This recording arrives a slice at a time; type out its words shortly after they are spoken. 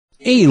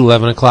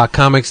11 o'clock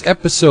comics,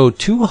 episode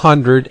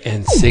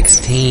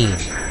 216.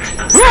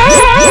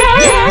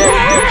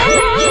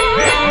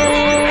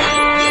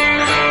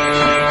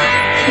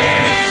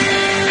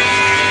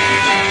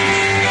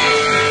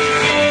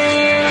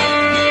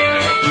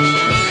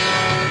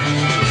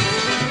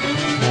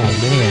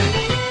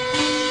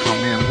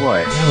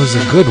 What? That was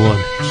a good one.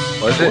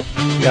 Was it?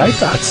 Yeah, I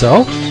thought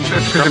so.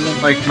 That's because it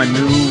went like my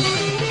new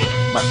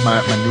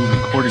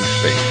recording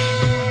space.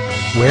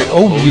 Where?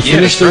 Oh, you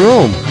finished the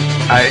room.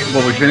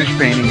 Well, we finished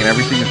painting and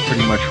everything is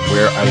pretty much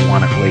where I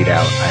want it laid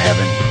out. I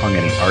haven't hung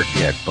any art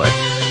yet, but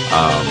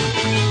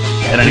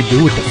and I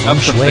do with the feng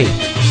shui.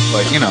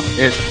 But you know,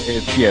 it's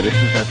this is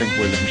I think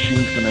where the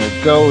machine's gonna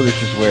go. This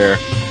is where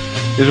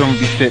I'm gonna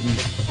be sitting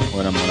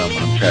when I'm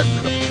chatting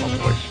it up with my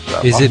voice.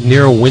 So, is it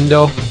near a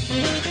window?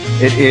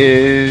 It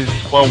is.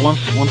 Well,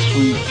 once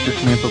we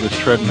dismantle this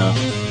treadmill,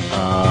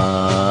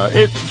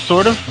 it's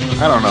sort of.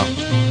 I don't know.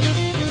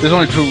 There's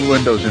only two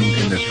windows in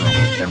this room,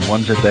 and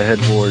one's at the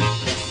headboard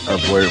of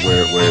where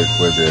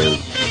the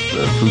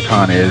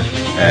futon is.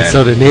 And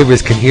so the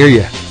neighbors can hear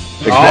you.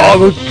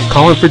 Exactly. Oh,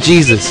 calling for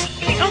Jesus.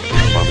 And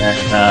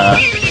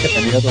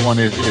the other one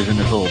is in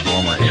this little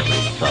dormer area.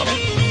 So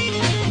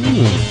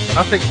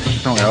I'll take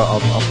this.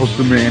 I'll post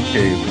the man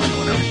cave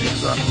when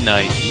everything's done.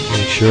 Nice.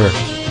 Sure.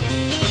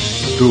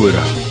 Do it.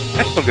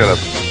 I still gotta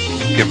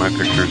get my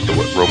pictures to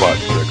what Robot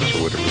 6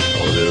 or whatever the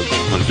hell it is.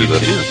 I'm gonna do that.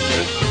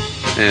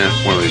 Yeah,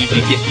 one of these You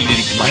days.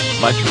 need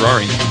my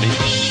drawings to me.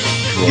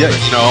 Yeah,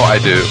 no,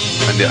 I do.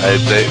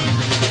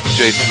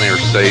 Jason, they are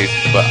safe,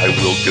 but I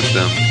will get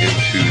them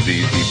into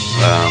the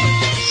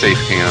safe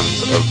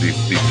hands of the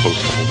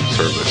postal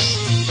service.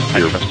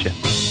 I trust you.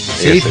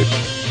 Safe,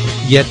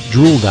 yet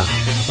drooled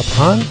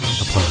upon.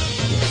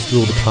 Yes,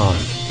 drooled upon.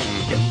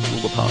 Yeah,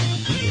 drooled upon.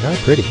 Yeah,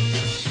 pretty.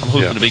 I'm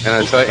hoping to be.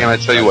 And I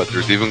tell you what,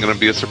 there's even going to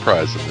be a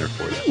surprise in there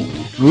for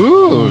you.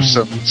 Ooh,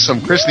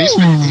 some Chris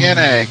Neesman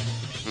DNA.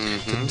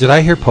 Mm-hmm. Did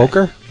I hear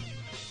poker?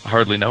 I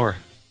hardly know her.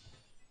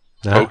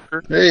 No.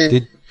 Poker?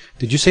 Hey.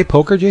 Did you say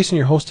poker, Jason?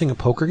 You're hosting a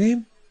poker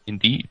game?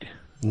 Indeed.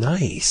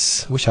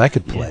 Nice. Wish I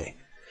could play.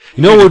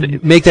 You know what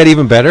would make that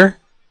even better?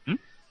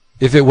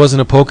 If it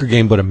wasn't a poker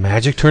game but a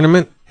magic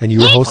tournament and you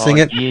were hosting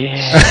it?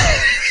 Yeah.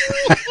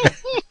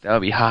 That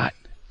would be hot.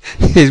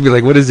 He'd be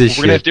like, "What is this We're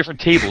shit?" gonna have different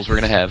tables. We're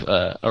gonna have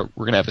a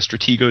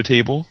Stratego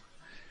table.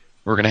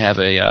 We're gonna have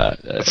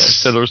a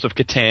Settlers of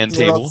Catan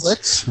table.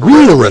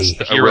 Really?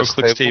 A Hero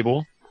Clicks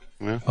table.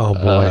 Yeah. Oh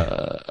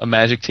boy. A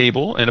Magic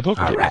table and a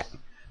poker All table. right.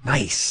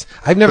 Nice.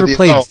 I've never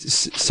played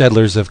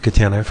Settlers of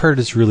Catan. I've heard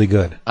it's really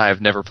good. I have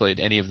never played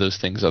any of those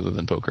things other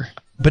than poker.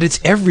 But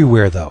it's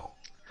everywhere, though.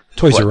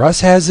 Toys R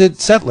Us has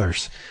it.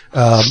 Settlers.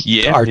 Our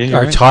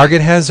right.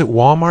 Target has it.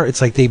 Walmart.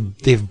 It's like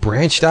they've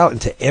branched out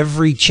into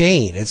every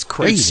chain. It's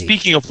crazy.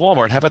 Speaking of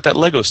Walmart, how about that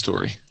Lego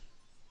story?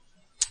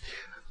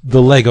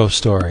 The Lego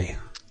story.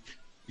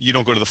 You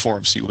don't go to the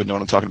forum, so you wouldn't know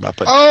what I'm talking about.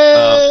 But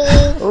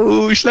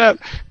Oh! Snap!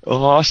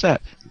 Oh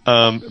snap!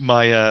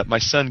 My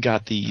son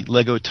got the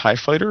Lego TIE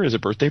Fighter as a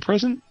birthday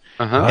present,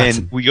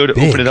 and we go to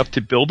open it up to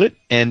build it,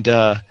 and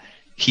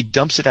he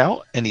dumps it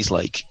out, and he's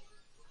like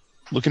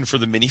looking for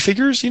the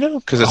minifigures,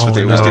 because that's what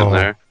they was in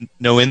there.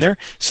 No, in there.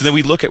 So then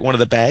we look at one of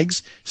the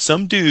bags.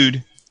 Some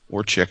dude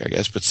or chick, I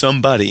guess, but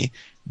somebody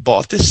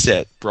bought this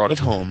set, brought it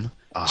home,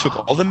 took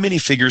all the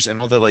minifigures and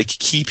all the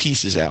key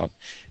pieces out,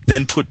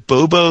 then put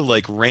Bobo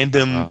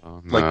random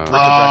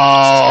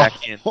bric-a-brac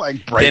back in,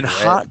 then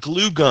hot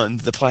glue gunned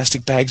the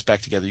plastic bags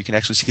back together. You can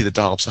actually see the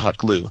dollops of hot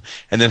glue,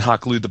 and then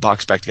hot glued the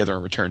box back together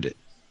and returned it.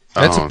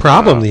 That's a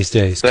problem these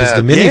days because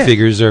the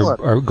minifigures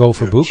are go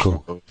for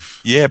buku.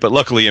 Yeah, but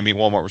luckily,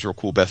 Walmart was real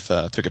cool. Beth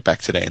took it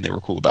back today, and they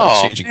were cool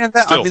about exchanging. Man,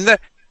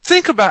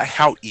 think about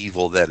how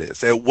evil that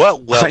is. At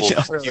what level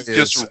you've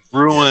just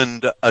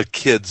ruined a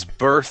kid's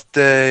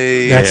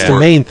birthday? That's the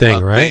main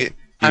thing, right?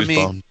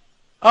 Bummed.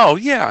 Oh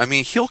yeah.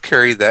 He'll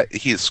carry that.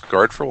 He is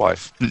scarred for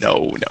life.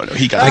 No.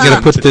 He got. I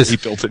gotta put this. He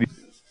built it.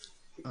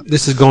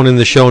 This is going in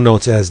the show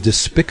notes as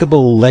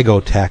despicable Lego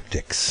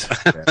tactics.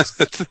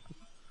 Yes.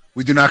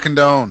 We do not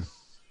condone.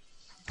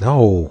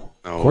 No,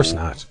 of course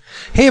not.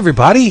 Hey,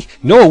 everybody.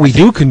 You know what we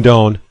do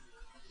condone?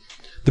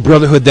 The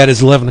Brotherhood That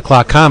Is 11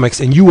 O'Clock Comics,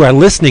 and you are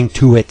listening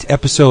to it.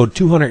 Episode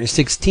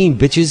 216,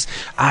 bitches.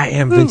 I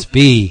am Vince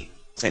B.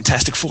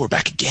 Fantastic Four,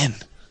 back again.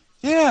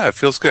 Yeah, it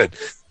feels good.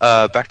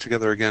 Back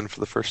together again for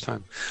the first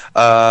time.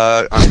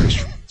 I'm Chris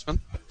Schwartz.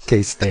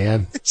 Okay,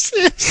 Stan.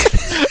 It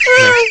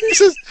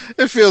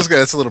feels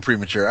good. It's a little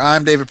premature.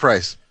 I'm David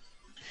Price.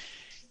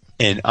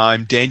 And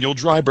I'm Daniel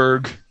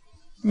Dryberg.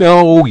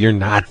 No, you're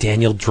not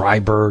Daniel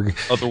Dryberg.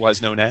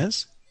 Otherwise known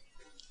as?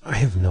 I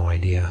have no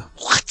idea.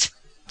 What?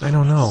 I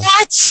don't know.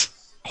 What?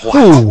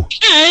 Who?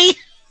 Hey.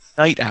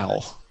 Night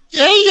Owl.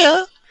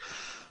 Yeah.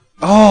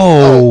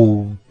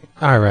 Oh.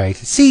 All right.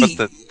 See.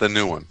 But the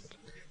new one.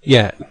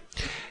 Yeah.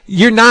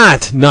 You're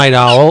not Night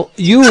Owl.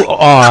 You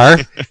are.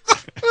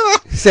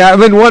 See,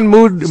 I'm in one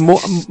mode,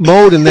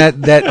 and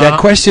that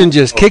question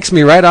just kicks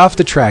me right off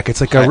the track. It's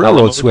like a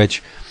railroad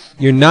switch.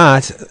 You're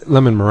not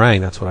lemon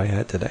meringue. That's what I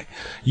had today.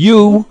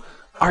 You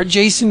are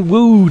Jason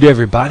Wood,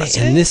 everybody,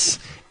 and this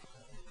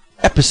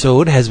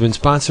episode has been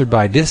sponsored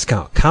by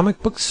Discount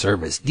Comic Book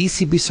Service,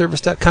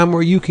 dcbservice.com,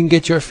 where you can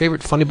get your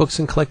favorite funny books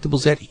and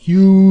collectibles at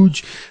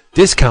huge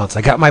discounts.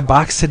 I got my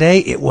box today.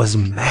 It was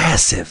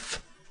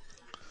massive.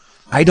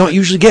 I don't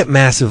usually get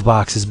massive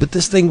boxes, but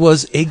this thing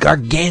was a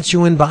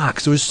gargantuan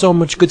box. There was so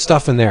much good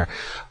stuff in there.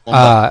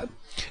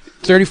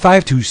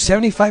 35 to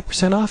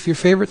 75% off your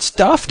favorite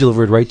stuff,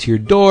 delivered right to your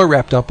door,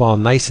 wrapped up all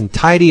nice and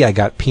tidy. I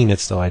got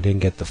peanuts, though. I didn't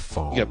get the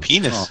foam. You got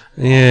penis?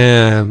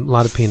 Yeah, a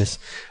lot of penis.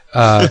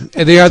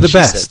 They are the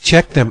best.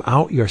 Check them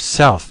out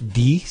yourself.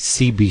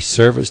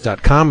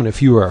 dcbservice.com. And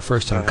if you are a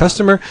first-time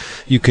customer,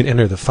 you can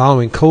enter the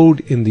following code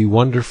in the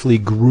wonderfully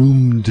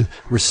groomed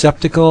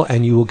receptacle,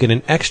 and you will get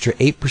an extra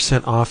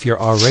 8% off your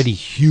already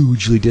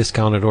hugely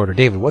discounted order.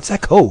 David, what's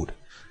that code?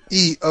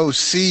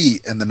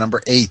 EOC and the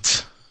number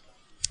 8.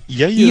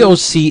 Yeah.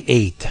 EOC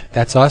 8.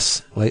 That's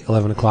us, late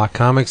 11 o'clock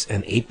comics,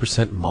 and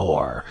 8%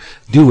 more.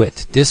 Do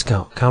it.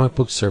 Discount Comic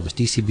Book Service,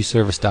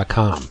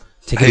 dcbservice.com.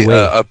 Take it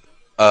away.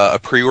 A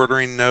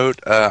pre-ordering note,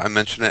 I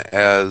mentioned it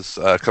as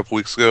a couple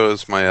weeks ago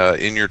as my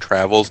In Your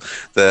Travels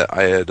that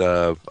I had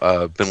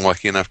been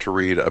lucky enough to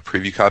read a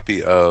preview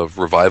copy of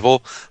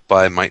Revival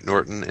by Mike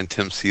Norton and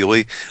Tim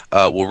Seeley.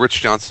 Well,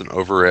 Rich Johnson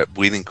over at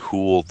Bleeding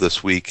Cool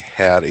this week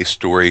had a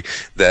story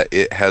that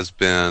it has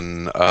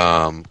been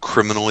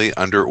criminally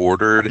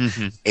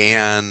underordered,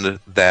 and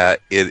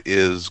that it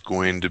is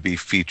going to be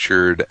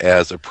featured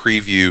as a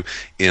preview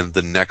in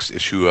the next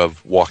issue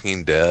of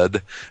Walking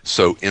Dead.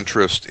 So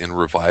interest in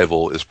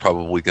Revival is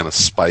probably going to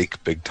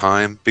spike big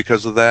time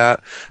because of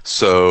that.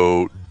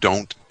 So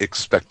don't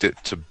expect it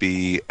to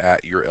be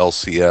at your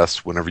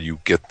LCS whenever you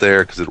get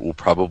there, because it will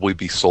probably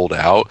be sold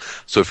out.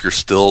 So if you're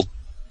still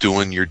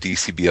doing your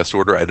DCBS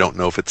order, I don't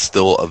know if it's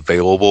still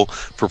available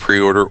for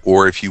pre-order,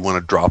 or if you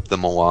want to drop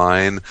them a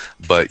line,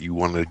 but you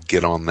want to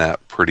get on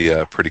that pretty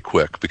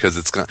quick, because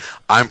it's going.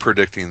 I'm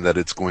predicting that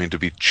it's going to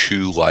be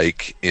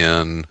Chew-like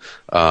in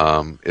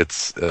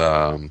its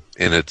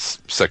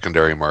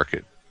secondary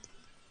market.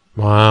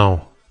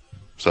 Wow.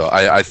 So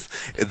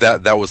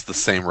that was the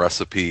same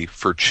recipe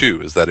for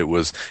Chew, is that it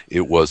was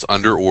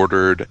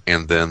underordered,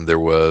 and then there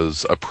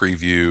was a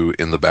preview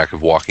in the back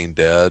of Walking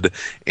Dead,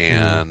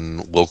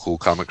 and local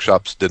comic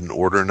shops didn't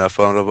order enough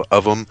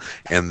of them,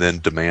 and then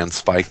demand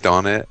spiked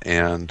on it,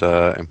 and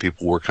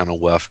people were kind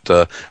of left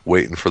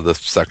waiting for the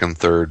second,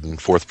 third, and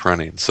fourth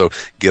printing. So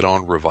get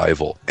on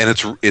Revival, and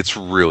it's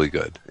really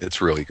good. It's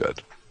really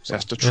good.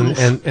 That's the truth.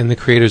 And the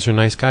creators are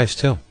nice guys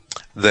too.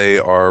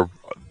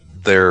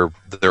 They're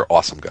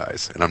awesome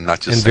guys, and I'm not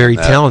just and saying very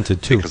that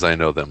talented too, because I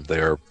know them.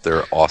 They're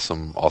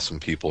awesome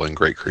people and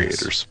great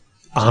creators.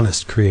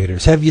 Honest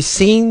creators. Have you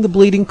seen the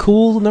Bleeding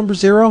Cool number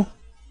 0?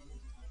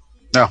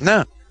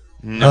 No.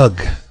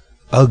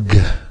 Ugh.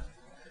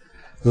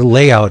 The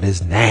layout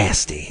is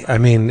nasty. I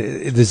mean,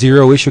 the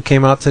 0 issue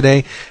came out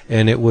today,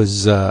 and it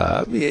was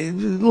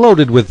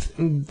loaded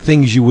with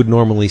things you would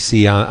normally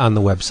see on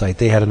the website.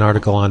 They had an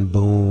article on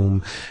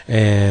Boom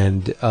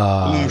and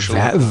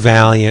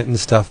Valiant and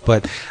stuff,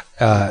 but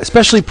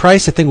especially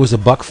price, I think, was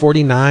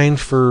 $1.49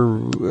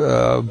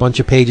 for a bunch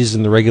of pages,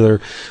 and the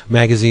regular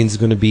magazine is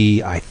going to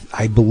be, I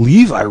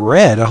believe I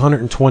read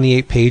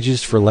 128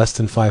 pages for less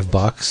than $5.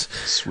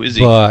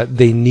 Swizzy. But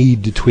they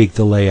need to tweak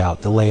the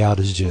layout. The layout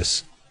is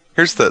just...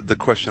 Here's the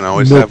question I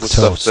always have with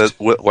stuff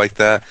like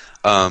that.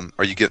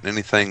 Are you getting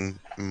anything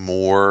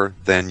more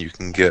than you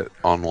can get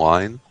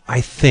online? I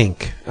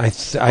think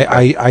there's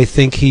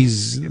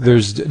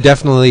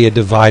definitely a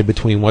divide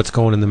between what's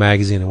going in the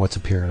magazine and what's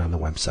appearing on the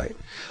website.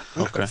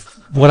 Okay.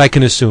 What I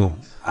can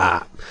assume.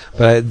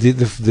 But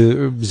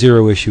the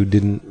 0 issue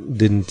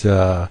didn't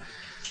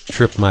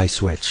trip my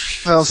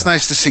switch. Well, it's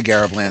nice to see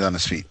Garib land on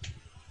his feet.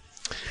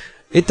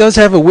 It does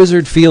have a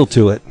wizard feel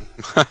to it.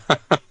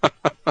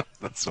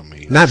 That's so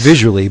mean. Not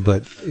visually,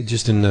 but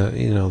just in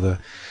the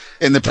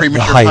in the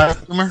premature height,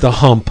 humor? the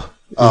hump,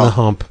 in the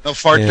hump. No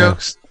fart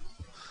jokes.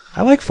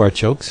 I like fart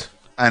jokes.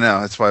 I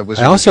know, that's why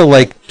Wizard. I also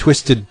like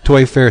Twisted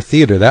Toy Fair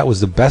Theater. That was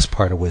the best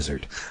part of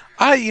Wizard.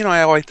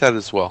 I like that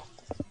as well.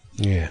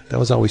 Yeah, that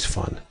was always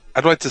fun.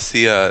 I'd like to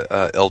see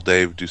L.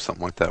 Dave do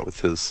something like that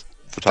with his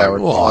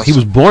photography. Well, awesome. He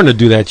was born to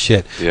do that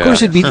shit. Yeah. Of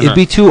course, it'd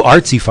be too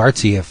artsy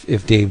fartsy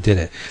if Dave did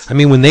it. I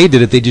mean, when they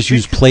did it, they just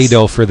used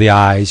Play-Doh for the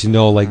eyes,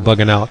 like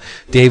bugging out.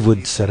 Dave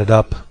would set it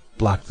up,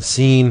 block the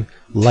scene,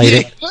 light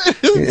it.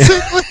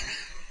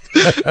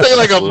 Take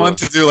like a month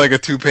to do like a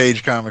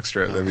 2-page comic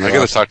strip. I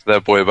got to talk to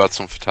that boy about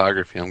some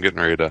photography. I'm getting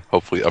ready to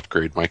hopefully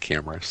upgrade my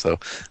camera, so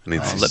I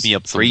need let me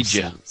upgrade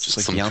you. Just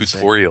like some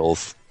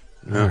tutorials.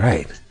 Yeah. All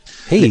right.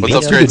 Hey,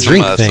 let's upgrade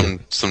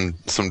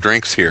some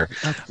drinks here.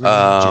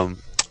 Wood,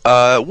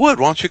 why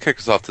don't you kick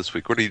us off this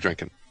week? What are you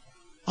drinking?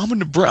 I'm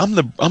gonna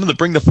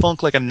bring the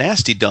funk like a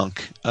nasty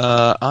dunk.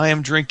 I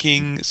am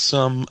drinking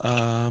some.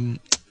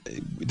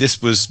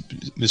 This was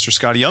Mr.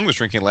 Scotty Young was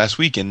drinking it last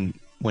week, and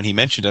when he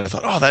mentioned it, I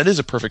thought, oh, that is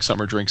a perfect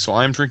summer drink. So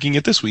I'm drinking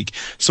it this week.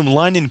 Some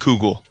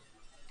Leinenkugel.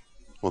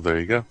 Well, there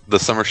you go. The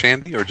summer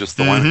shandy or just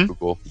the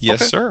Leinenkugel?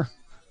 Yes, okay. sir.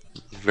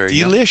 Very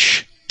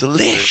delish.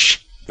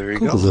 There you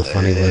Kugel's go. A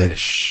funny word.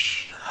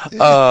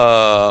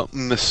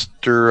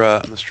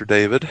 Mr.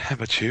 David, how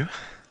about you?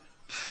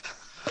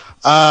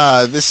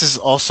 This is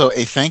also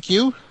a thank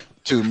you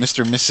to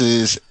Mr. and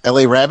Mrs.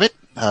 L.A. Rabbit,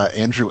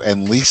 Andrew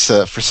and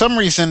Lisa. For some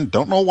reason,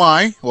 don't know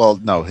why. Well,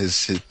 no,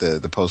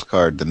 the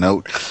postcard, the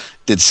note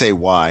did say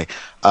why.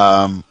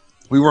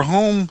 We were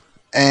home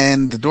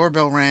and the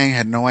doorbell rang.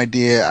 Had no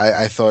idea.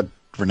 I thought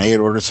Renee had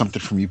ordered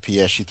something from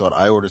UPS. She thought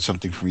I ordered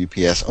something from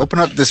UPS. Open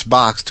up this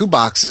box, 2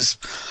 boxes,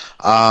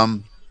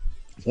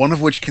 one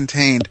of which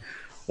contained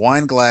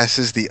wine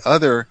glasses. The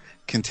other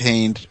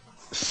contained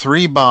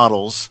 3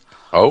 bottles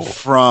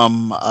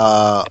from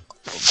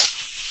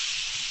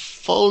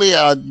Folie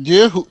à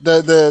Dieu,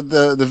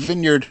 the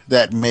vineyard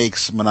that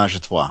makes Ménage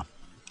à Trois.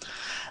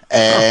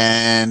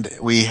 And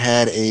we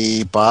had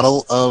a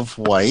bottle of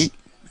white,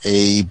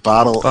 a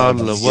bottle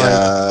of white.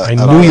 I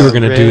knew you were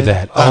going to do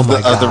that. Oh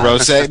my god! Of the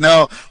rosé.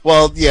 No,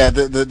 well, yeah,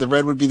 the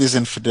red would be the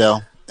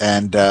Zinfandel,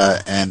 and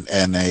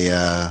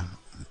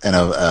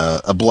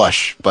a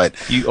blush. But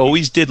you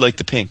always did like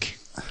the pink.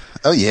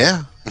 Oh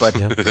yeah, but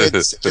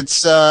the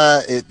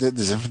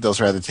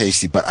Zinfandel's rather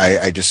tasty. But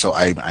I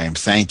am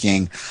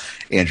thanking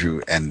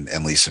Andrew and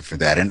Lisa for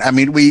that. And I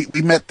mean, we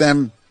met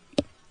them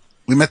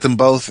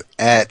both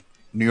at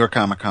New York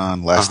Comic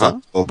Con last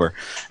October,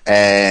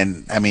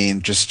 and I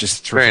mean,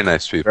 just very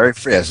nice people.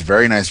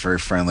 Very nice, very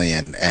friendly,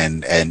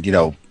 and you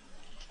know,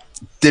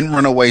 didn't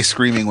run away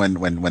screaming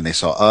when they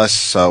saw us.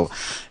 So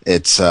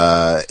it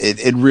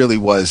really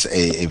was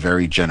a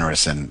very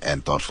generous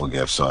and thoughtful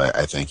gift. So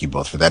I thank you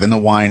both for that. And the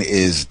wine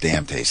is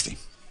damn tasty.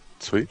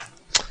 Sweet,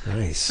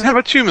 nice. How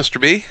about you, Mr.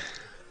 B?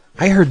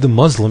 I heard the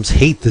Muslims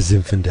hate the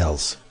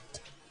Zinfandels.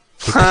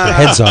 They cut their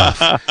heads off.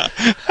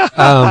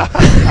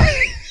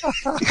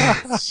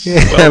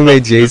 That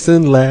made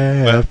Jason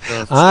laugh.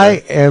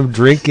 I am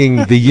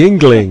drinking the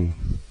Yingling.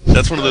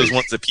 That's one of those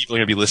ones that people are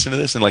going to be listening to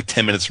this, and like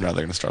 10 minutes from now,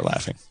 they're going to start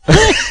laughing.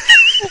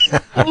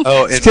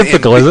 It's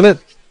typical, isn't it?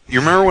 You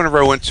remember whenever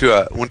I went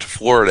to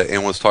Florida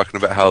and was talking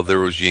about how there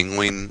was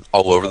Yingling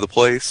all over the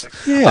place?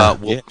 Yeah.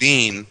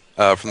 Bean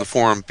from the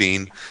forum,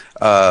 Bean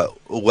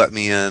let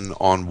me in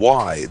on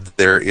why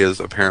there is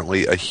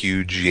apparently a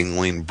huge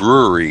Yingling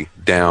brewery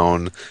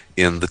down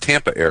in the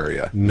Tampa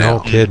area. No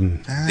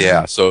kidding.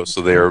 Yeah, so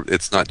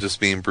it's not just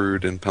being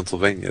brewed in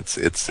Pennsylvania.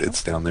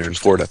 It's down there in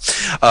Florida.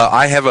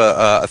 I have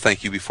a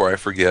thank you before I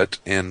forget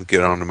and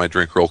get on to my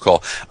drink roll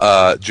call.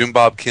 Jim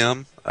Bob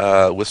Kim,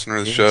 listener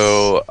of the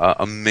show,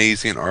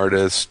 amazing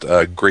artist,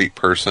 great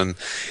person.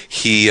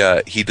 He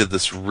did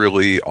this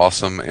really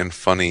awesome and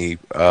funny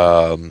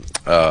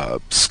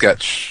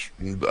sketch.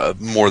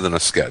 More than a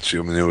sketch.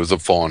 I mean, it was a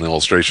full-on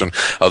illustration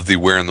of the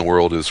Where in the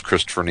World is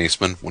Christopher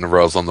Niesman whenever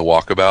I was on the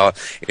walkabout,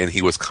 and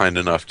he was kind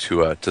enough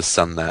to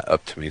send that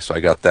up to me. So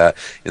I got that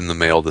in the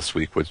mail this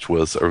week, which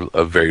was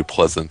a very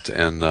pleasant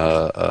and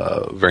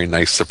very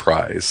nice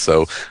surprise.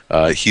 So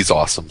he's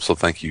awesome. So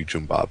thank you,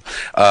 Jim Bob.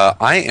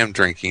 I am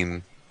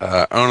drinking...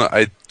 I don't know.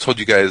 I told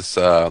you guys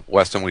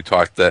last time we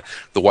talked that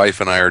the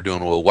wife and I are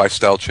doing a little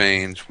lifestyle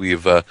change.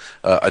 We've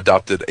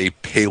adopted a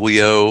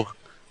paleo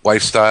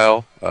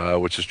lifestyle,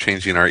 which is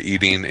changing our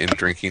eating and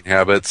drinking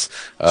habits.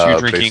 So you're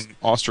drinking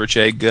ostrich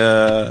egg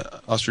something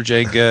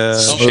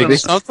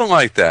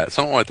like that.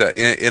 Something like that.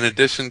 In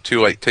addition to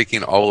like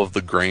taking all of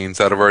the grains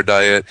out of our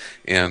diet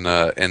and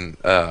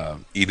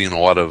eating a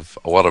lot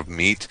of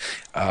meat,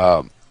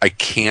 I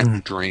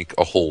can't drink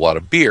a whole lot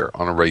of beer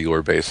on a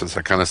regular basis.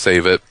 I kind of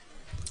save it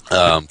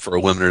for a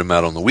limited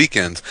amount on the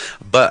weekends,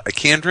 but I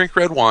can drink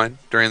red wine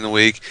during the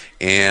week,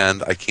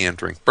 and I can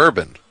drink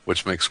bourbon,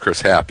 which makes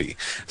Chris happy.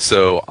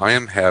 So I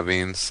am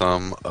having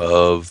some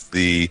of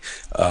the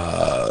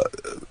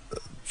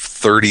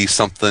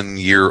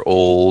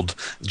 30-something-year-old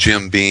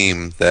Jim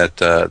Beam that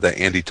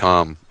Andy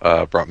Tom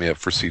brought me up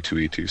for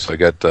C2E2. So I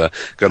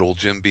got old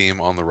Jim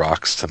Beam on the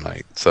rocks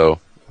tonight. So,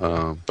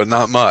 but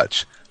not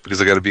much because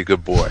I got to be a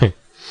good boy.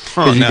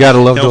 Because you got to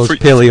love those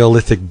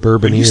Paleolithic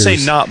bourbon ears. When you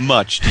say not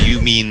much, do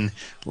you mean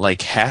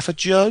like half a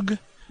jug? Or,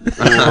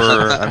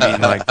 I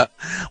mean,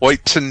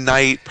 like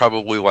tonight,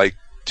 probably like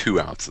 2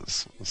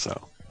 ounces.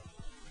 So.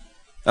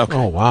 Okay.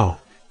 Oh, wow.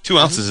 2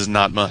 ounces is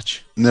not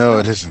much. No,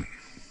 it isn't.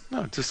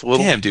 No, just a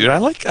little. Damn, dude, I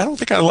don't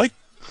think I like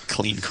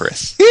clean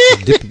Chris.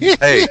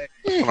 Hey,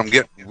 when I'm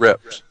getting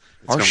ripped.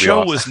 Our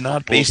show was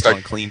not based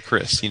on clean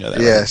Chris, you know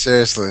that. Yeah, right?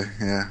 Seriously,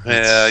 yeah.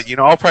 Yeah,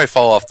 I'll probably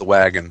fall off the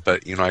wagon,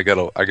 but I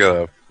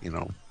gotta,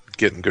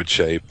 get in good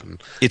shape.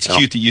 And it's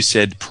cute that you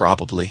said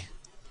probably.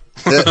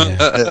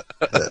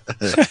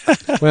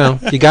 Well,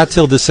 you got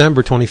till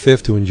December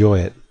 25th to enjoy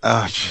it.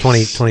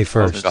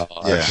 21st.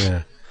 Oh,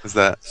 yeah. Is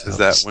that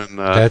when?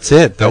 That's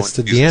it. That's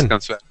the end.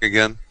 Comes back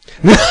again.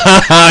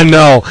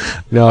 No.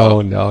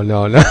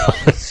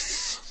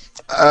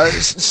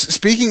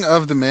 Speaking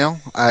of the mail,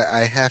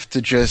 I have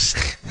to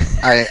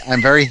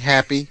I'm very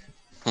happy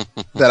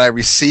that I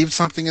received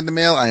something in the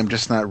mail. I am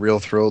just not real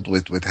thrilled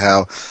with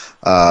how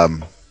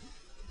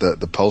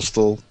the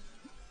postal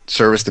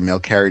service, the mail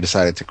carrier,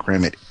 decided to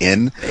cram it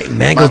in. They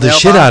mangled the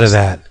shit out of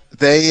that.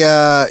 There's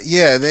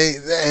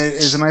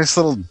a nice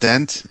little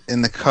dent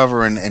in the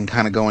cover and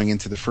kind of going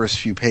into the first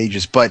few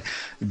pages, but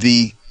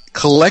the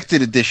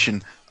collected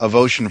edition of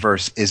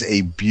Oceanverse is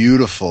a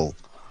beautiful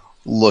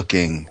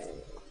looking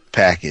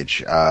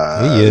package.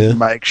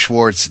 Mike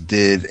Schwartz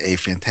did a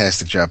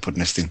fantastic job putting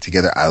this thing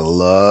together. I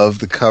love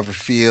the cover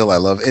feel. I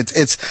love it.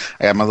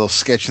 I got my little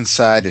sketch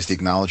inside. There's the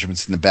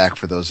acknowledgments in the back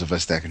for those of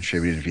us that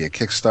contributed via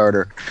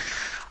Kickstarter.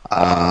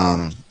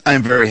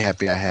 I'm very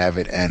happy I have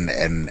it,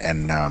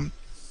 and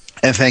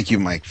thank you,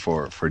 Mike,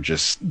 for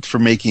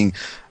making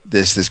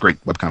this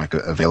great webcomic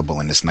available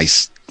in this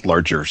nice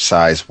larger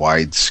size,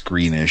 wide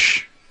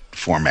screenish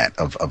format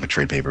of a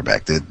trade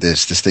paperback.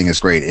 This thing is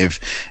great. If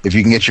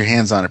you can get your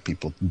hands on it,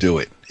 people, do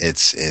it.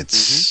 It's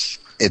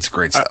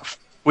great stuff.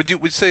 Would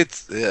you say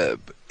it's,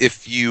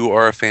 if you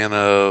are a fan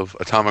of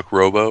Atomic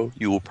Robo,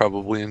 you will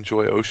probably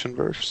enjoy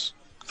Oceanverse?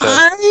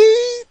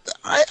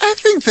 I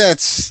think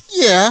that's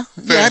fair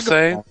to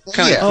say.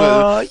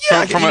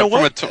 From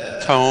a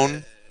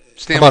tone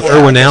standpoint. How about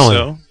Irwin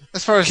Allen?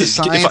 As far as the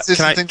science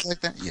and things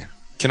like that,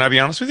 Can I be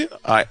honest with you?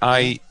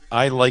 I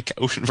like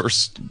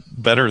Oceanverse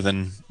better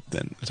than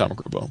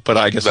Atomic Robo, but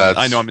I guess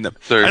I know I'm in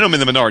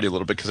the minority a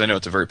little bit because I know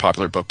it's a very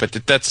popular book. But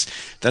that's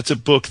a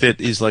book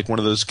that is like one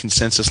of those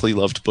consensusly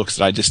loved books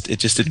that it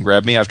just didn't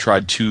grab me. I've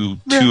tried two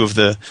of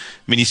the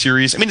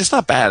miniseries. I mean, it's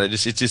not bad. It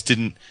just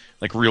didn't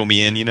like reel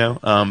me in,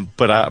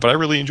 But I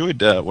really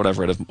enjoyed what I've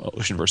read of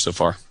Oceanverse so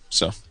far.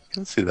 So I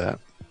can see that.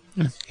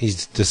 Yeah.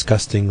 He's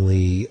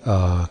disgustingly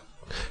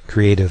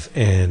creative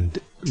and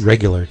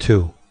regular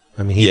too.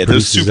 I mean, he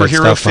those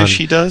superhero fish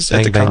he does Bang,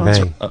 at the Bang, cons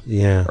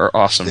Bang. Are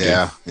awesome.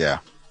 Yeah, dude. yeah.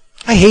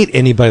 I hate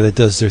anybody that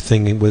does their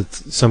thing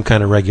with some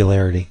kind of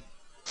regularity.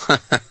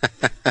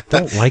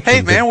 Don't like them.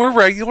 Hey, man, we're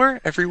regular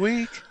every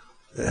week.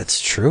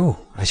 That's true.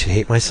 I should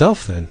hate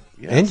myself then.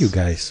 Yes. And you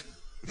guys.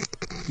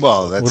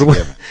 Well, that's what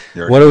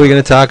are we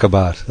going to talk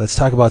about? Let's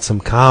talk about some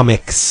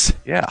comics.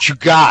 Yeah. What you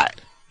got?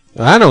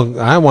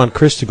 I want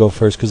Chris to go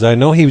first because I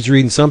know he was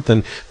reading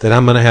something that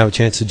I'm going to have a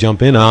chance to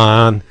jump in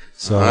on.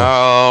 So.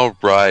 All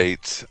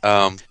right.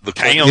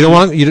 You don't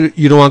want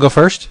to go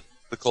first?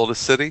 The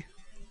coldest city?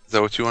 Is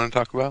that what you want to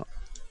talk about?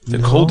 The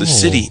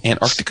coldest city,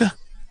 Antarctica?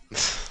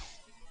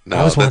 No,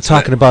 I was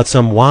talking about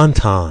some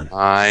wonton.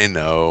 I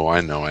know.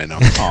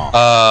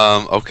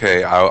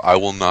 Okay, I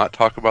will not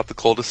talk about the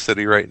coldest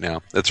city right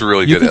now. That's a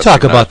really good. You can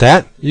talk about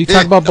that. You can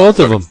talk about both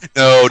of them.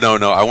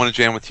 No. I want to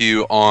jam with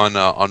you on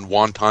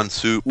wonton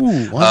soup.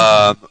 Ooh,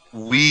 wow.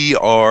 We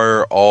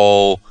are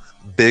all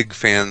big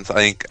fans.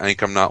 I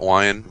think I'm not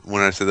lying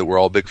when I say that we're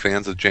all big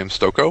fans of James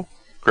Stokoe.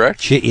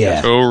 Correct? Shit,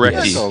 yeah.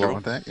 Correct.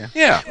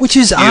 Yeah. Which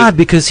is odd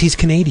because he's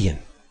Canadian.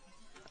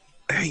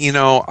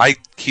 I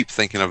keep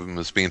thinking of him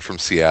as being from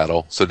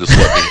Seattle, so just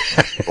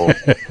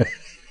let me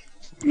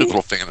a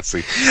little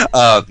fantasy.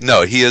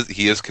 No, he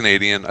is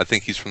Canadian. I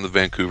think he's from the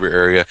Vancouver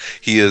area.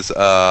 He is,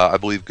 I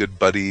believe, good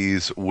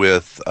buddies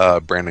with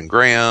Brandon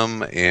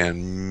Graham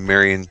and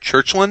Marion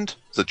Churchland.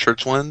 Is it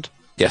Churchland?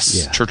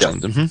 Yes, yeah.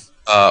 Churchland. Yeah. Mm-hmm.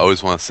 I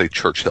always want to say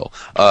Churchill.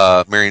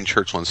 Marion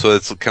Churchland. So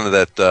it's kind of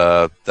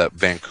that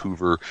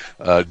Vancouver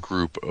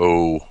group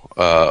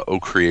O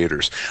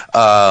creators.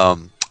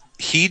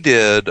 He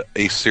did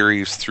a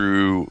series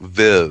through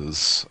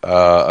Viz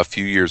a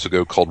few years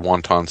ago called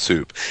Wonton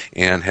Soup,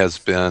 and has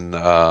been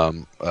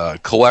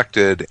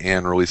collected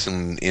and released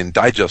in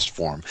digest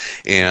form.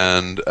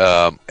 And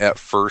at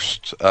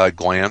first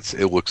glance,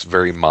 it looks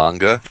very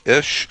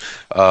manga-ish.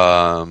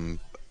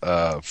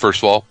 First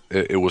of all,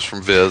 it was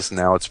from Viz.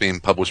 Now it's being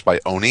published by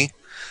Oni.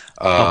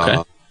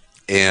 Okay.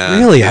 And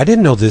really, I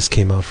didn't know this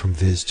came out from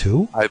Viz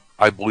too.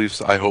 I believe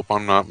so. I hope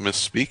I'm not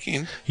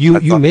misspeaking.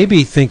 You may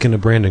be thinking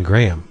of Brandon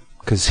Graham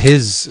because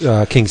his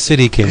King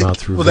City came out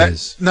through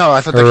Viz.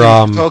 I thought that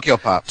came from Tokyo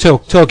Pop.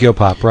 Tokyo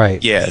Pop,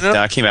 right? Yeah,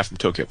 that came out from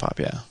Tokyo Pop.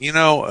 Yeah.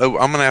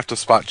 I'm gonna have to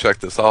spot check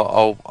this.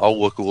 I'll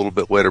look a little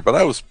bit later, but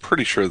I was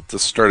pretty sure that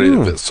this started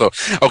at Viz. So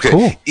okay,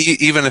 cool.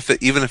 Even if it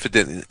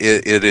didn't,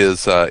 it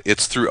is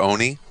it's through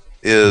Oni.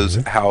 Is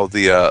how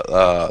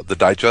the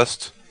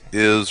digest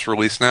is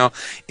released now,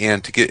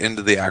 and to get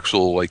into the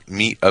actual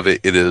meat of it,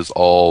 it is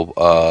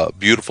all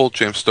beautiful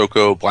James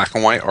Stokoe black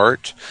and white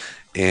art,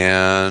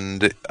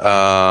 and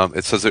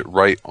it says it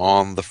right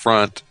on the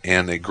front,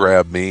 and it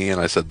grabbed me,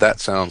 and I said that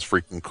sounds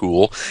freaking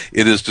cool.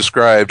 It is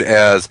described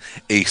as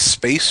a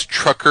space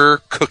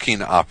trucker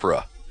cooking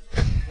opera.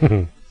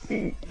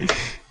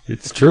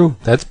 It's true.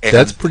 That's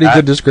pretty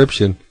good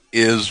description.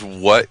 Is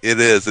what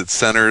it is. It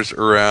centers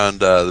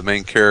around the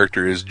main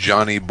character is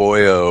Johnny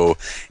Boyo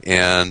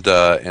and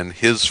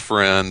his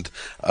friend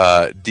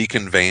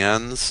Deacon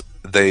Vans.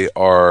 They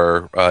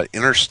are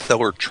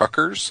interstellar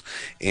truckers,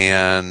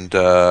 and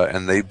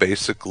they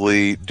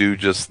basically do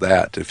just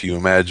that. If you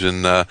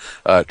imagine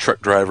truck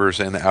drivers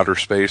in outer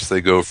space,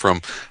 they go from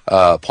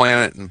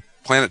planet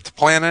to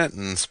planet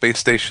and space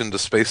station to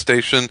space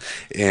station,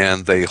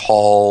 and they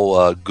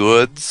haul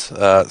goods.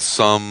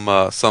 Some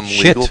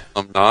legal,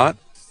 some not.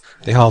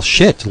 They haul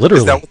shit,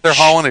 literally. Is that what they're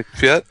hauling? Is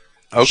shit?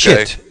 Okay.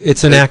 Shit.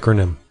 It's an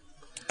acronym.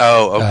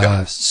 Oh,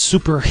 okay.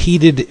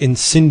 Superheated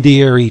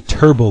Incendiary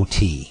Turbo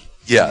T.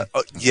 Yeah.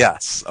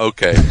 Yes.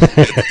 Okay.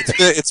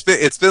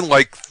 It's been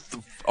like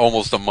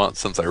almost a month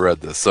since I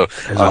read this. So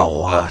there's a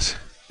lot.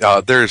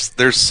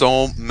 There's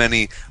so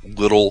many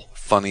little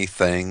funny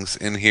things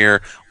in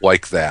here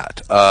like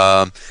that.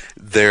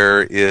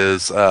 There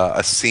is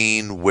a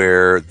scene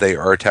where they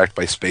are attacked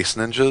by space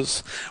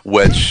ninjas,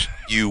 which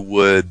you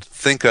would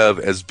think of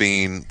as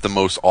being the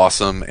most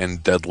awesome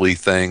and deadly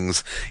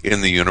things in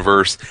the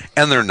universe,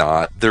 and they're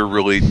not. They're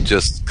really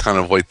just kind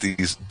of like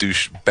these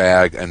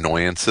douchebag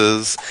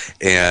annoyances,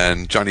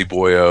 and Johnny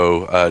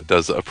Boyo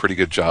does a pretty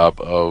good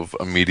job of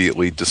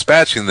immediately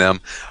dispatching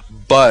them,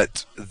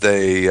 but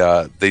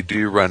they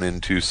do run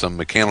into some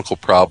mechanical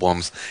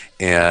problems,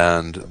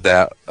 and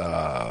that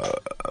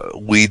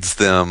leads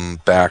them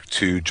back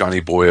to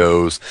Johnny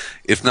Boyo's,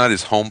 if not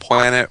his home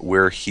planet,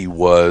 where he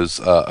was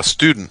a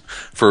student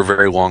for a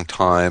very long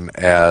time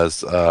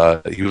as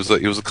he was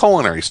a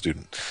culinary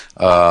student.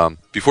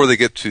 Before they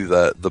get to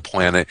the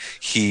planet,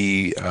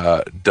 he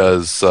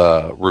does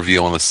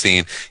reveal in a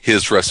scene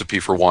his recipe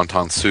for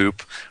wonton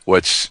soup,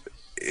 which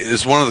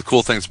is one of the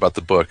cool things about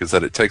the book, is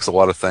that it takes a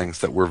lot of things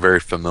that we're very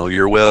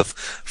familiar with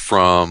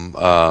from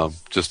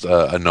just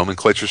a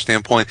nomenclature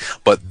standpoint,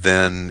 but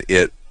then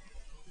it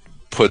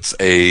puts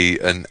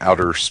an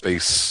outer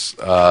space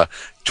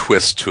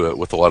twist to it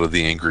with a lot of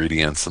the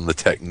ingredients and the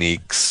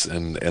techniques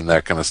and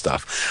that kind of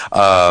stuff.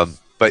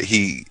 But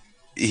he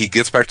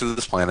gets back to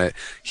this planet.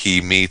 He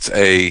meets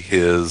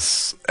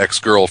his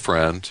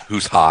ex-girlfriend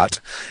who's hot,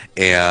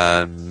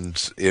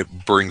 and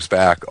it brings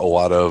back a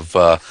lot of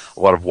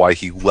why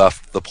he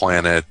left the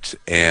planet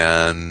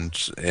and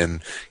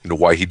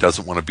why he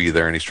doesn't want to be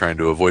there, and he's trying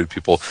to avoid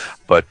people.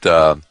 But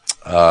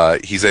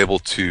he's able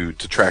to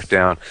track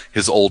down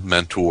his old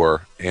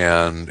mentor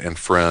and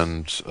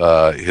friend,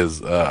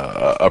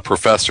 a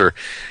professor,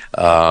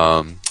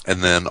 and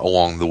then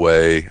along the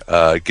way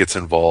gets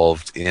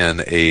involved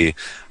in a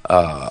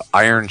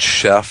Iron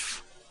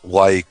Chef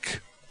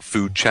like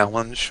food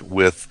challenge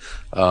with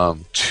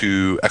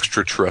two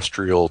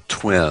extraterrestrial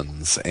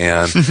twins,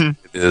 and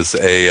it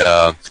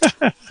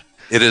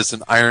is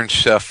an Iron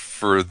Chef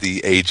for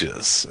the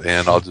ages,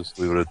 and I'll just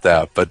leave it at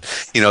that. But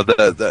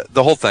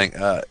the whole thing,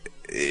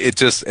 it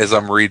just, as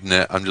I'm reading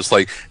it, I'm just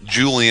like,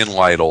 Julian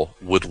Lytle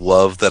would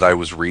love that I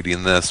was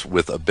reading this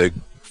with a big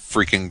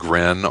freaking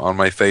grin on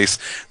my face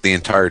the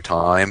entire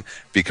time,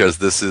 because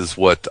this is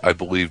what I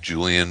believe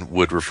Julian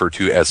would refer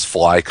to as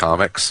fly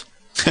comics.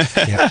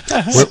 Yeah.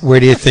 Where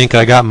do you think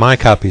I got my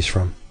copies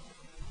from?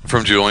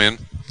 From Julian?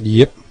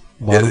 Yep,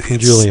 bought them from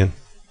Julian.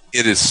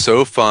 It is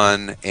so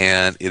fun,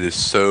 and it is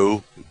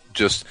so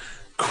just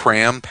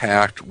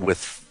cram-packed with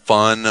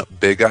fun,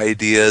 big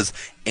ideas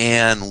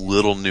and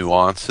little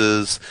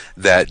nuances,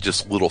 that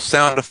just little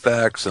sound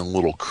effects and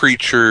little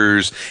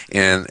creatures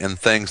and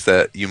things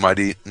that you might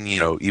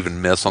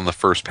even miss on the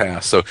first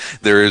pass. So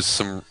there is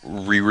some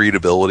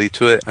rereadability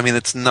to it. I mean,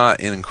 it's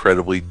not an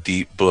incredibly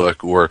deep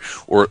book or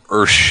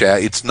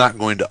earth-shattering. It's not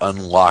going to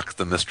unlock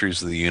the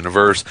mysteries of the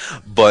universe,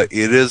 but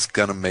it is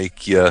going to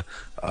make you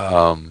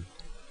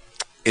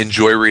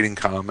enjoy reading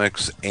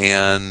comics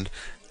and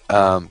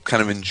kind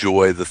of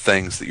enjoy the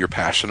things that you're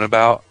passionate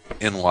about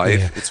in life.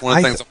 Yeah. It's one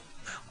of the things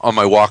on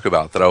my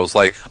walkabout that I was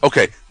like,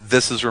 okay,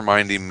 this is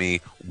reminding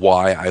me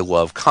why I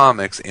love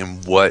comics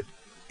and what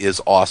is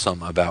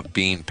awesome about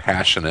being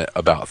passionate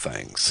about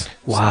things.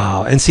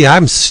 Wow. And see,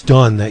 I'm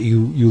stunned that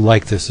you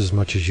like this as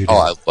much as you do. Oh,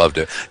 I loved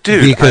it.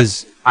 Dude,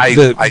 because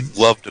I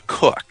love to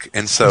cook,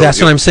 and so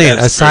that's what I'm saying.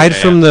 Aside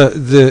from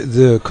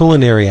the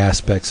culinary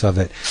aspects of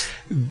it,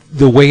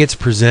 the way it's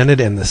presented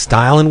and the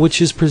style in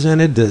which it's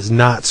presented does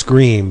not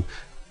scream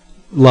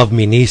 "Love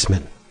Me,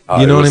 Nieceman."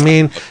 You know what I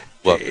mean?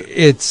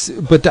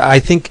 But I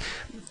think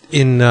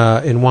in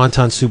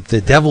Wonton Soup,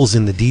 the devil's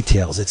in the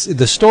details.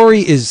 The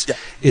story is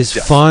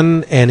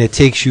fun, and it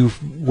takes you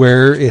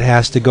where it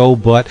has to go,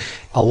 but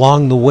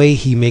along the way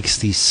he makes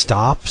these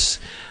stops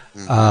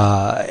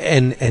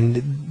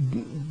and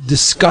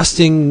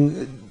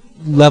disgusting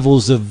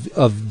levels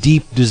of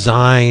deep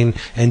design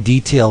and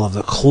detail of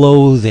the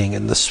clothing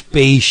and the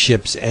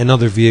spaceships and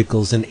other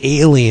vehicles and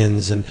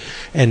aliens and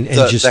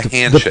just the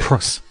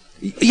handshakes.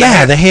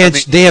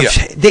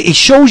 It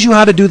shows you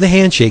how to do the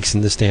handshakes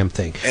in this damn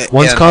thing.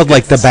 One's called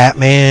like the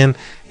Batman,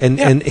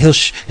 and he'll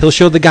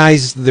show the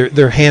guys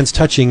their hands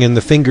touching and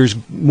the fingers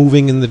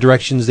moving in the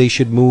directions they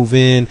should move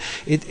in.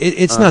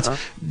 It's nuts.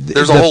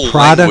 There's a whole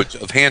language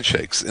of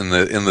handshakes in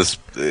this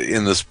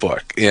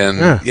book,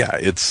 and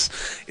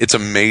it's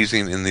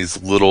amazing in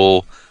these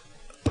little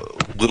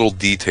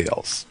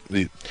details.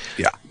 And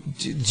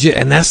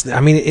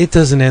it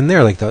doesn't end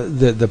there. Like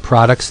the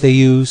products they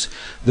use,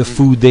 the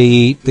food they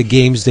eat, the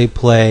games they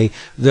play,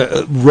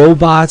 the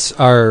robots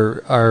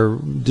are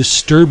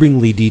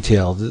disturbingly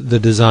detailed. The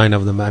design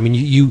of them. I mean,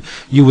 you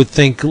would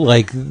think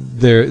like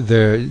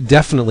they're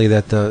definitely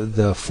that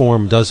the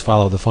form does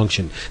follow the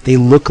function. They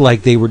look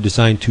like they were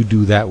designed to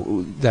do that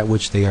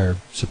which they are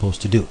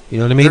supposed to do. You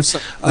know what I mean?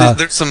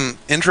 There's some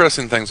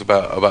interesting things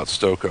about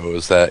Stokoe,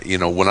 is that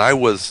when I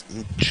was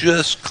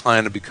just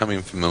kind of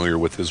becoming familiar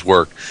with his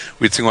work,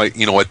 we'd seen like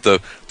the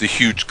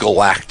huge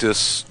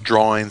Galactus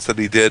drawings that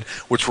he did,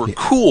 which were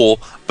cool.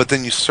 But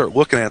then you start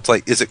looking at it, it's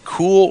like, is it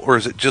cool or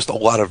is it just a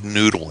lot of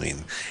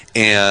noodling?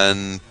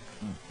 And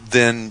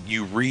then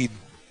you read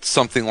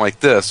something like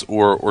this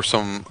or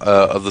some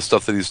of the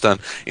stuff that he's done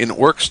in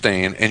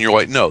Orkstein, and you're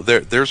like, no,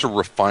 there's a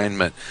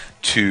refinement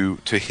to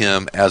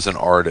him as an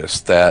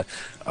artist that.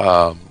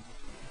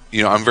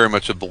 I'm very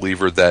much a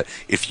believer that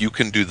if you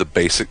can do the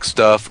basic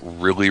stuff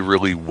really,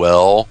 really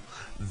well,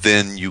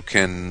 then you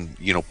can,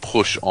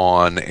 push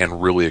on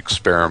and really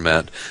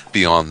experiment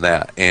beyond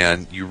that.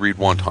 And you read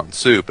Wonton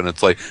Soup, and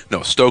it's like,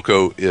 no,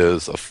 Stokoe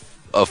is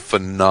a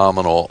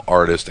phenomenal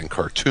artist and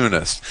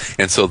cartoonist.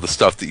 And so the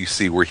stuff that you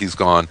see where he's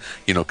gone,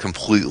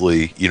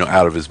 completely,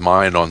 out of his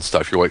mind on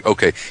stuff, you're like,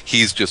 okay,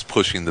 he's just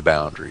pushing the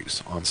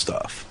boundaries on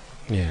stuff.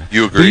 Yeah.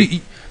 You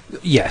agree?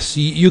 Yes,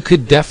 you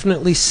could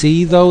definitely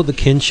see though the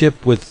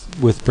kinship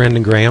with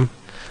Brendan Graham,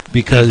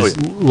 because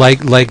like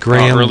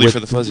Graham, early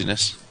for the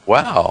fuzziness.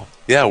 Wow,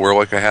 yeah, we're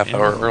like a half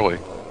hour early.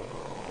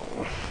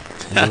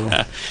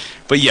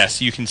 But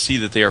yes, you can see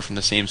that they are from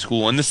the same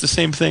school, and it's the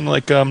same thing.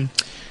 Like, I'm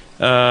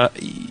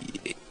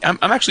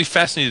actually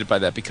fascinated by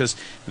that because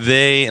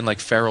they and like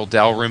Farrell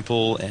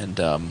Dalrymple and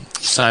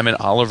Simon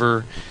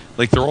Oliver.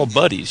 Like, they're all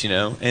buddies,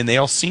 and they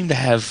all seem to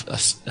have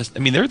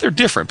they're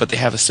different, but they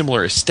have a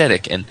similar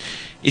aesthetic, and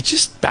it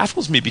just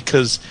baffles me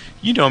because,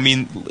 you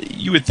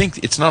would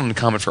think it's not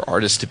uncommon for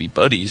artists to be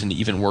buddies and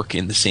even work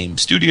in the same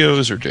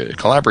studios or to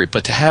collaborate,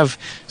 but to have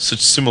such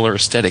similar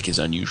aesthetic is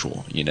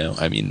unusual,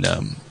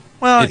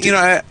 Well,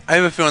 I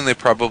have a feeling they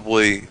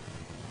probably,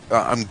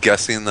 I'm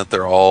guessing that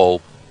they're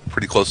all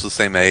pretty close to the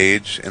same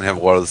age and have a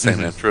lot of the same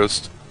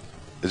interest.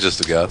 It's just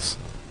a guess.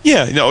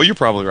 Yeah, no, you're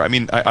probably right. I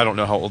mean, I don't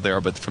know how old they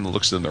are, but from the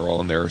looks of them, they're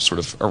all in their sort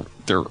of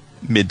they're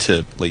mid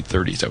to late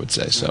 30s, I would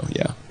say. So,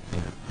 yeah.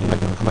 How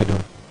am I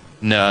doing?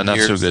 No, not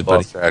so good,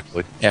 buddy.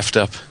 Exactly. Effed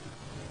up.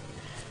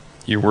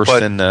 You're worse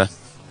than. Never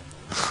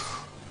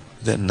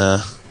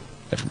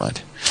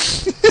mind.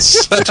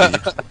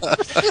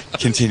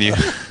 Continue.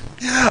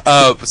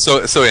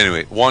 So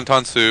anyway,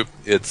 Wonton Soup.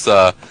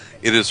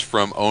 It is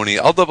from Oni.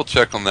 I'll double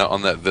check on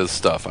that Viz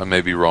stuff. I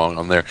may be wrong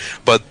on there,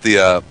 but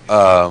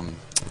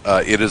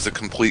it is a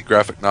complete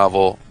graphic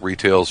novel,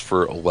 retails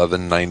for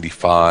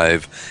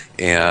 $11.95,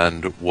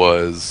 and it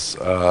was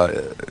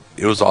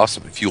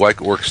awesome. If you like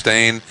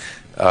Orkstein,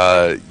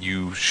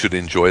 you should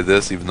enjoy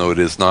this, even though it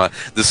is not.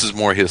 This is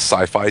more his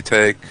sci-fi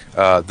take.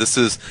 This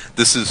is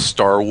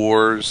Star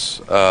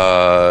Wars.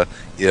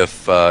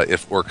 If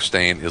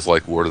Orkstein is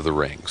like Lord of the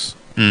Rings.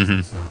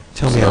 Mm-hmm.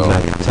 Tell me I'm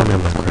not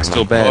correct.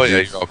 Still bad. Oh yeah,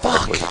 you're all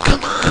correctly.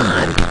 Come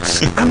on,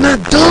 I'm not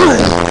done.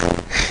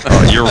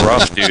 Oh, you're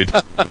rough, dude.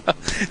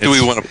 Do we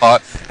want to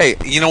pause? Hey,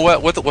 you know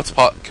what? Let's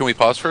pause. Can we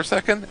pause for a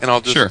second? And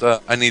I'll just. Sure.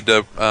 I need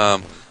to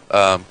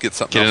get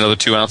something. Get else. another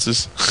 2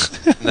 ounces.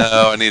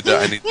 No, I need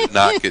to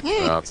not get 2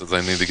 ounces. I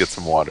need to get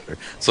some water.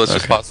 So let's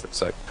just pause for a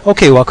second.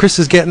 Okay, while Chris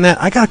is getting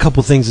that, I got a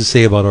couple things to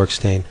say about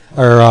Orkstein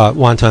or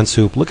Wonton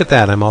Soup. Look at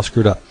that, I'm all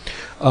screwed up.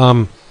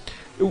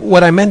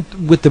 What I meant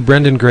with the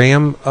Brendan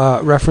Graham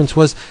reference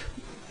was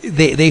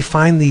they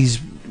find these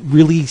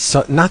really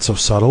not so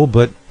subtle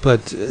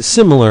but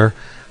similar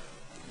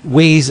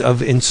ways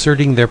of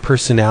inserting their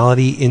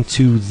personality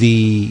into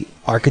the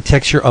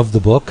architecture of the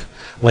book,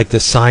 like the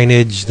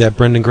signage that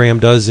Brendan Graham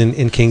does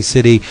in King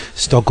City.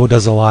 Stokoe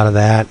does a lot of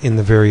that in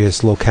the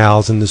various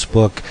locales in this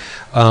book,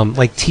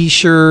 like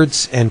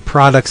T-shirts and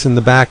products in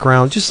the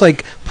background, just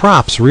like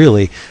props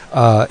really.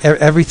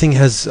 Everything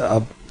has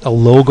a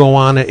logo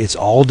on it. It's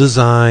all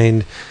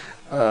designed,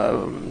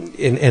 and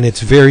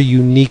it's very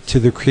unique to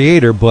the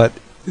creator, but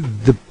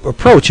the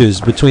approaches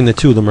between the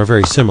two of them are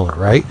very similar,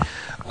 right?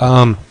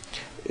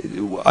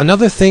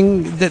 Another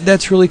thing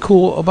that's really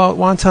cool about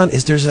Wonton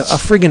is there's a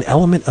friggin'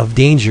 element of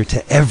danger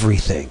to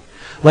everything.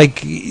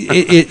 Like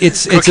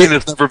it's cooking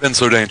has never been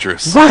so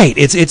dangerous. Right.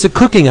 It's a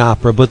cooking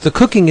opera, but the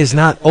cooking is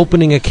not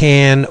opening a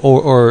can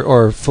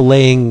or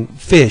filleting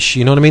fish.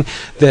 You know what I mean?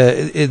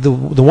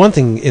 The one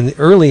thing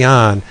early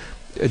on,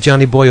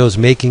 Johnny Boyo's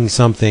making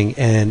something,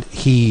 and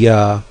he,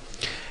 I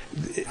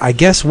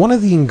guess one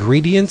of the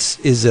ingredients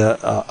is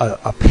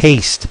a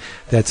paste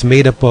that's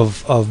made up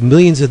of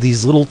millions of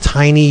these little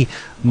tiny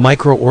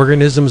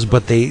microorganisms,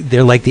 but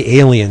they're like the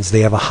aliens.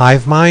 They have a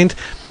hive mind,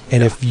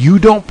 and if you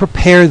don't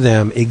prepare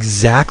them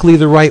exactly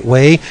the right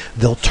way,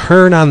 they'll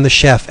turn on the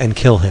chef and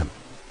kill him.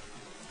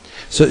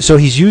 So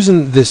he's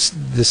using this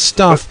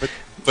stuff.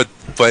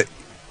 But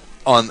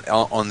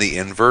on the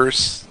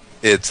inverse,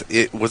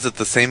 was it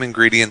the same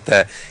ingredient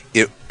that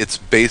it's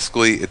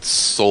basically its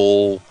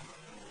sole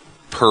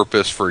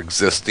purpose for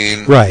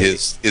existing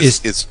is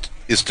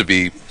to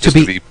be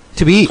eaten.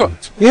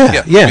 Cooked.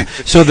 Yeah.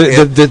 So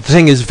the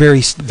thing is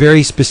very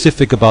very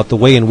specific about the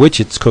way in which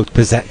it's cooked,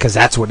 because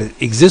that's what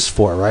it exists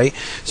for, right?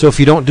 So if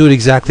you don't do it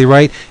exactly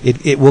right,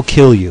 it will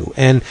kill you.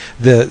 And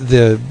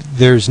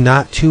there's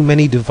not too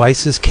many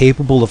devices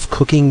capable of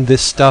cooking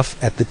this stuff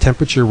at the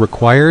temperature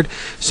required.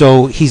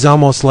 So he's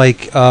almost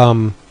like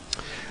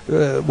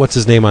what's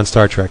his name on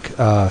Star Trek?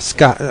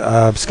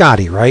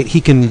 Scotty, right?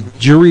 He can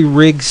jury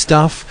rig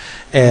stuff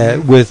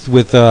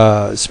with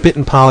spit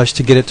and polish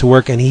to get it to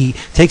work, and he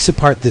takes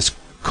apart this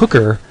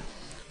cooker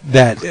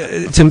that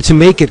to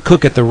make it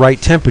cook at the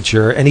right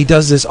temperature, and he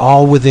does this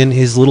all within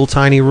his little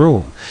tiny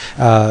room.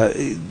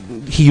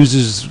 He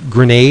uses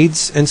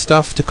grenades and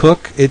stuff to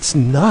cook. It's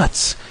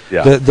nuts.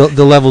 Yeah.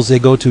 The levels they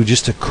go to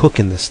just to cook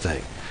in this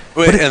thing.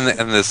 Wait,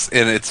 and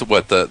it's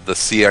what the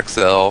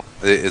CXL,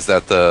 is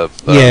that the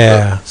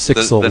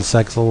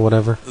Sexel,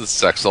 whatever. The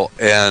Sexel,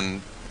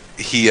 and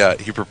he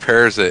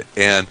prepares it,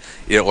 and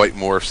it like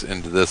morphs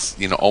into this,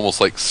 almost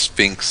like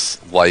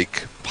Sphinx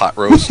like pot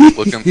roast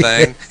looking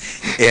thing,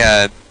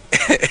 and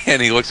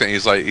he looks at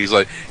it, and he's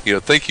like,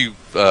 thank you,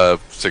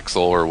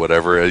 Sixel or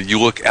whatever. You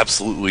look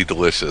absolutely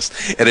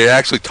delicious, and it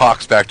actually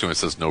talks back to him and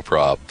says, "No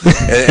prob."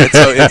 and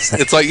so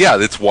it's like, yeah,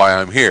 that's why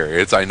I'm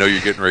here. I know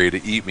you're getting ready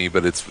to eat me,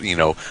 but it's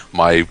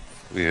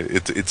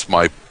it's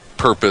my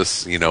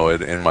purpose,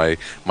 and my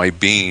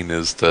being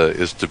is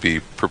to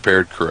be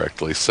prepared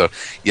correctly. So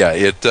yeah,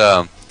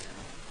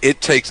 it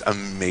takes a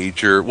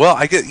major. Well,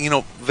 I get,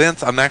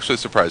 Vince, I'm actually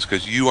surprised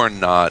because you are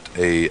not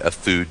a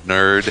food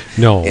nerd.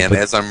 No. And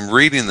as I'm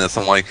reading this,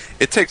 I'm like,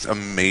 it takes a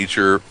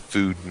major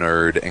food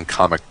nerd and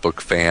comic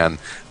book fan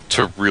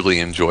to really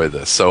enjoy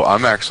this. So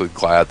I'm actually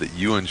glad that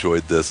you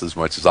enjoyed this as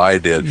much as I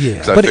did,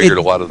 because I figured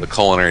a lot of the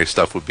culinary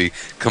stuff would be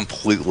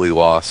completely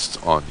lost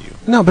on you.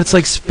 No, but it's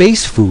like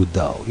space food,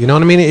 though. You know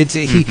what I mean?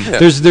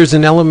 There's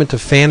an element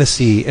of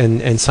fantasy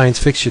and science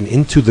fiction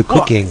into the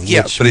cooking,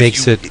 which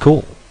makes it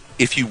cool.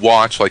 If you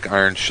watch like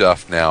Iron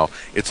Chef now,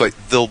 it's like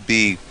there'll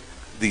be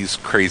these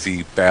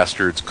crazy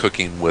bastards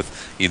cooking with,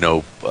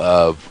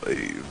 why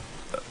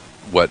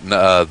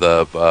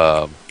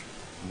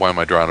am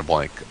I drawing a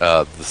blank?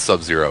 The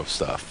Sub-Zero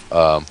stuff.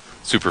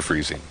 Super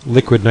freezing.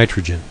 Liquid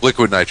nitrogen. I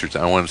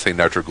want to say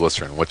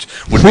nitroglycerin, which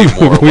would be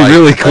more like...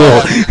 really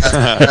cool.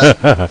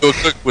 Go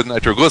cook with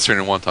nitroglycerin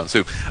in wonton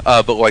soup.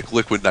 But like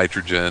liquid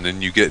nitrogen,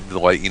 and you get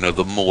like,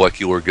 the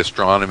molecular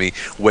gastronomy,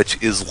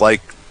 which is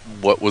like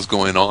what was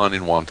going on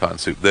in wonton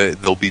soup.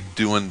 They'll be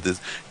doing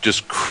this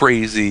just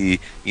crazy,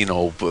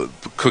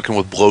 cooking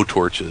with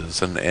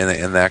blowtorches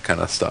and that kind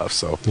of stuff.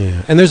 So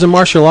yeah, and there's a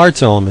martial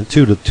arts element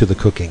too to the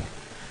cooking,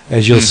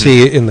 as you'll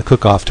see in the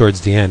cook-off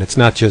towards the end. It's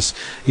not just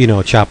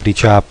choppity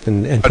chop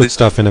and put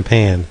stuff in a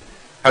pan.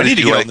 I need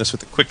to get on this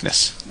with the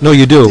quickness. No,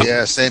 you do.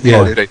 Yeah, same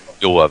here.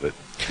 You'll love it.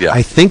 Yeah,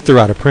 I think they're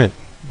out of print.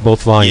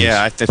 Both volumes.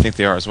 Yeah, I think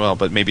they are as well.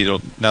 But maybe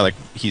now that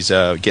he's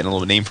getting a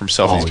little name for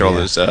himself, he's got all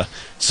those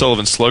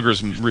Sullivan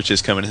Sluggers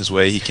riches coming his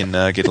way. He can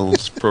get a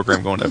little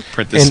program going to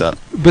print this up.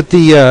 But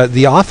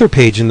the author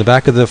page in the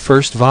back of the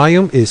first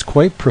volume is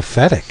quite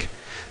prophetic,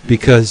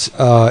 because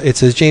it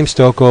says James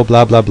Stokoe,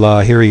 blah blah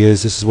blah. Here he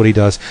is. This is what he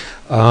does.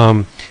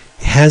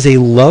 Has a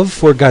love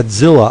for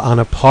Godzilla on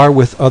a par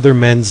with other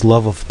men's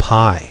love of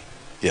pie.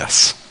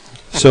 Yes.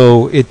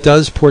 So it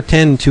does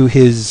portend to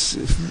his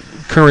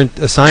current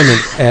assignment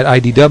at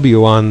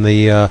IDW on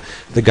the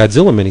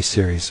Godzilla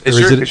miniseries.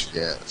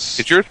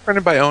 Is yours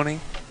printed by Oni?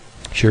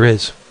 Sure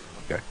is.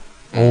 Okay.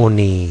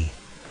 Oni.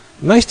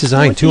 Nice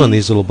design too on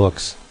these little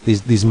books.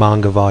 These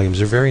manga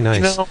volumes are very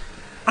nice.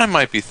 I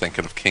might be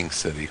thinking of King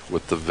City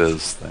with the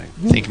Viz thing.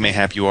 Think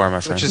mayhap you are,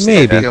 my friend.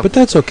 Maybe, but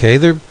that's okay.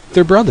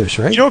 They're brothers,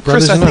 right?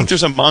 Chris, I think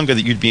there's a manga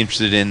that you'd be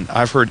interested in.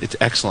 I've heard it's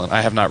excellent.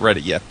 I have not read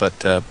it yet,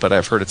 but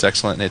I've heard it's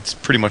excellent, and it's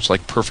pretty much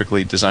like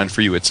perfectly designed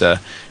for you. It's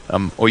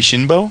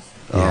Oishinbo.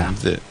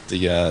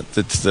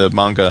 The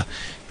manga.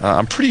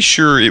 I'm pretty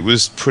sure it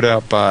was put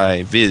out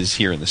by Viz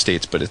here in the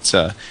States, but it's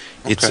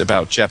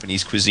about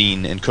Japanese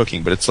cuisine and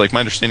cooking. But it's like, my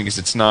understanding is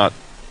it's not.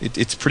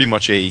 It's pretty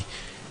much a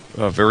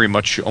very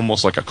much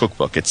almost like a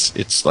cookbook.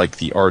 It's like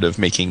the art of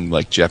making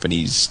like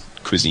Japanese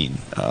cuisine.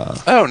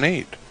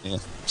 Neat. Yeah.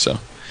 So.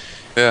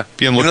 Yeah.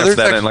 Be on the lookout for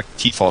that in like a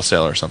T-fall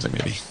sale or something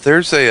maybe.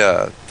 There's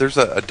a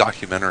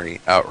documentary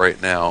out right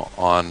now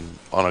on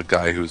a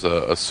guy who's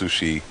a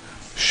sushi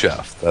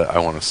chef that I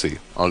want to see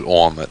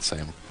on that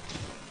same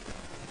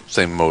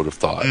mode of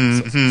thought.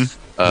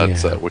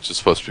 Which is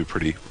supposed to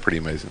be pretty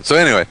amazing. So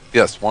anyway,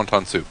 yes,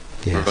 wonton soup.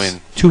 Yes.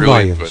 Two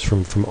volumes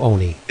from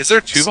Oni. Is there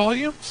 2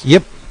 volumes?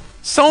 Yep.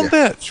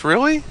 Bitch,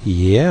 really?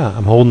 Yeah,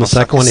 I'm holding the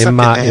second one in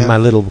my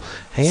little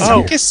hand.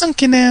 Now.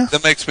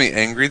 That makes me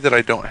angry that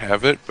I don't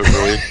have it, but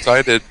really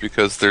excited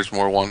because there's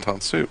more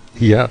wonton soup.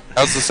 Yeah.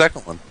 How's the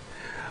second one?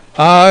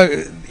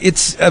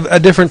 It's a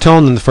different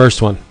tone than the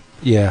first one.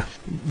 Yeah,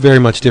 very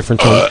much different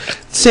tone.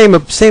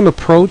 Same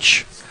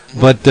approach,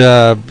 but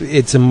I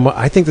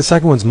think the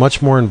second one's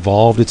much more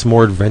involved. It's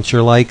more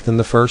adventure-like than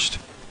the first.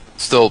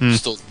 Still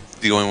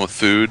dealing with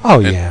food. Oh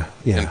yeah.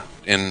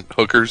 And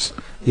hookers.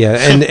 Yeah,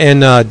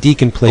 and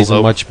Deacon plays a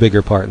much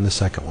bigger part in the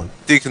second one.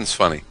 Deacon's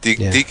funny.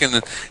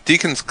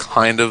 Deacon's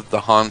kind of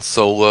the Han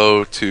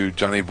Solo to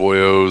Johnny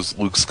Boyo's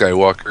Luke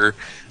Skywalker.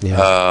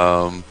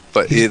 Yeah.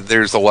 But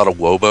there's a lot of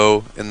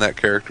Wobo in that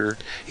character.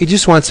 He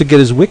just wants to get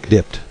his wick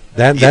dipped.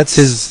 That's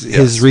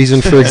his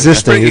reason for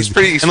existing. He's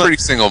pretty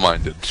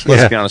single-minded.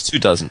 Let's be honest, who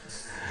doesn't?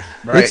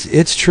 Right.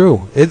 It's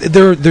true.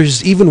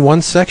 There's even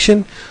one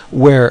section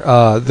where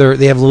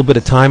they have a little bit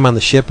of time on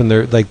the ship, and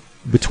they're like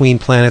between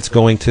planets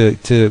going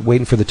to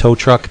waiting for the tow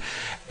truck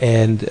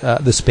and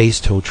the space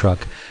tow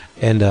truck.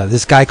 And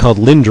this guy called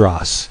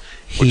Lindros.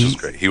 Which is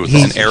great. He was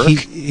on Eric.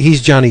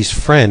 He's Johnny's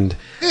friend.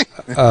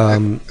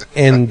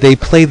 And they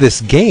play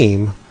this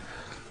game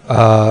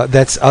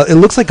that's it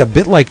looks like a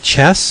bit like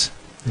chess.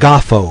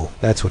 Goffo,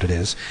 that's what it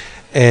is.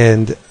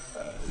 And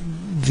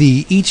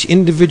each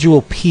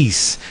individual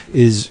piece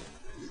is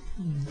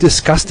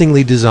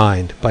disgustingly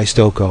designed by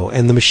Stokoe,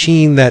 and the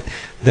machine that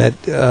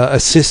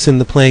assists in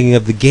the playing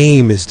of the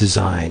game is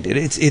designed.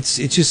 It's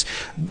just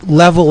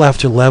level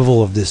after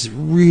level of this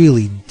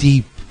really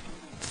deep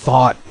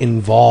thought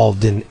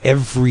involved in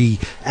every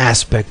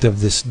aspect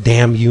of this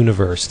damn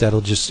universe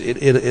that'll just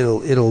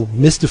it'll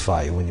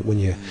mystify you when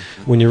you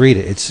read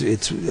it.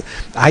 It's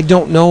I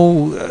don't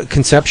know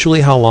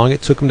conceptually how long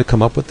it took him to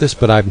come up with this,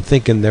 but I'm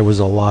thinking there was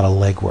a lot of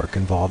legwork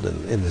involved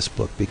in this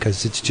book,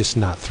 because it's just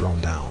not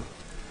thrown down.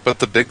 But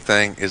the big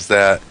thing is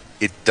that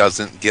it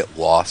doesn't get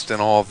lost in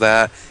all of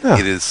that. Yeah.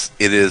 It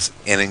is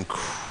an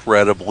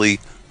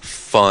incredibly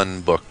fun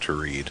book to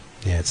read.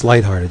 Yeah, it's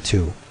lighthearted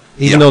too.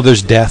 Even though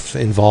there's death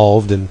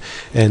involved and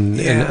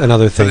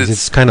other things,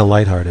 it's kind of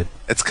lighthearted.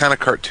 It's kind of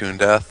cartoon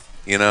death,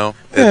 you know.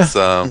 It's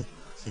and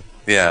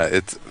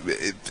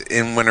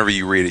whenever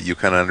you read it, you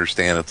kind of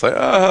understand. It's like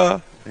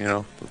you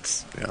know,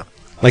 it's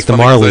like it's the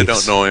Marleafs. I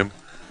don't know him.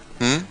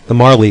 The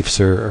Marleafs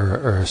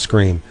are a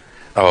scream.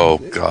 Oh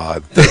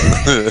God!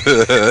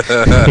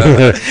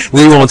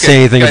 We won't say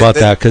anything about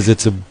that because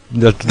it's a.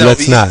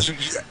 Let's not.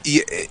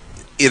 It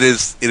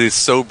is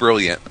so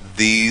brilliant.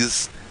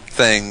 These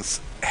things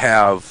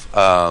have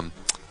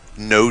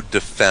no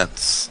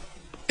defense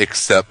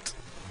except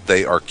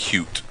they are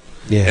cute.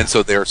 Yeah. And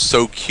so they are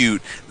so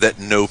cute that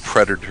no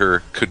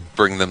predator could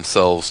bring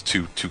themselves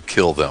to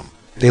kill them.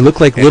 They look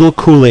like little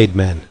Kool-Aid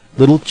men,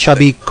 little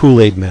chubby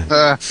Kool-Aid men.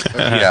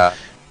 Yeah.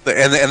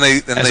 And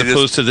they as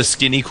opposed to the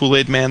skinny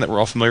Kool-Aid man that we're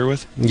all familiar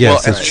with.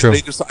 Yes, that's true.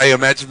 I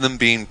imagine them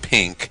being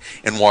pink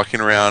and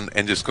walking around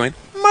and just going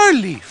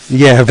Marleaf.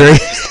 Yeah, very.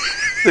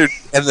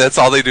 And that's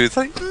all they do. It's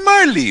like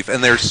Marleaf,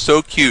 and they're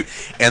so cute.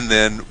 And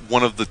then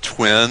one of the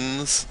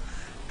twins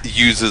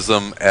uses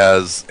them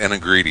as an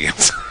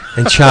ingredient.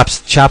 And chops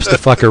the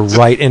fucker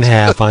right in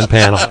half on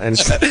panel. And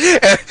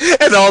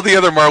all the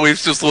other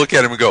Marleafs just look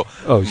at him and go,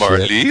 "Oh,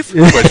 Marleaf?"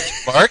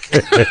 Question mark.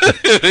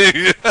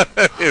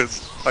 It was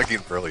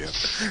fucking brilliant.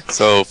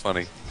 So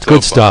funny. So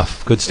good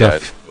stuff. Good stuff. Yeah,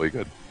 it's really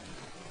good.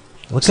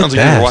 Look Sounds at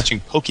like that. you're watching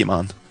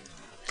Pokemon.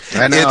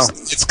 I know.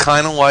 It's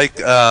kind of like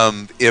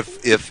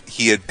if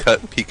he had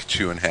cut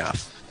Pikachu in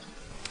half.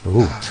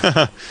 Ooh.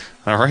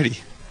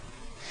 Alrighty,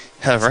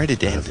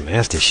 Dan. That's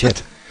nasty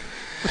shit.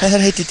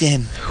 Alrighty,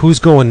 Dan. Who's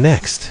going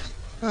next?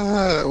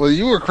 Well,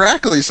 you were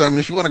crackly, so I mean,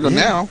 if you want to go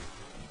now.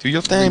 Do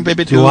your thing,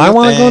 baby. Do I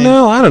want to go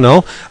now? I don't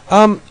know.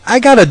 I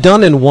got a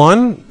done in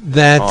one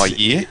that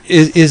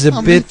is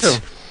a bit.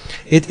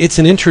 It's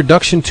an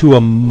introduction to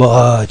a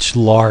much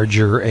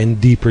larger and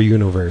deper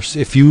universe.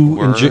 If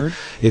you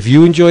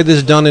enjoy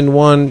this done in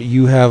one,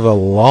 you have a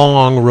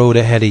long road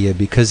ahead of you,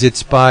 because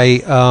it's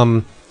by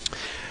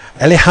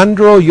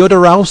Alejandro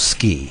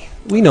Jodorowsky.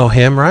 We know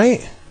him,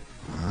 right?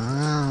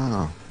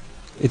 Oh.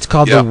 It's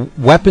called The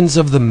Weapons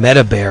of the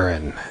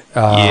Metabaron.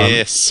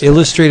 Yes.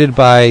 Illustrated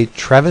by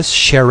Travis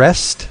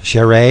Charest,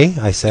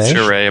 I say.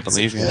 Charest, I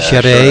believe. Yeah.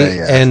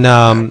 Charest,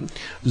 and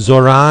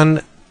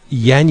Zoran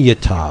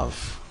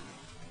Janjetov.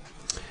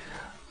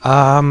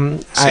 I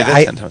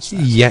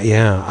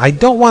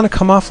don't want to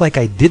come off like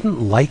I didn't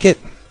like it,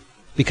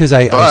 because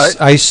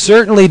I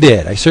certainly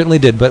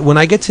did. But when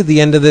I get to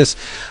the end of this,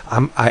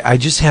 I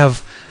just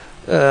have.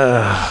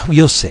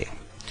 You'll see.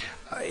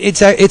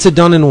 It's a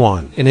done in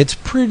one, and it's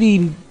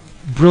pretty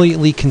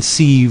brilliantly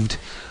conceived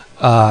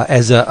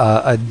as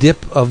a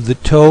dip of the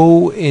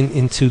toe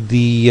into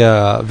the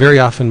very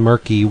often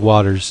murky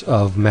waters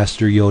of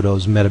Master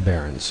Yodo's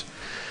Metabarons,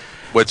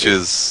 which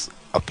is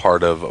a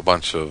part of a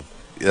bunch of.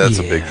 Yeah, that's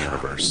a big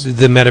universe.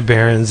 The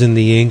Metabarons and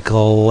the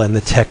Inkle and the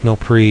Techno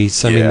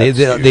Priests. I mean,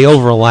 they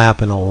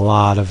overlap in a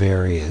lot of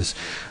areas.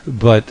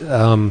 But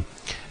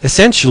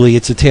essentially,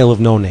 it's a tale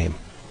of no name.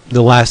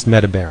 The last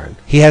Metabaron.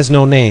 He has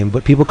no name,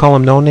 but people call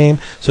him No Name,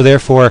 so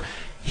therefore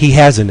he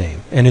has a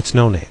name, and it's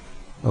No Name.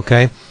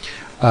 Okay?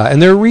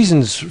 And there are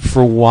reasons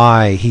for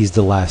why he's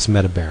the last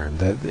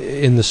Metabaron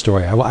in the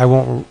story. I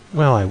won't...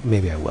 Well,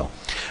 maybe I will.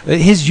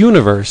 His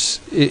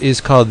universe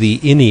is called the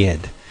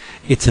Ennead.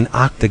 It's an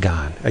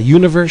octagon, a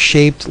universe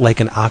shaped like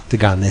an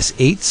octagon, this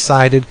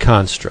 8-sided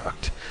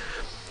construct,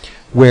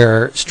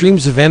 where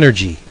streams of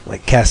energy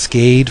like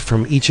cascade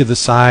from each of the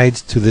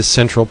sides to this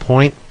central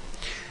point.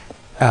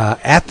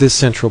 At this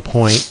central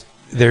point,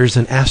 there's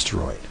an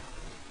asteroid.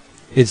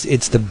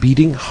 It's the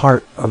beating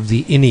heart of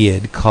the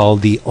Ennead,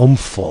 called the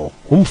Umful.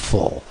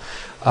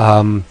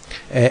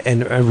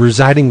 And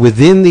residing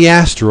within the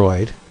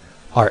asteroid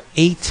are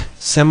 8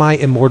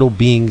 semi-immortal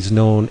beings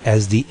known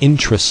as the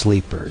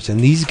Intrasleepers. And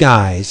these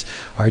guys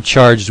are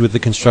charged with the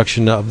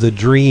construction of the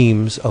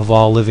dreams of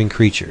all living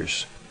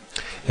creatures.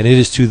 And it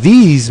is to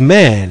these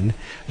men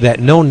that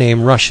No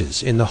Name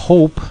rushes in the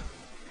hope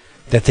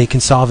that they can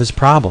solve his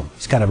problem.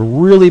 He's got a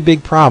really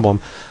big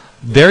problem.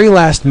 Very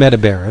last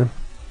Metabaron,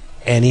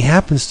 and he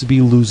happens to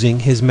be losing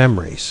his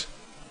memories.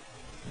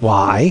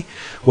 Why?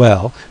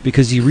 Well,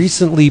 because he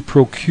recently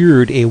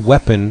procured a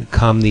weapon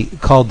called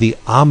the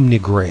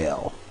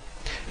Omnigrail.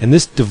 And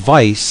this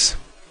device,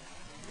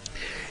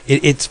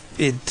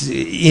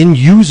 in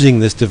using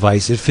this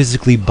device, it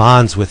physically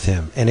bonds with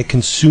him, and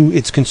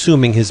it's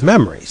consuming his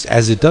memories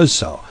as it does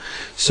so.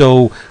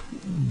 So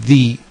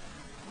the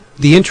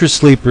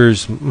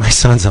Intrasleepers, my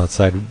son's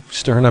outside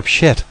stirring up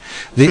shit.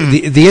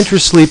 The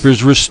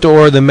Intrasleepers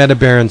restore the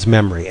Metabaron's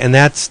memory, and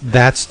that's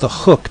the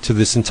hook to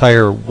this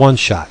entire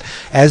one-shot.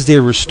 As they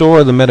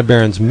restore the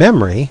Metabaron's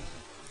memory,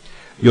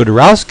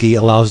 Jodorowsky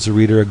allows the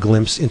reader a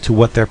glimpse into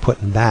what they're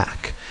putting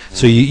back.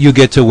 So you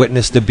get to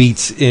witness the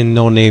beats in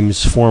No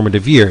Name's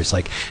formative years,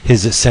 like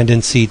his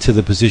ascendancy to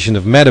the position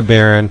of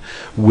Metabaron,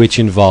 which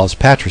involves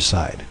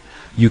patricide.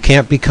 You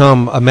can't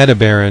become a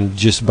Metabaron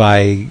just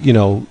by,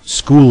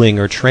 schooling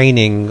or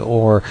training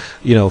or,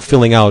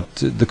 filling out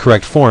the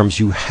correct forms.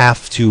 You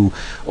have to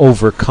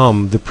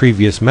overcome the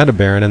previous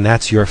Metabaron, and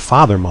that's your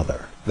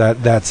father-mother.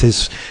 That's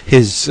his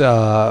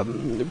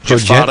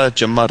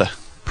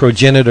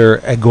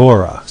progenitor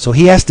Agora. So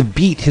he has to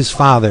beat his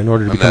father in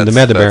order to become the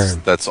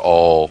Metabaron. That's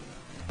all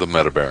the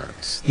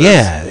Metabarons.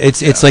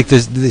 It's like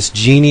this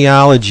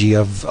genealogy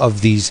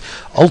of these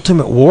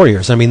ultimate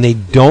warriors. I mean, they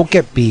don't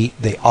get beat.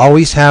 They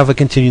always have a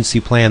contingency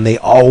plan. They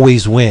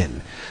always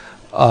win,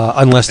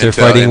 unless they're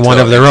fighting one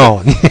of their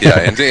own.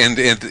 And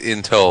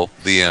until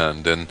the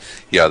end. And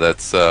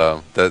that's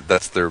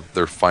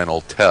their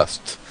final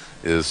test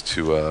is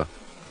to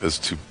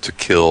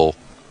kill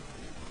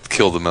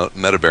the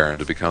Metabaron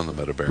to become the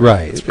Metabaron.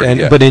 Right,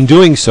 but in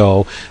doing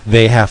so,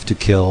 they have to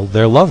kill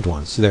their loved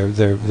ones,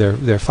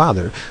 their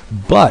father.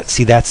 But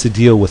see, that's the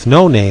deal with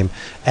No Name.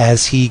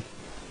 It's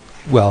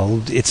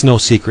no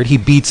secret, he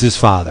beats his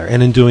father,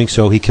 and in doing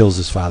so, he kills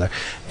his father.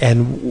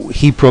 And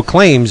he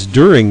proclaims at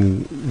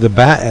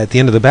the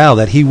end of the battle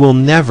that he will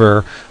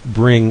never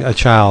bring a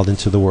child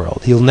into the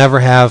world. He'll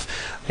never have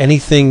any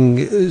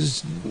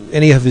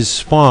of his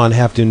spawn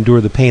have to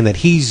endure the pain that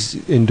he's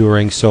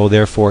enduring, so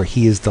therefore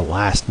he is the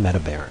last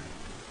Metabaron.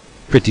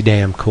 Pretty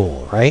damn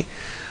cool, right?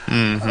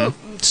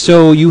 Mm-hmm.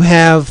 So you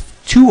have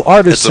two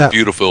artists. It's a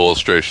beautiful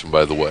illustration,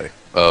 by the way,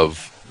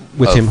 of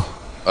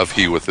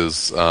he with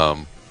his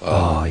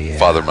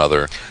father,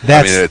 mother.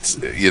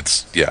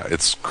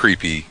 It's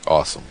creepy,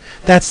 awesome.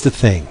 That's the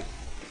thing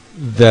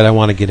that I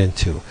want to get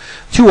into.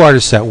 Two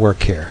artists at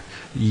work here,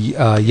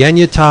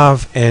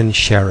 Janjetov and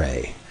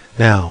Charest.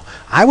 Now,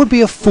 I would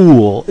be a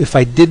fool if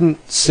I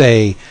didn't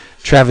say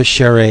Travis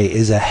Charest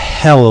is a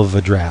hell of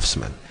a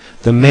draftsman.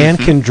 The man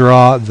can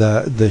draw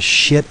the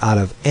shit out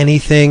of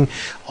anything.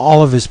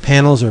 All of his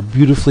panels are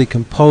beautifully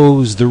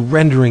composed. The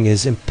rendering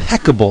is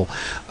impeccable.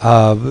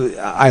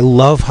 I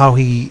love how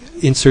he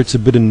inserts a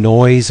bit of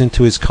noise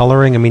into his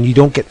coloring. I mean, you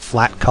don't get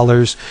flat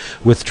colors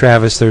with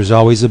Travis. There's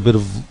always a bit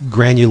of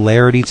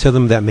granularity to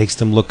them that makes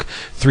them look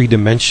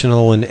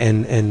three-dimensional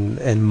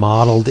and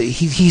modeled.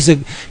 He's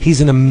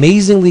an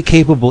amazingly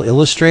capable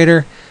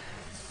illustrator.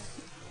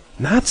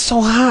 Not so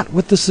hot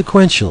with the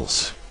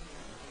sequentials.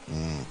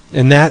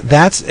 And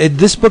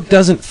this book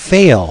doesn't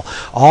fail.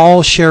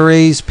 All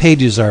Charest's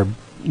pages are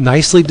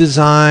nicely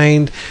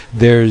designed.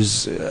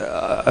 There's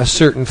a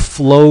certain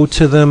flow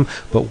to them,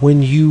 but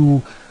when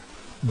you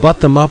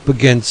butt them up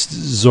against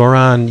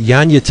Zoran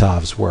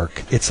Janjetov's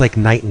work, it's like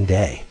night and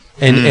day.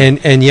 And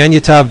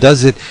Janjetov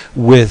does it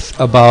with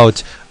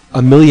about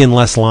 1 million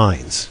less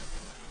lines.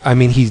 I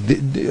mean,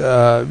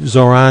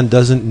 Zoran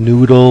doesn't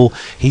noodle.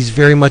 He's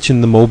very much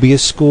in the Moebius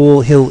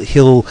school.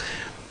 He'll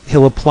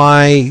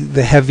apply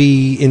the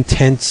heavy,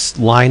 intense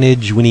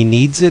lineage when he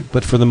needs it,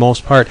 but for the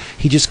most part,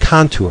 he just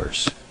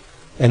contours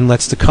and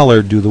lets the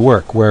color do the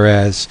work.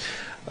 Whereas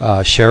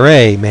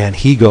Charest, man,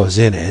 he goes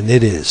in and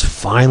it is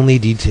finely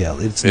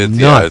detailed. It's nuts.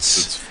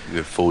 Yeah,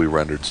 it's fully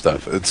rendered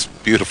stuff. It's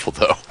beautiful,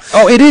 though.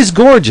 Oh, it is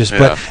gorgeous.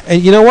 Yeah.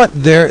 And you know what?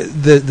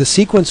 The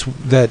sequence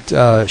that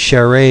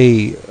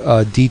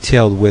Charest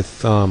detailed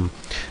with the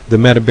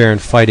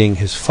Metabaron fighting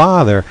his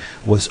father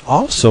was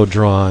also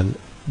drawn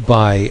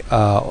by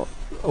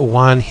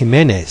Juan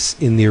Jimenez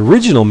in the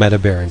original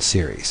Metabaron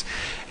series.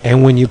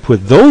 And when you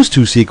put those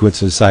two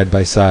sequences side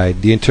by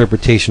side, the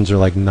interpretations are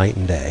like night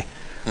and day.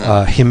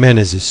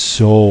 Jimenez is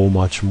so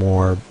much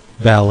more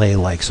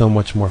ballet-like, so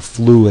much more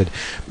fluid.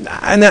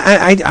 And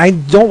I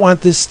don't want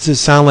this to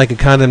sound like a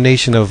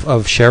condemnation of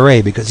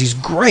Charest, because he's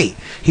great.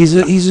 He's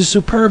a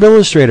superb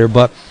illustrator,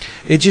 but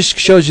it just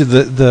shows you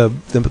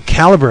the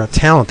caliber of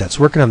talent that's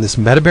working on this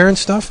Metabaron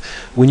stuff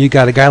when you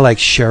got a guy like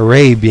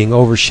Charest being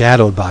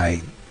overshadowed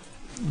by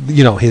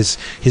his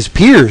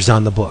peers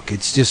on the book.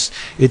 It's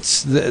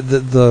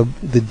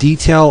the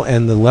detail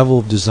and the level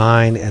of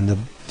design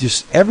and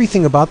just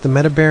everything about the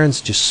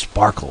Metabarons just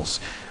sparkles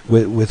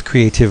with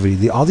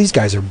creativity. All these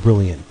guys are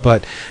brilliant,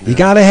 but you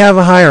got to have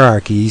a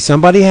hierarchy.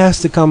 Somebody has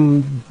to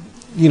come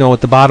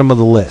at the bottom of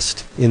the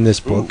list in this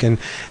book, and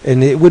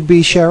it would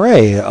be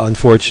Charest,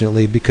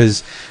 unfortunately,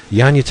 because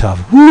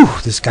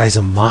Janjetov, this guy's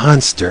a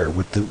monster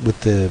with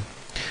the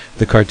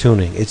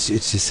cartooning. It's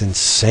just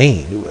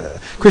insane.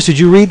 Chris, did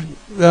you read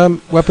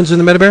Weapons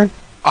in the Metabaron?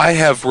 I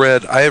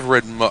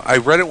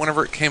read it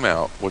whenever it came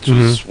out, which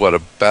was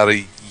about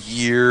a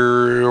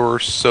year or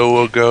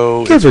so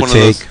ago. Give or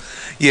take.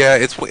 Yeah,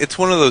 it's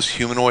one of those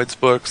Humanoids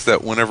books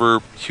that whenever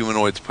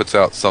Humanoids puts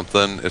out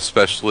something,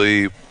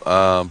 especially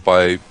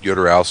by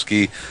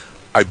Jodorowsky,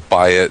 I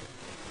buy it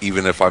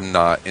even if I'm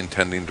not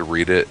intending to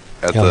read it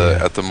at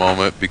the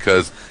moment,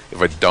 because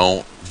if I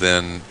don't,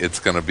 then it's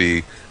going to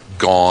be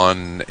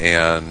gone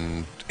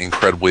and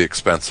incredibly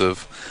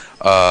expensive.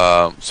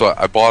 So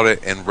I bought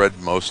it and read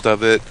most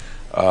of it,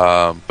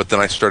 but then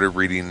I started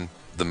reading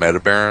the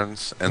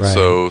Metabarons, and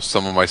so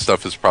some of my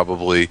stuff is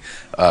probably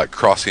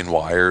crossing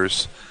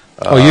wires.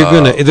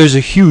 There's a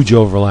huge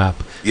overlap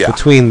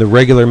between the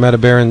regular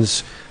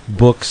Metabarons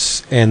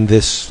books and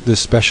this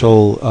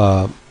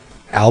special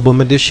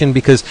album edition,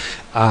 because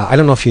I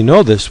don't know if you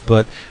know this,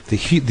 but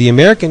the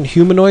American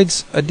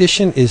Humanoids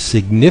edition is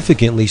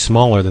significantly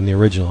smaller than the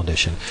original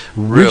edition.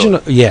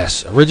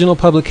 Original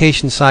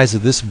publication size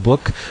of this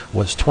book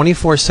was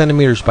 24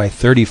 centimeters by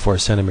 34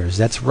 centimeters.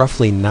 That's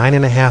roughly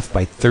 9.5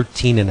 by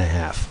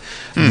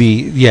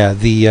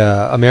 13.5. The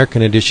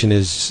American edition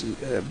is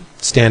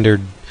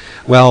standard.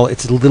 Well,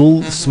 it's a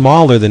little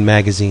smaller than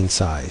magazine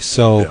size,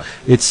 so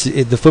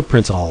the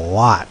footprint's a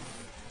lot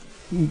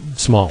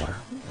smaller.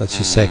 Let's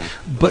just say,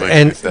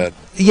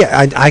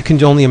 I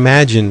can only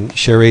imagine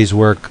Charest's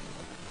work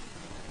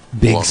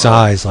big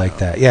size like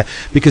that. Yeah,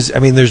 because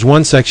there's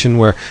one section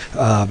where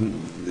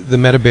the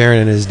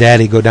Metabaron and his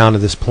daddy go down to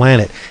this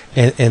planet,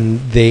 and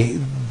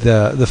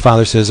the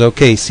father says,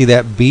 "Okay, see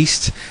that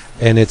beast?"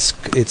 And it's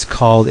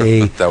called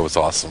a. That was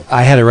awesome.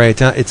 I had to write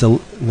it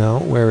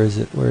down. Where is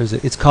it?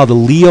 It's called a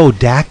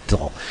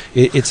Leodactyl.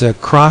 It's a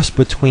cross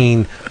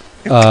between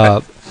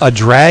a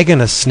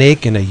dragon, a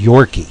snake, and a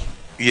Yorkie.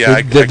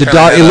 Yeah, the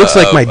dog. It looks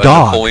like my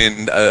dog.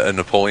 A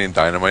Napoleon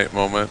Dynamite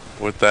moment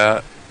with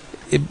that.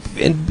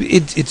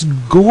 It's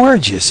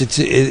gorgeous.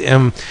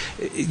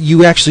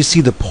 You actually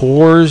see the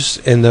pores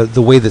and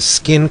the way the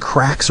skin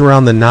cracks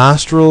around the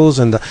nostrils,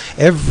 and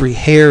every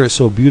hair is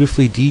so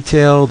beautifully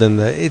detailed, and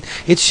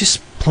it's just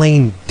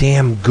plain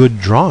damn good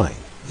drawing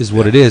is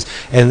what it is,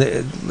 and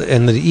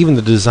even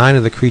the design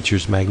of the creature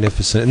is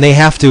magnificent. And they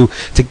have to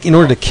in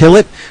order to kill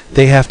it,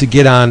 they have to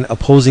get on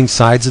opposing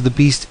sides of the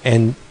beast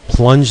and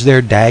plunge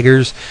their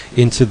daggers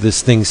into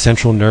this thing's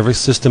central nervous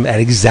system at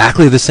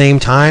exactly the same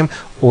time,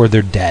 or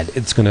they're dead.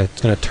 It's gonna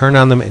turn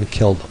on them and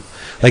kill them.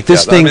 Like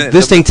this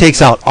thing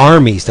takes out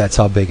armies. That's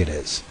how big it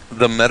is.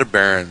 The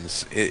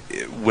Metabarons,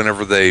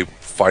 whenever they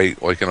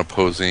fight like an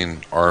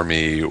opposing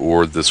army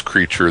or this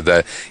creature,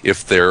 that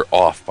if they're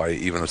off by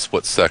even a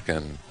split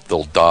second,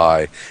 they'll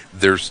die.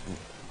 There's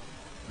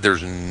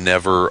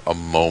never a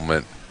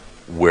moment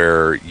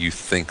where you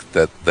think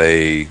that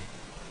they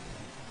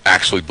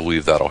actually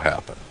believe that'll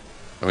happen.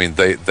 I mean,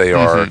 they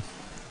are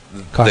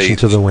caution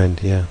to the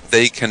wind. Yeah,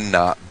 they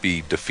cannot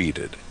be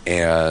defeated,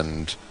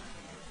 and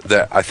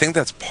I think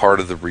that's part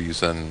of the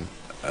reason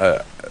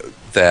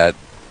that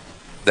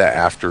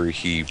after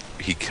he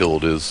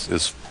killed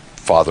his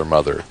father,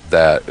 mother,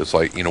 that it's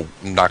like, I'm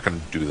not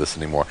going to do this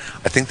anymore.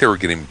 I think they were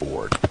getting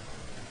bored.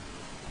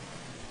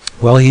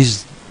 Well,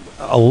 he's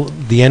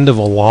the end of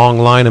a long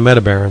line of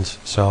Metabarons.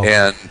 So,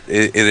 and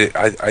the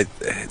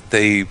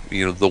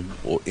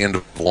end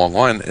of a long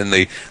line, and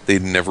they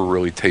never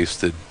really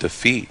tasted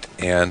defeat,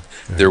 and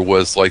there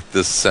was like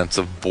this sense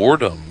of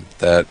boredom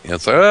that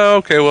it's like, oh,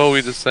 okay, well,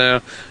 we just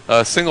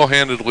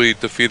single-handedly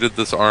defeated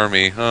this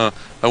army. I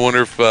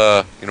wonder if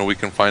we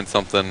can find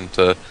something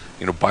to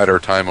bide our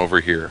time over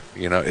here.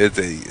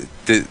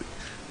 Did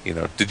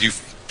you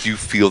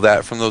feel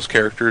that from those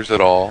characters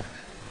at all?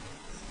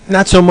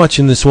 Not so much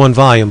in this one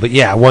volume, but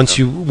yeah, when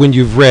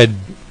you've read,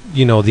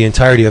 the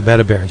entirety of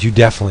Metabarons, you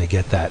definitely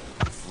get that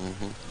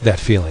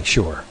feeling.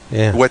 Sure.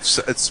 Yeah.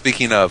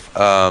 Speaking of,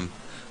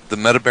 the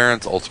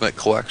Metabarons Ultimate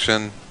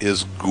Collection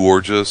is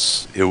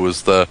gorgeous. It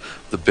was the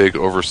big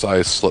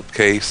oversized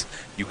slipcase.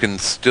 You can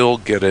still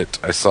get it.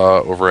 I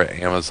saw over at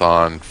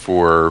Amazon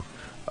for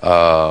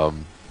about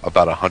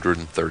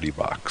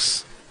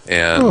 $130,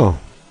 and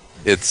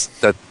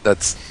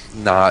that's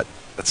not.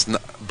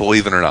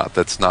 Believe it or not,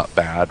 that's not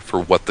bad for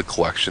what the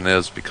collection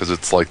is, because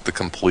it's like the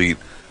complete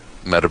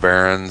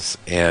Metabarons,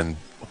 and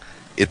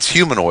it's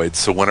Humanoids,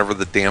 so whenever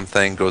the damn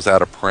thing goes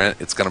out of print,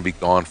 it's going to be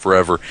gone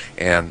forever,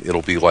 and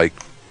it'll be like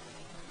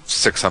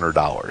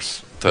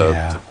 $600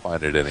 to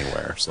find it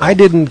anywhere. So. I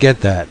didn't get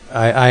that.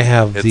 I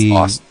have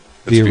awesome.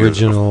 The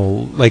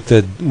original, like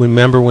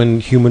remember when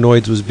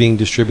Humanoids was being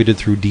distributed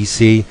through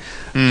DC?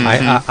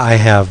 Mm-hmm. I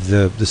have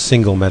the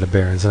single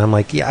Metabarons, and I'm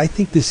like, I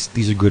think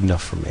these are good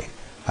enough for me.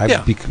 I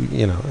don't think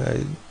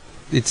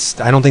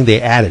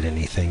they added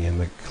anything in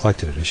the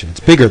collected edition. It's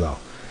bigger though.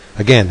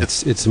 Again,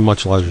 it's a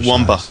much larger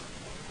size.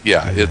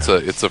 Yeah, it's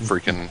a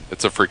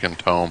freaking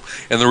tome,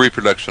 and the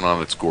reproduction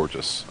on it's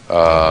gorgeous.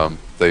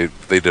 They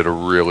did a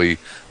really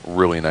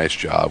nice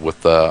job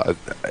with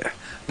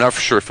not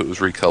for sure if it was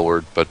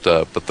recolored, but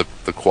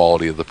the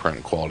quality of the print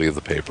and quality of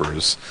the paper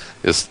is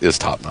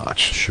top notch.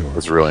 Sure,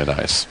 it's really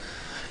nice.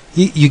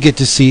 You get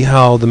to see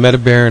how the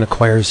Metabaron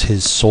acquires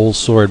his soul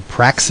sword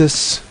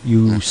Praxis.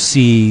 You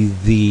see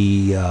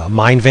the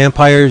mind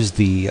vampires,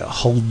 the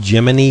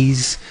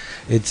Huldgemines.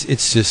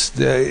 It's just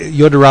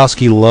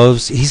Jodorowsky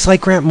loves. He's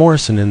like Grant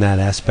Morrison in that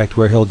aspect,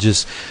 where he'll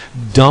just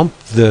dump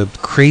the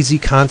crazy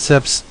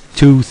concepts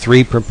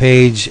 2-3 per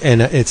page,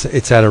 and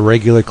it's at a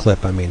regular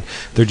clip. I mean,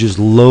 they're just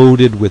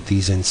loaded with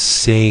these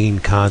insane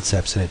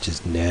concepts, and it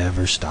just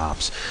never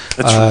stops.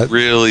 It's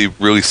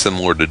really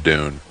similar to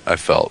Dune, I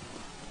felt.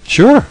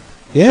 Sure.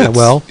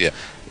 Yeah.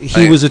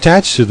 He was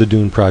attached to the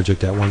Dune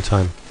project at one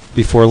time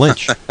before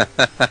Lynch.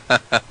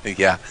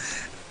 Yeah.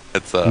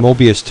 It's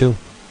Moebius too.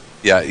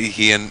 Yeah,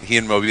 he and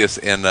Moebius,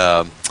 and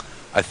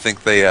I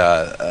think they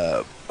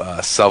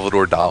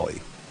Salvador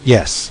Dali.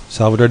 Yes,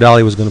 Salvador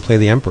Dali was going to play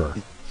the Emperor.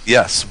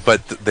 Yes,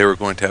 but they were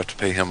going to have to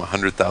pay him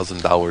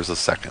 $100,000 a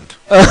second.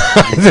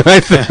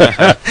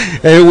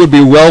 It would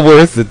be well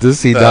worth it to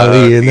see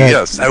Dali in that.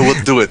 Yes, I will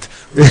do it.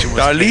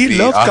 Dali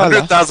loves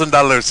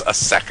 $100,000 a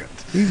second.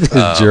 He's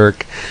a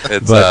jerk.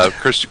 It's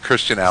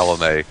Christian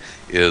Alame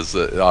is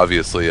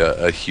obviously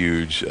a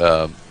huge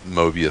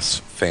Moebius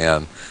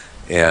fan,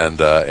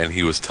 and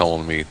he was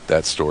telling me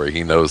that story.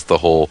 He knows the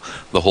whole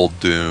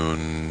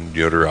Dune,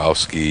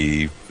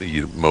 Jodorowsky,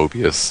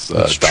 Moebius,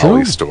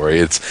 Dali story.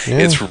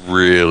 It's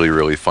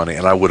really funny,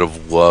 and I would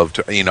have loved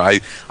to.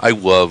 I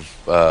love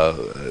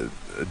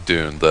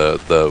Dune,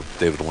 the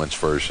David Lynch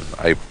version.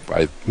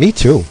 Me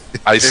too.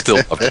 I still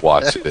love to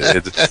watch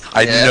it.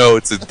 I know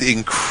it's an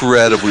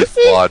incredibly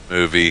flawed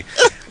movie,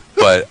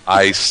 but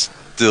I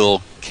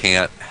still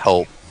can't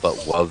help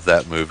but love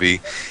that movie.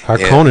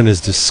 Harkonnen is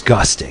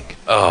disgusting.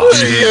 Oh,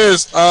 he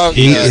is.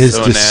 He is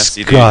so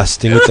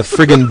disgusting with the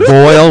friggin'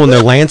 boil when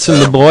they're lancing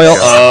the boil.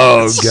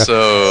 Oh, God.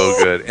 So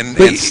good. And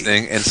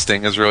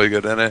Sting is really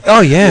good in it.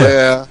 Oh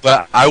yeah.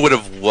 But I would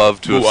have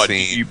loved to have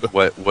seen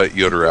what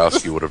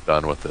Jodorowsky would have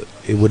done with it.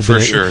 It would for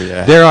sure.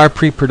 Yeah. There are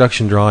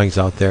pre-production drawings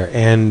out there,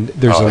 and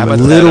there's how a about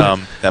little.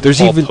 that there's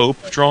Paul even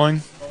Pope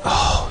drawing.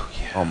 Oh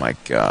yeah. Oh my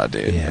God,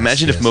 dude! Yes,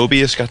 Imagine if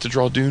Moebius got to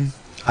draw Dune.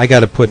 I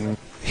got to put.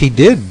 He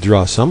did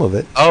draw some of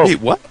it. Oh, wait,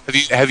 what?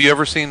 Have you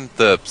ever seen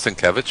the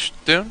Sienkiewicz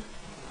Dune?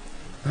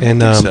 And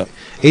so.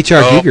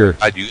 H.R. Giger.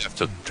 I do have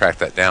to track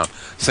that down.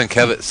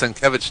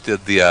 Sienkiewicz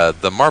did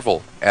the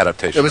Marvel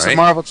adaptation. It was right? a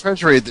Marvel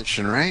Treasury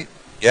edition, right?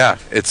 Yeah,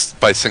 it's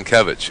by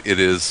Sienkiewicz. It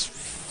is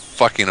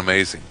fucking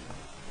amazing.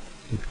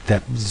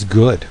 That is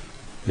good.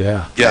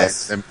 Yeah.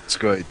 Yes, it's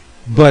good.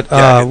 But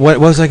what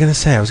was I going to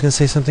say? I was going to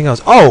say something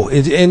else. Oh,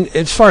 and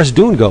as far as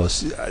Dune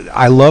goes,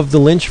 I love the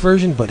Lynch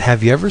version, but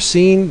have you ever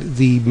seen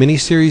the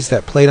miniseries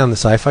that played on the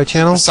Sci-Fi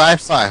Channel?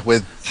 Sci-Fi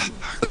with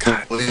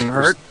William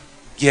Hurt.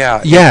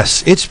 Yeah.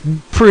 Yes, it's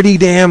pretty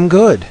damn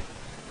good.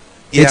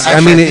 Yeah, It's, I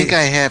think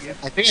I have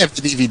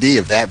the DVD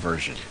of that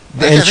version.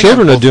 And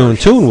Children of Dune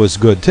too was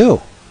good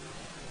too.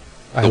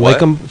 I like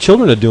them.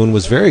 Children of Dune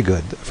was very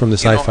good from the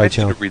Sci-Fi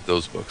Channel. I need to read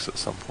those books at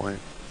some point.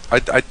 I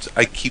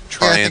keep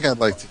trying. Yeah, I think I'd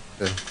like to.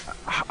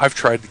 I've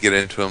tried to get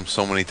into them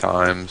so many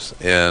times,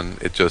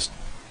 and it just,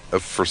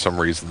 for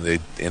some reason, they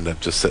end up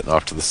just sitting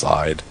off to the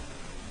side,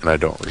 and I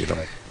don't read them.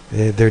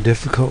 They're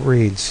difficult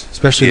reads,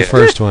 especially the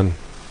first one.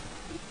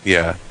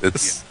 Yeah,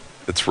 it's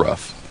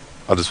rough.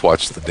 I'll just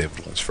watch the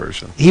David Lynch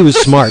version. He was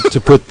smart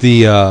to put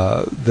the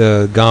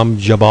Gom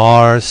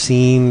Jabbar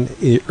scene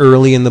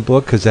early in the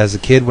book, because as a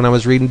kid, when I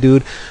was reading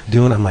Dune,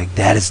 I'm like,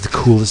 that is the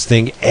coolest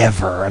thing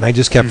ever, and I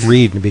just kept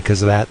reading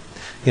because of that.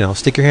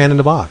 Stick your hand in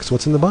the box.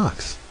 What's in the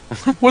box?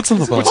 What's in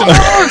the box?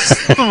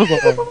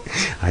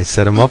 I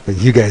set him up, and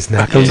you guys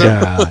knock him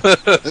down.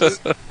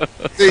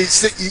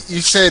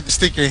 You said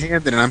stick your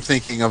hand in, and I'm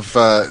thinking of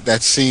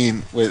that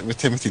scene with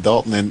Timothy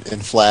Dalton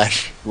and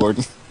Flash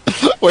Gordon,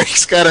 where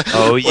he's got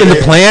to in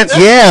the plant.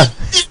 Yeah,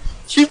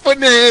 keep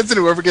putting their hands in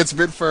whoever gets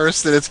bit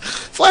first, and it's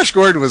Flash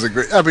Gordon was a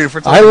great. I mean, if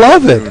we're I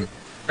love it.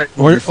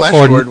 Flash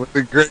Gordon was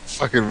a great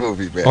fucking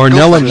movie, man.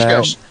 Ornella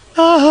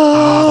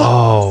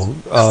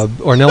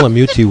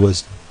Muti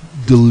was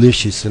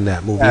delicious in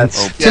that movie.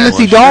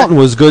 Timothy Dalton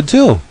was good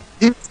too.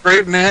 He was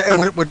great in that,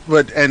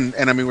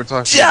 and I mean, we're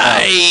talking.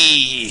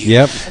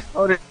 Yep.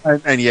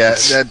 And yeah,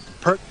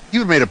 he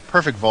would have made a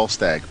perfect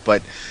Volstagg,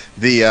 but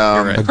the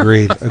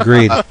agreed.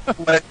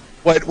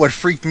 What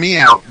freaked me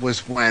out was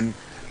when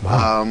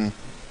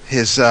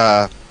his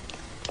I'm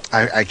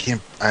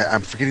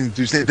forgetting the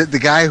dude's name. The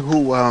guy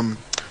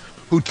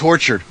who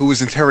tortured, who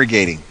was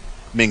interrogating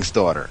Ming's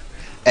daughter,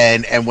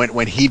 and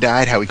when he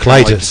died, how he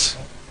Clytus.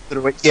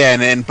 Yeah,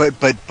 and but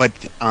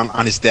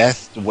on his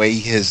death, the way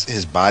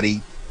his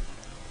body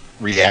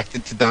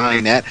reacted to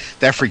dying, that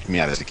freaked me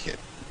out as a kid.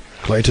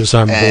 Clytus,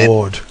 I'm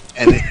bored.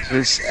 And it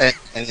was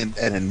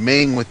and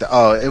Ming with the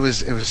it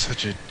was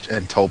such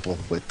and Topol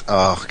with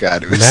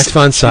God, it was Max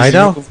von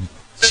Sydow.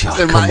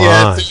 Come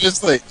on.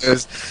 Seriously,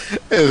 it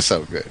was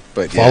so good.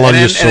 But Fall on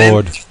your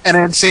sword. And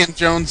then Sam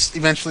Jones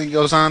eventually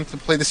goes on to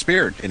play the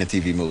Spirit in a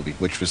TV movie,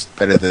 which was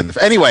better than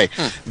anyway.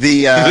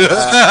 David,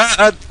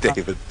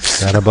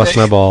 gotta bust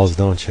my balls,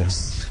 don't you?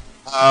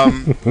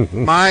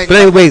 But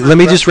anyway, let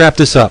me just wrap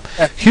this up.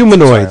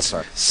 Humanoids,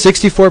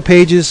 64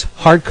 pages,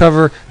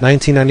 hardcover,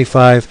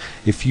 1995.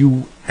 If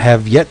you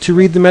have yet to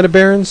read the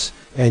Metabarons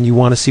and you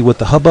want to see what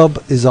the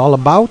hubbub is all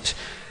about,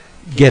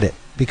 get it,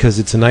 because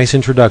it's a nice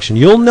introduction.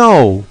 You'll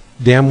know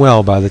damn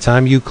well by the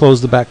time you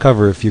close the back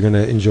cover if you're going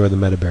to enjoy the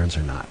Metabarons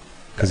or not,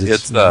 because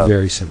it's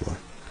very similar.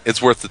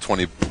 It's worth the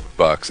 $20,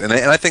 and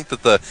I think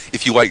that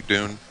if you like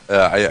Dune,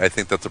 I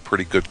think that's a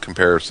pretty good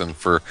comparison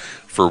for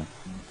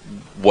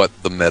what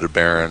the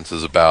Metabarons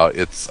is about.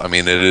 It's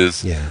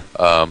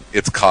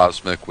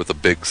cosmic with a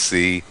big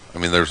C. I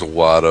mean, there's a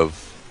lot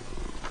of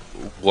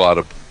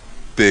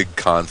big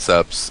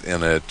concepts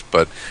in it,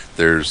 but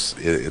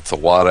it's a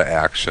lot of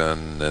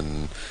action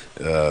and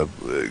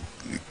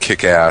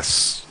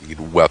kick-ass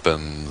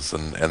weapons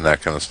and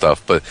that kind of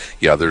stuff. But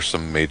yeah, there's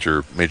some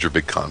major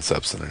big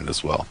concepts in it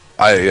as well.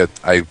 I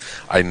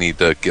need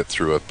to get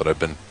through it, but I've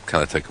been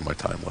kind of taking my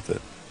time with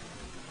it.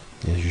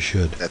 Yeah, you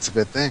should. That's a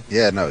good thing.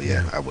 Yeah,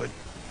 I would.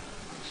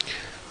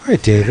 All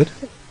right, David.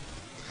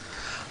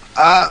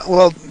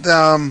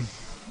 The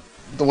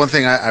one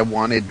thing I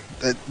wanted,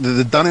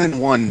 the Done in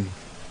One,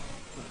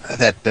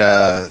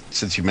 that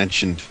since you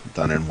mentioned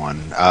Done in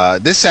One,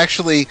 this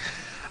actually,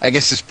 I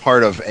guess, is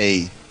part of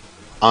a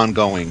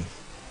ongoing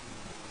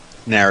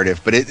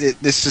narrative. But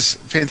this is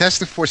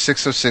Fantastic Four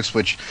 606,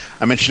 which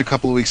I mentioned a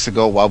couple of weeks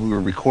ago while we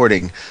were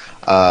recording.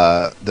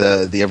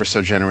 The ever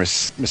so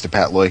generous Mr.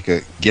 Pat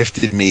Loika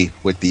gifted me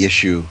with the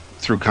issue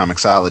through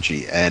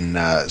Comixology, and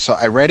so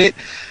I read it,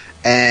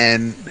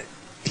 and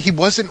he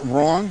wasn't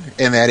wrong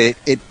in that it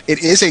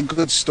is a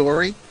good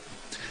story.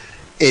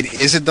 It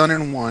is a Done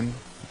in One.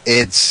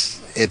 It's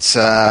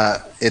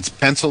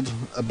penciled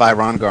by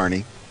Ron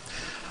Garney,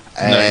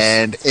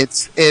 and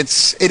nice.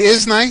 it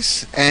is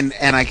nice, and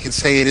I can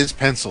say it is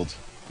penciled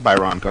by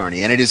Ron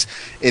Garney, and it is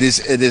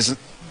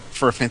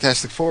for a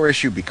Fantastic Four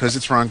issue, because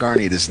it's Ron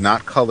Garney. It is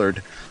not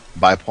colored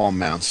by Paul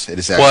Mounts. It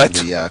is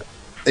actually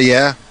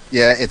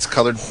Yeah, it's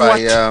colored by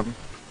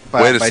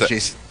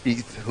Jason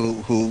Keith,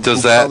 who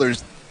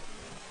colors.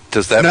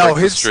 Does that break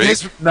the streak?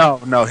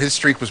 His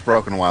streak was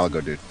broken a while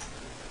ago, dude.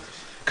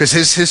 Because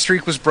his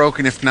streak was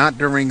broken, if not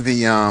during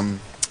the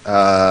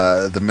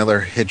Miller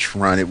Hitch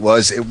run, it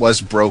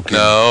was broken.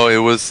 No, it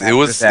was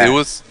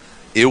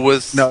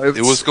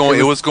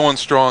going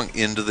strong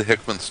into the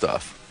Hickman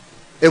stuff.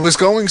 It was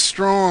going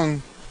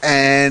strong,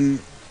 and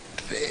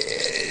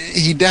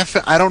he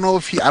I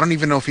don't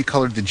even know if he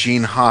colored the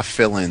Gene Hoff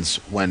fill-ins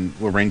when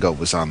Ringo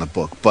was on the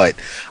book, but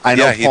I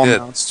know Paul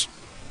Mounts.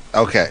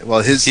 Okay,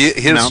 well his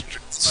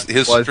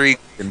streak,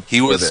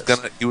 he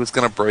was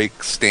gonna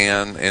break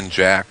Stan and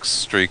Jack's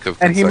streak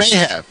of, and he may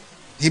have.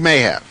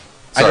 Sorry.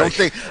 I don't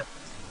think.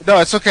 No,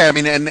 it's okay. I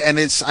mean, and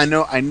it's I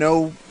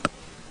know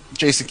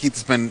Jason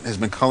Keith has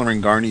been coloring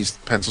Garney's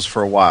pencils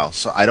for a while,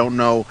 so I don't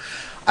know.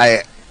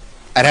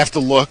 I'd have to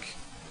look,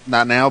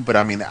 not now, but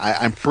I mean,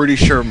 I'm pretty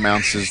sure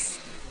Mounts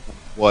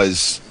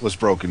was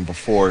broken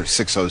before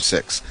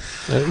 606.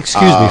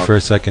 Excuse me for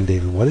a second,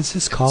 David. What is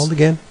this called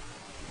again?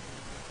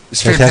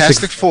 It's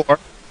Fantastic Four.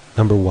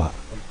 Number what?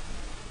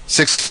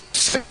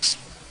 606.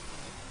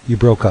 You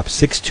broke up.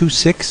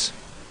 626?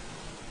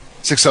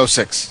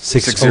 606.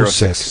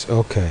 606.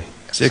 Okay.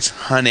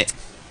 600.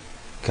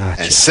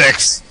 Gotcha. And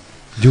 6.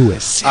 Do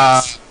it.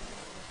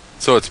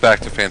 So it's back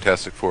to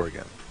Fantastic Four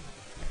again.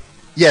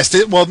 Yes,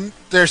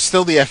 there's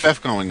still the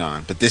FF going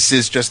on, but this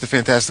is just the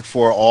Fantastic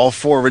Four, all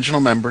 4 original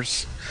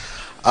members.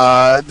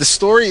 The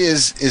story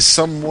is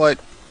somewhat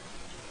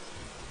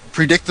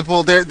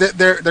predictable.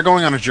 They're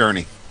going on a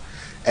journey,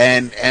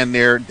 and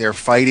they're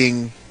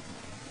fighting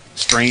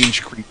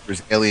strange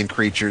creatures, alien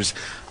creatures.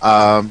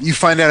 You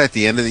find out at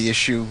the end of the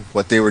issue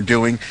what they were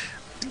doing.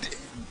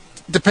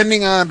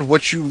 Depending on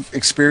what you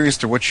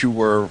experienced or what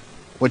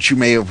you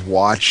may have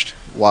watched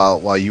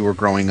while you were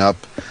growing up,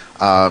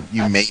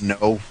 you may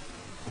know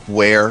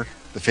where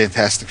the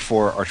Fantastic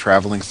Four are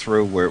traveling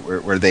through,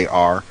 where they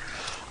are.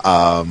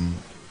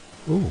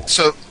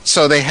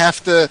 So they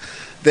have to.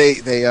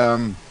 They're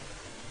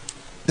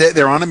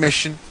on a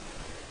mission.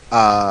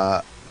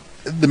 The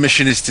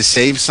mission is to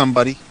save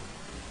somebody.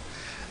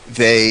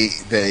 They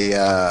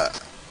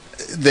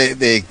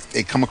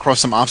come across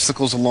some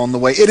obstacles along the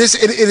way. It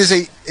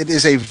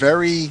is a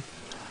very,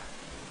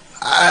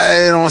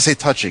 I don't want to say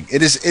touching.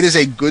 It is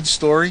a good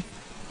story.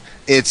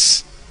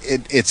 It's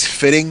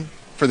fitting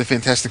for the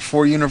Fantastic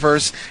Four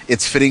universe.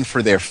 It's fitting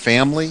for their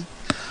family.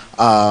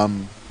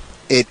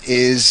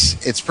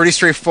 It's pretty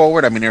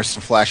straightforward. I mean, there's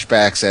some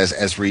flashbacks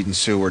as Reed and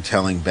Sue are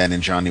telling Ben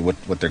and Johnny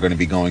what they're going to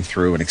be going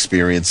through and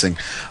experiencing.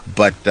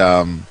 But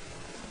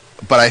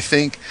I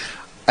think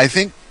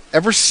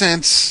ever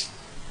since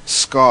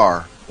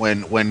Scar,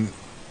 when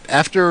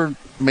after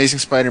Amazing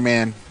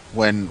Spider-Man,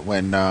 when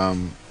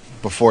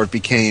before it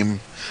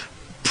became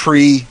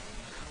pre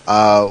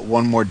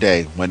One More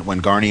Day when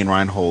Garney and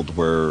Reinhold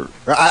were.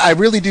 I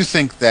really do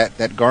think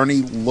that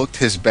Garney looked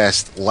his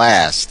best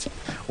last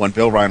when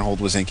Bill Reinhold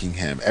was inking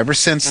him. Ever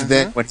since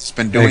then, when he's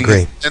been doing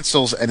his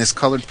pencils and his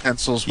colored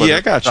pencils. Yeah,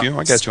 I got you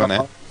on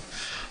that.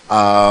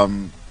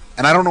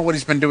 And I don't know what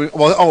he's been doing.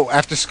 Well,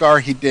 after Scar,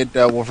 he did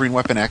Wolverine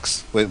Weapon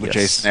X with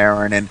Jason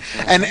Aaron, and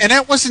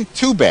that wasn't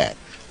too bad.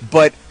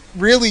 But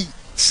really,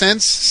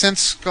 since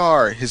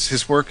Scar,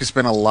 his work has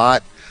been a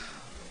lot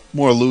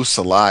more loose,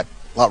 a lot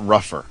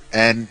rougher,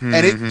 and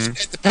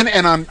it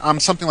depending on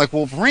something like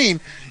Wolverine,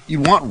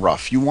 you want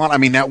rough. You want, I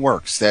mean, that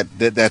works.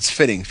 That's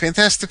fitting.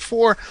 Fantastic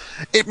Four,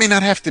 it may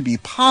not have to be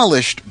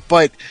polished,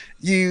 but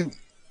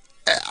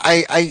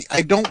I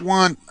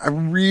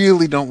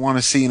really don't want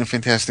to see in a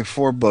Fantastic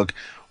Four book,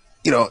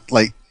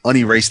 like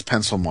unerased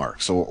pencil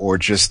marks or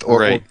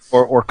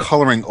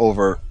coloring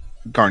over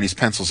Garney's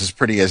pencils, as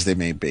pretty as they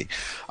may be.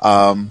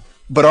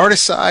 But art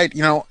aside,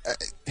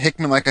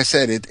 Hickman, like I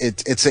said,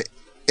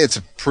 it's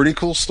a pretty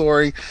cool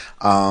story.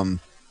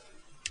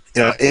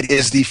 It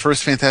is the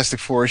first Fantastic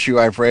Four issue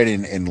I've read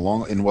in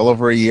well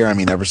over a year. I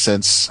mean, ever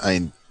since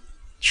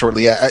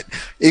shortly,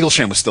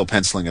 Eaglesham was still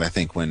penciling it, I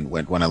think, when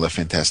I left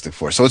Fantastic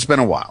Four. So it's been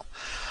a while.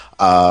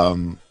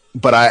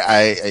 But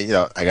I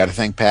got to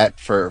thank Pat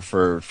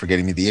for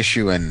getting me the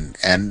issue,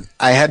 and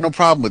I had no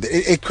problem with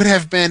it. It could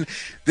have been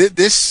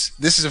this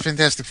is a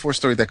Fantastic Four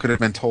story that could have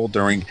been told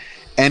during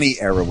any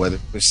era, whether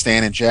it was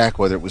Stan and Jack,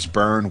 whether it was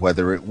Byrne,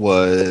 whether it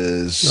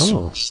was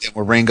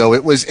or Ringo.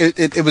 It was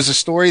a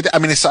story that, I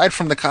mean, aside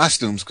from the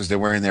costumes, because they're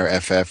wearing their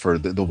FF or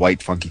the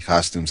white funky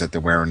costumes that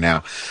they're wearing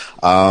now.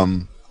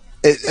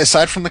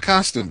 Aside from the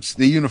costumes,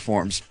 the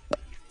uniforms,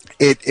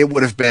 it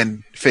would have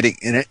been fitting.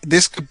 And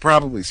this could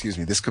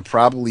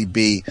probably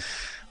be,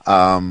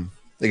 like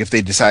if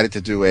they decided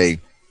to do a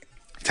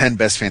 10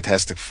 best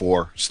Fantastic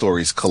Four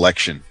stories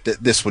collection,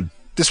 this would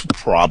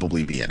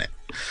probably be in it.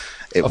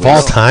 Of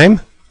all time?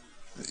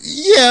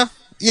 Yeah.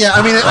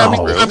 I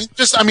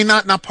mean,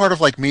 not part of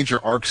like major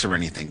arcs or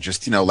anything.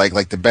 Just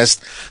like the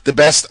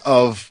best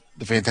of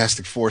the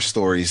Fantastic Four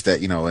stories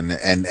that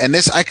and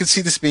this, I could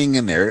see this being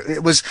in there.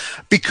 It was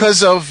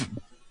because of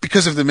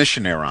the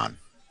mission they're on.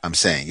 I'm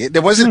saying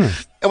it wasn't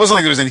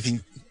like there was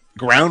anything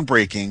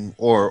groundbreaking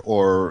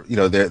or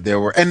there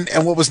were and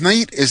what was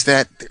neat is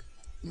that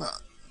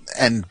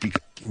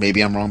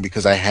maybe I'm wrong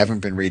because I haven't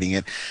been reading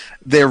it.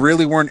 There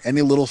really weren't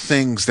any little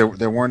things. There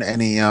weren't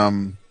any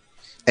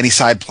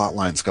side plot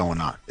lines going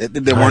on.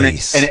 There weren't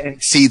any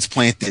seeds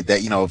planted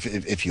that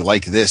if you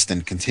like this,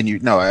 then continue.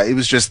 No, it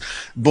was just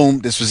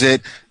boom. This was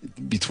it.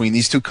 Between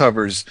these two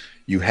covers,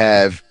 you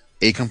have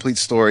a complete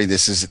story.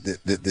 This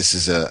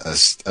is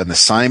an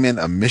assignment,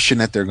 a mission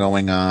that they're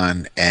going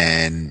on,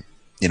 and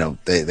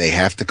they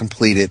have to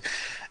complete it,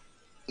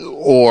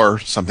 or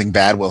something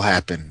bad will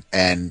happen,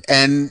 and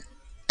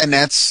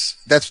that's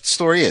what the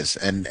story is,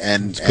 and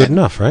it's good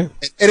enough, right?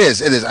 It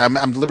is.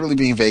 I'm literally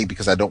being vague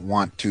because I don't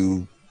want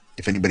to.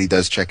 If anybody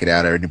does check it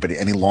out, or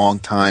any long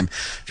time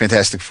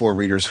Fantastic Four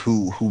readers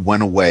who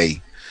went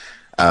away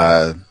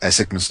as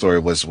Hickman's story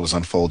was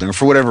unfolding, or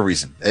for whatever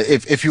reason,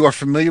 if you are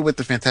familiar with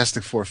the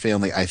Fantastic Four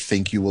family, I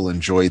think you will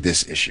enjoy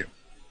this issue.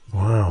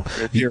 Wow,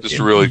 just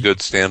a really good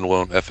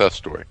standalone FF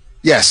story.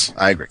 Yes,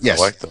 I agree. Yes,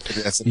 I like that.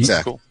 That's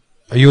exactly. Cool.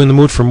 Are you in the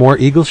mood for more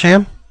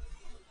Eaglesham?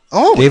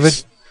 Oh,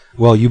 David.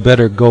 Well, you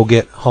better go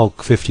get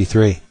Hulk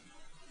 53.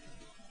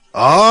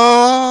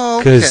 Oh,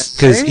 because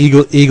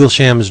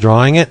Eaglesham's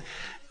drawing it.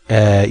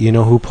 You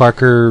know who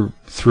Parker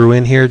threw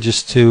in here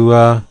just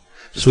to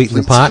sweeten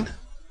the pot?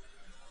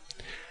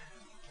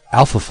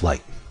 Alpha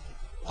Flight.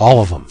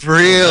 All of them.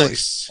 Really?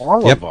 Nice.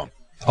 All of them.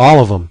 All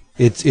of them.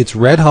 It's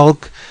Red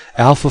Hulk,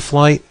 Alpha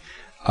Flight,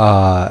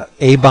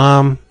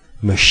 A-Bomb,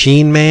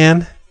 Machine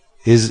Man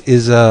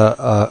is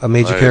a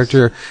major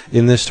character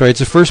in this story. It's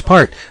the first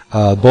part.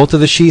 Both of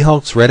the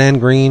She-Hulks, Red and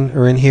Green,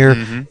 are in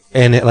here.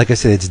 And like I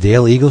said, it's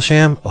Dale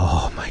Eaglesham.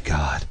 Oh, my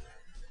God.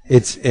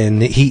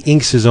 And he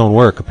inks his own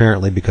work,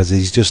 apparently, because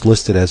he's just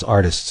listed as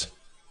artists.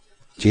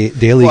 Dale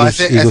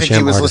Eaglesham. I think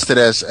he was listed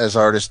as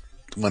artist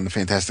when the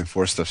Fantastic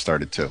Four stuff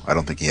started, too. I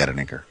don't think he had an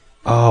inker.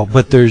 Oh,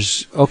 but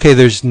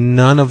there's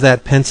none of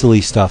that pencil-y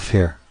stuff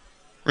here.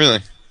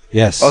 Really?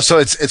 Yes. Oh, so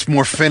it's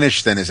more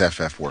finished than his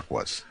FF work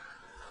was.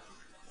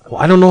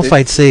 Well, I don't know if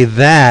I'd say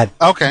that.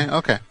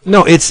 Okay.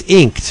 No, it's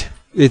inked.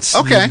 It's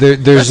okay.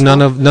 There's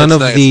none of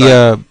nice.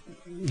 the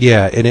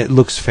yeah, and it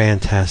looks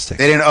fantastic.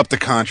 They didn't up the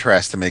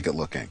contrast to make it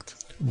look inked.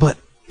 But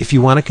if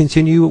you want to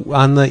continue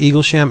on the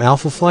Eaglesham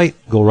Alpha Flight,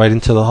 go right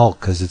into the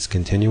Hulk because it's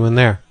continuing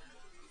there.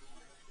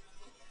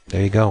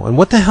 There you go. And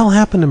what the hell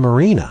happened to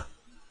Marina?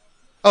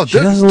 Oh, she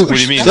doesn't what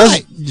do you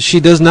mean? She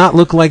does not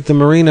look like the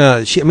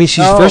Marina.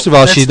 First of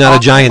all, she's not a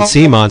giant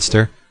sea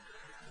monster.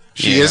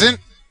 She isn't?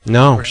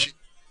 No. Or she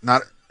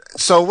not.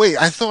 So wait,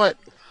 I thought.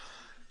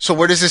 So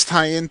where does this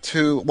tie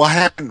into? What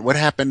happened? What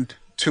happened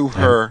to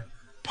her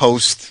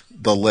post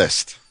the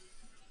list?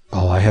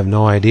 Oh, I have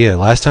no idea.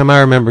 Last time I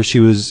remember, she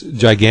was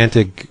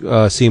gigantic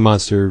sea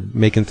monster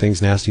making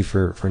things nasty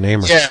for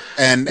Namor. Yeah,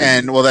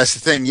 and well, that's the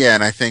thing. Yeah,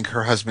 and I think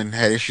her husband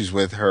had issues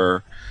with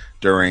her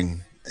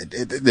during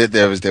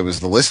there was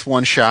the List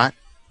one shot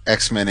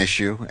X-Men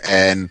issue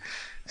and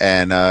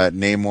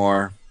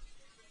Namor,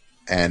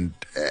 and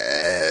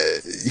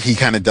he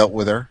kind of dealt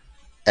with her,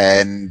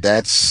 and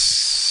that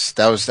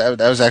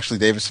was actually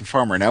Davison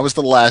Farmer, and that was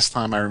the last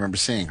time I remember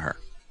seeing her.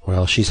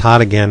 Well, she's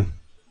hot again.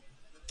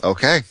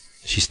 Okay.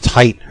 She's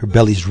tight. Her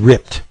belly's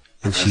ripped,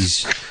 and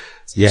she's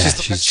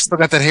still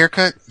got that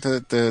haircut.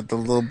 The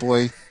little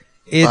boy.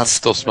 It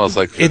still smells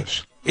like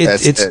fish.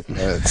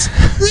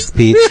 It's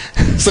Pete.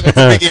 So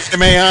big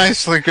anime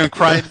eyes, like gonna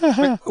cry.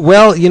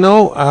 Well,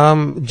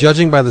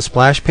 judging by the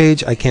splash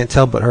page, I can't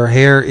tell, but her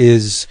hair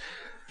is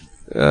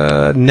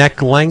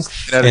neck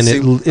length, and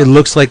it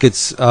looks like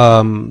it's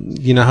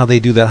you know how they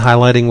do that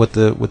highlighting with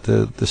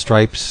the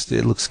stripes.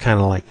 It looks kind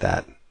of like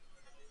that.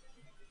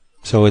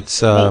 So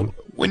it's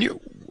when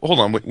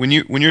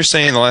you're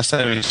saying the last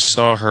time you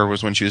saw her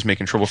was when she was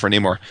making trouble for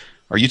Namor.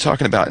 Are you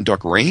talking about in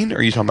Dark Reign, or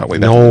are you talking about way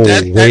back? No,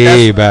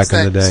 way back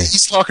in the day.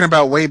 He's talking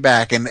about way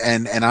back, and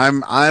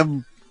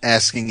I'm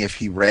asking if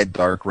he read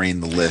Dark Reign,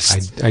 the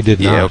List. I did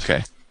not. Yeah,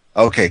 okay.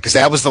 Okay, because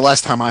that was the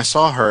last time I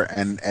saw her,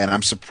 and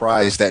I'm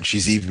surprised that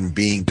she's even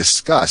being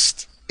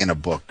discussed in a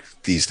book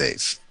these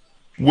days.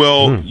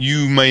 Well,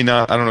 you may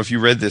not. I don't know if you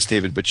read this,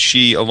 David, but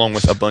she, along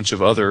with a bunch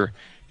of other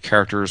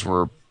characters,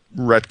 were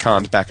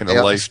retconned back into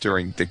life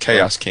during the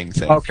Chaos King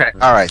thing. Okay,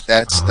 all right,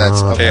 that's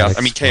Chaos. Okay. I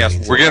mean, Chaos.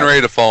 We're getting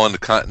ready to fall into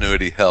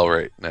continuity hell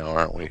right now,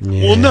 aren't we?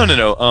 Well, Yeah.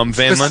 no.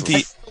 Van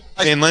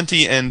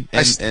Lente and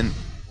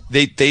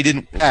they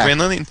didn't. Van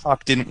Lente and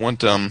Pock didn't want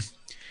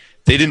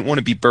they didn't want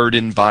to be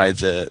burdened by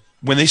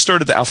when they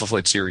started the Alpha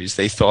Flight series.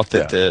 They thought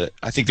that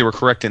I think they were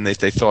correct in that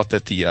they thought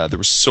that there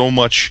was so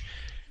much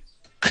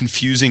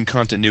confusing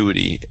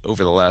continuity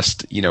over the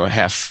last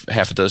half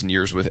a dozen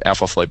years with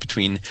Alpha Flight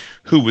between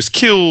who was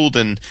killed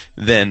and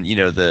then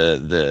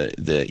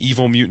the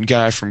evil mutant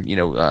guy from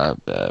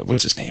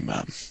what's his name,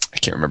 I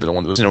can't remember, the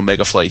one that was in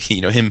Omega Flight,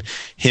 him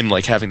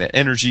like having that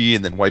energy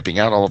and then wiping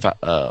out all of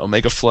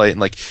Omega Flight, and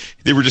like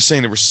they were just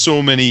saying there were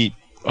so many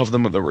of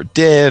them that were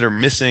dead or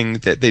missing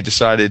that they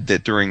decided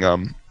that during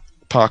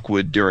Pac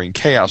would, during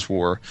Chaos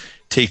War,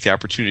 take the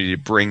opportunity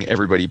to bring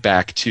everybody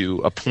back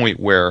to a point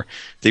where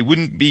they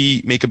wouldn't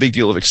make a big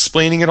deal of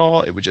explaining it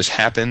all. It would just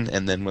happen,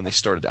 and then when they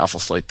started Alpha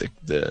Flight,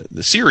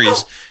 the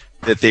series,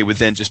 that they would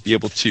then just be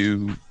able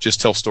to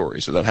just tell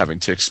stories without having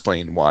to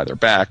explain why they're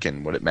back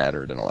and what it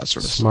mattered and all that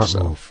sort of Smart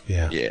stuff. move,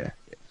 yeah. Yeah.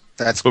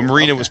 But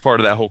Marina was part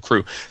of that whole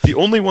crew. The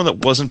only one that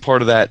wasn't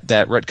part of that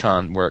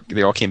retcon where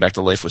they all came back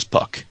to life was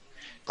Puck.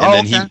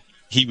 And then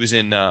he was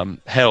in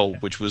Hell,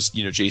 which was,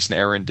 Jason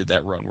Aaron did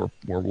that run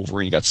where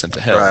Wolverine got sent to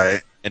Hell.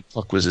 Right. And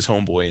Puck was his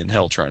homeboy in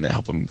Hell trying to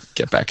help him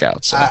get back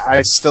out. So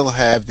I still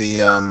have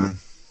the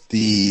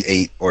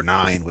 8 or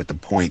 9 with the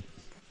point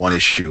one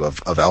issue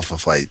of Alpha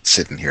Flight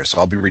sitting here, so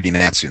I'll be reading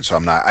that soon. So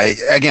I'm not.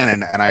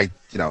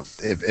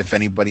 If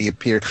anybody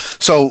appeared,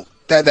 so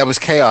that was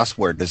Chaos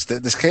War.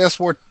 Does Chaos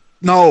War?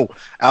 No,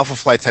 Alpha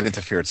Flight's had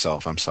interfere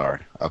itself. I'm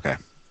sorry. Okay,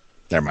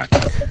 never mind.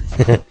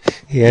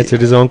 He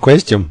answered his own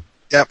question.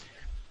 Yep.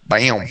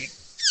 bam.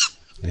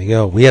 There you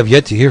go. We have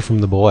yet to hear from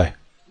the boy.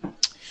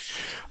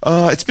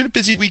 It's been a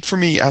busy week for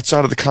me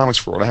outside of the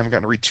comics world. I haven't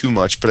gotten to read too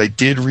much, but I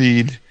did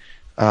read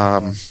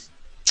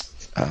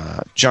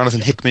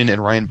Jonathan Hickman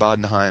and Ryan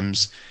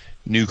Bodenheim's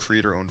new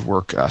creator-owned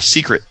work,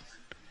 Secret,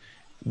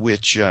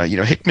 which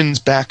Hickman's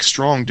back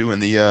strong doing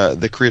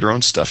the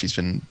creator-owned stuff. He's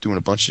been doing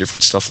a bunch of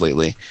different stuff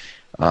lately,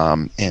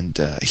 and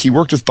he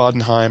worked with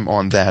Bodenheim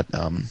on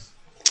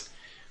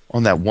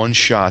that one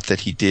shot that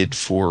he did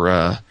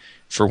for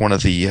one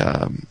of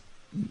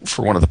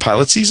the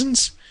pilot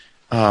seasons.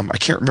 I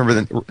can't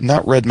remember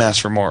not Red Mass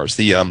for Mars.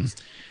 The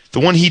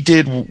one he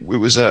did, it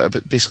was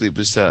basically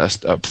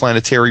a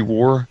planetary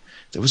war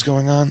that was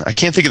going on. I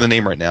can't think of the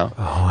name right now.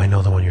 Oh, I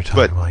know the one you're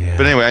talking about. Yeah.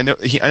 But anyway, I know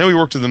he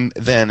worked with them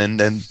then, and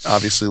then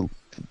obviously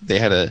they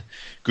had a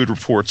good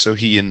report. So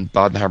he and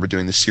Bodenheim are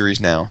doing the series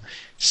now.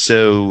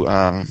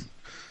 So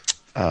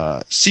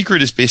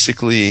Secret is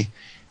basically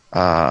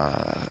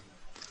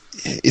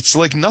it's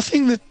like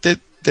nothing that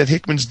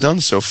Hickman's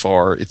done so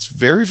far. It's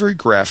very, very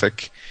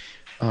graphic.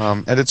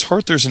 At its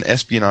heart, there's an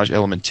espionage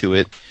element to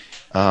it.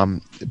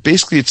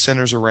 Basically, it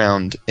centers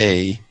around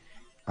a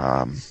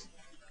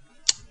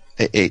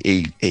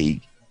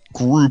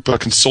group, a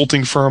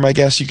consulting firm, I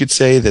guess you could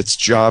say, that's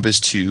job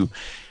is to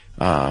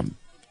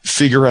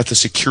figure out the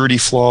security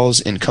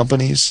flaws in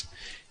companies,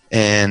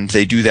 and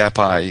they do that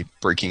by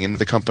breaking into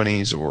the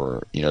companies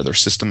or their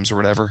systems or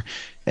whatever,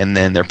 and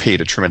then they're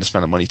paid a tremendous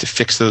amount of money to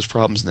fix those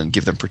problems and then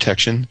give them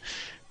protection.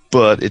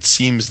 But it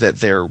seems that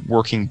they're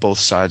working both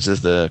sides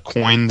of the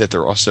coin, that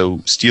they're also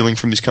stealing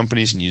from these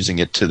companies and using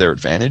it to their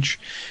advantage.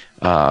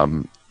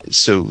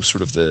 So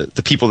sort of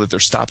the people that they're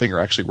stopping are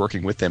actually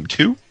working with them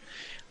too.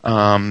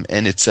 And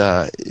it's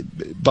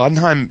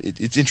Bodenheim.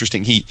 It's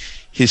interesting.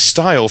 His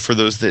style, for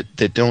those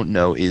that don't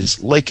know,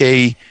 is like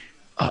a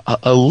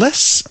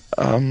less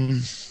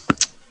I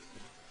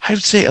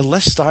would say a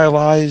less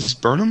stylized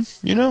Burnham.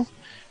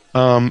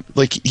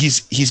 like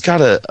he's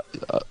got a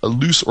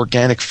loose,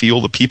 organic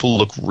feel. The people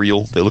look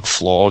real. They look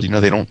flawed.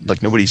 They don't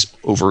like nobody's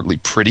overtly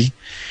pretty,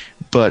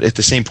 but at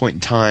the same point in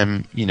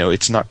time,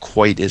 it's not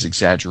quite as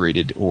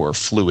exaggerated or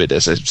fluid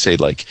as I say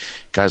like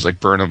guys like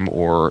Burnham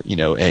or a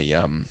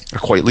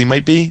Quitely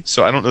might be.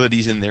 So I don't know that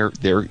he's in their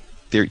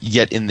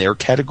yet in their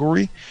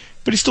category,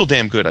 but he's still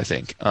damn good, I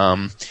think.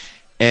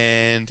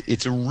 And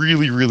it's a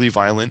really, really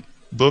violent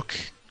book.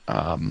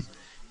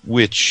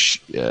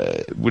 Which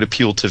would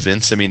appeal to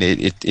Vince. I mean,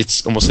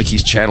 it's almost like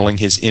he's channeling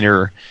his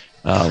inner,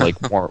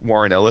 like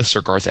Warren Ellis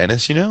or Garth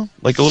Ennis,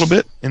 like a little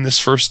bit in this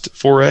first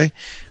foray.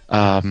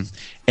 And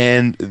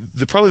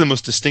probably the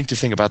most distinctive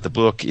thing about the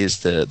book is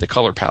the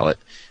color palette.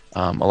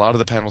 A lot of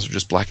the panels are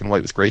just black and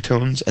white with gray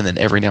tones, and then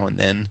every now and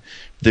then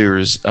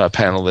there's a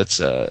panel that's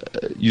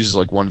uses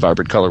like one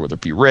vibrant color, whether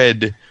it be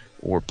red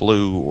or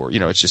blue, or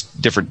it's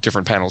just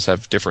different panels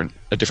have a different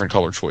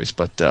color choice,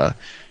 but.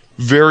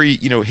 Very,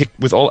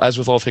 with all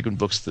Hickman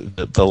books,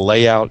 the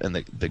layout and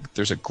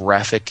there's a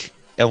graphic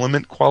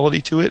element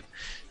quality to it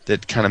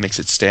that kind of makes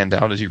it stand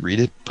out as you read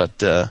it.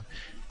 But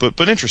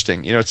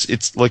interesting.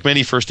 It's like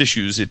many first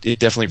issues. It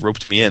definitely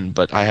roped me in,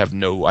 but I have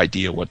no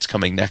idea what's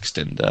coming next,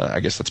 and I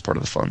guess that's part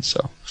of the fun.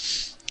 So,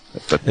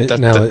 but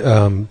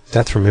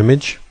that's from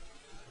Image.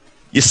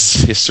 Yes,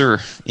 sir.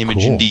 Image,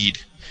 cool. Indeed.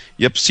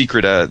 Yep,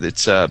 Secret.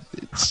 It's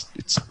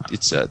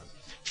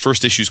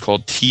first issue's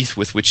called Teeth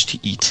with Which to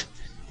Eat.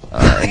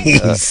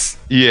 Nice.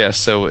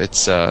 So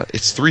it's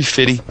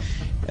 $3.50,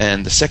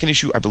 and the second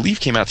issue I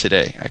believe came out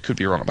today. I could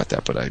be wrong about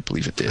that, but I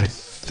believe it did.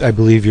 I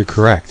believe you're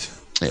correct.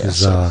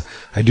 Yeah,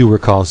 I do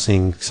recall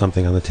seeing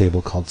something on the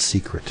table called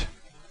Secret.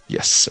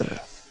 Yes.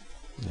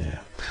 Yeah.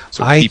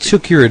 So I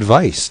took your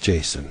advice,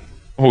 Jason.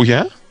 Oh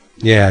yeah.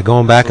 Yeah,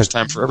 going back First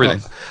time for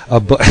everything.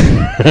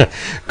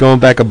 Going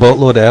back a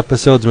boatload of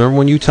episodes. Remember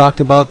when you talked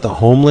about the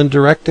Homeland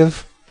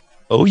Directive?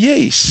 Oh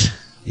yes.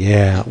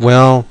 Yeah.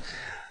 Well.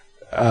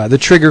 The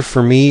trigger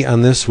for me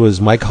on this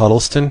was Mike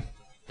Huddleston.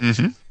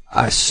 Mm-hmm.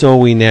 I was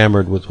so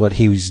enamored with what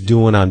he was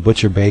doing on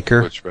Butcher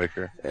Baker.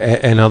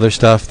 And other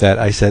stuff that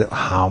I said,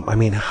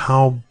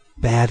 how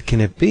bad can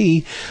it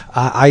be?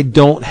 I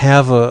don't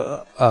have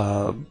a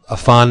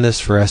fondness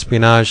for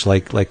espionage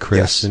like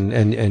Chris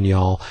and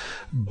y'all,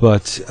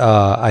 but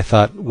I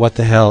thought, what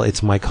the hell?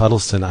 It's Mike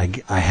Huddleston.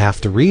 I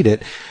have to read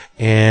it,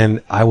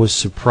 and I was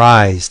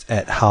surprised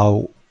at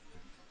how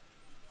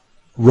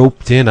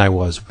roped in I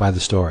was by the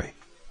story.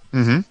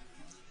 Mm-hmm.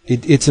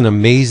 It's an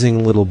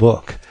amazing little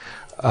book,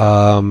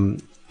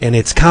 and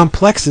it's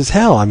complex as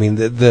hell. I mean,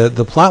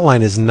 the plot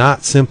line is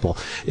not simple.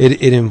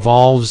 It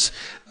involves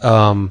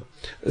what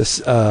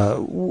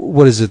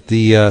is it?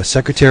 The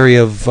Secretary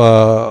of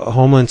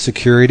Homeland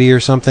Security or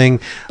something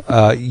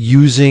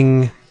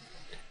using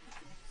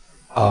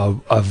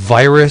a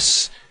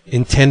virus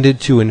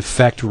intended to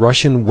infect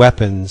Russian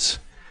weapons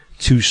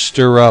to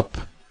stir up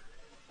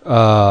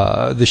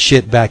the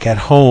shit back at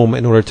home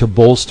in order to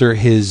bolster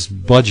his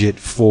budget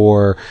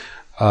for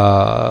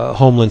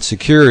Homeland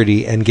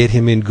Security and get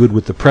him in good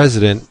with the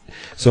president.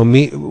 So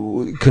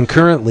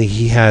concurrently,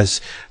 he has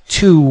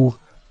two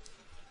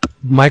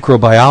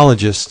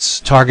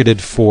microbiologists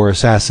targeted for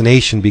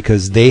assassination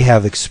because they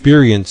have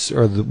experience,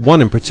 or the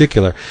one in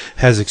particular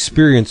has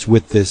experience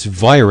with this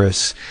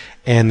virus,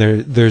 and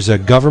there's a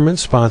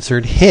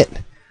government-sponsored hit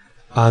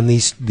on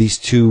these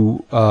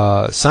two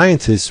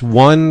scientists.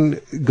 One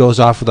goes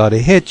off without a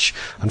hitch.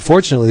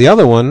 Unfortunately, the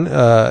other one,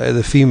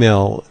 the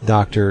female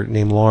doctor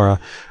named Laura,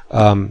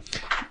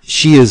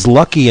 she is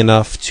lucky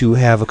enough to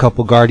have a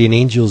couple guardian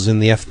angels in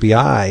the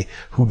FBI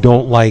who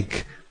don't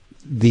like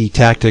the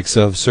tactics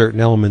of certain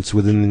elements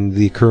within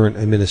the current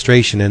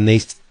administration, and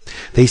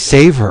they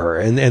save her,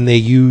 and they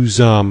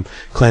use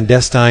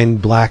clandestine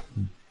black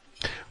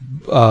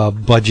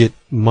budget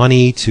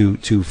money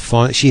to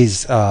fund.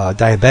 She's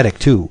diabetic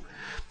too.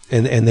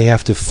 And they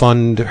have to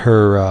fund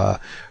her.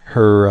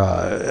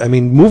 I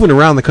mean, moving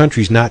around the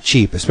country is not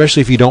cheap,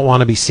 especially if you don't want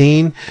to be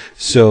seen.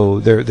 So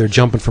they're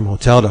jumping from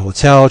hotel to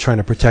hotel, trying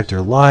to protect her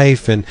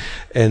life. And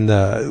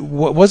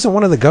wasn't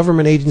one of the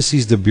government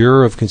agencies the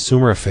Bureau of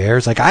Consumer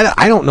Affairs? Like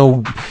I don't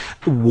know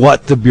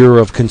what the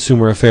Bureau of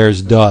Consumer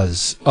Affairs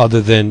does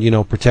other than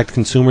protect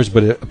consumers,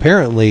 but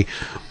apparently.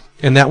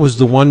 And that was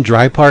the one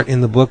dry part in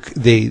the book.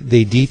 They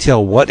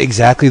detail what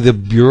exactly the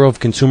Bureau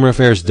of Consumer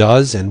Affairs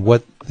does and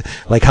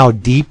how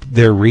deep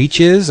their reach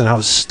is. And I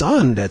was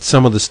stunned at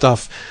some of the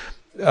stuff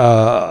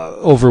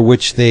over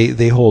which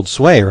they hold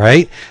sway.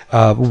 Right,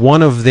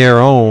 one of their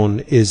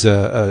own is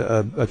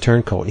a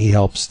turncoat, and he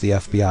helps the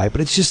FBI. But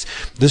it's just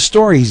the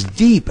story's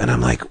deep, and I'm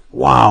like,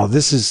 wow,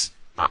 this is.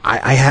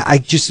 I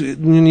just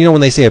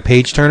when they say a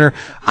page turner,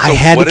 I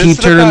had to keep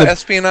turning. What is it about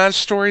espionage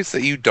stories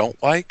that you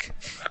don't like?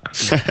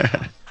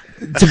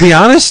 To be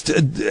honest,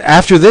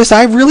 after this,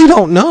 I really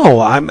don't know.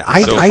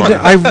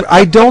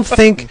 I don't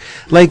think,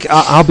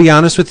 I'll be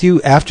honest with you,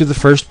 after the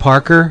first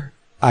Parker,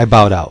 I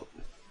bowed out.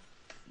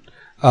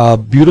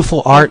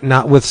 Beautiful art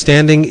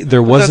notwithstanding,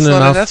 there wasn't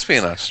enough. That's not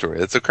an espionage story.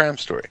 It's a crime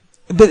story.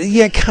 But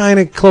yeah, kind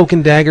of cloak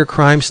and dagger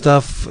crime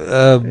stuff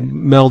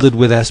melded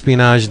with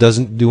espionage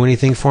doesn't do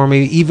anything for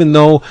me. Even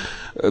though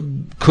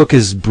Cook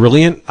is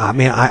brilliant, I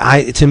mean,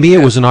 to me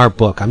it was an art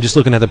book. I'm just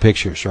looking at the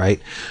pictures, right?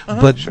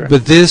 But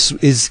this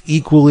is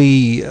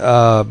equally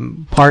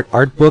part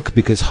art book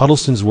because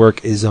Huddleston's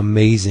work is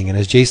amazing. And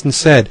as Jason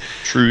said,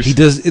 he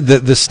does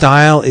the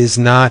style is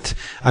not.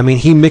 I mean,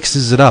 he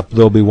mixes it up.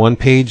 There'll be one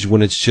page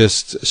when it's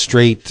just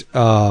straight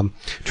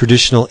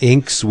traditional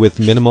inks with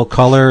minimal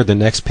color. The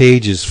next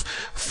page is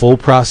full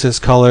process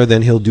color.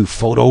 Then he'll do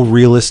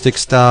photorealistic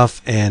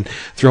stuff and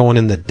throwing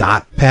in the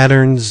dot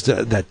patterns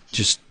that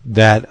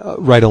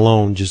right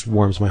alone just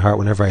warms my heart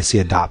whenever I see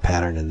a dot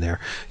pattern in there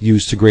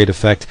used to great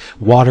effect.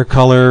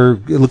 Watercolor,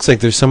 it looks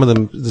like there's some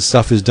of the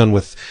stuff is done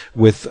with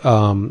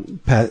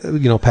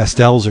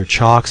pastels or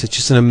chalks. It's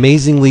just an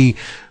amazingly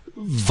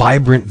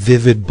vibrant,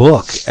 vivid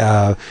book.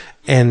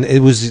 And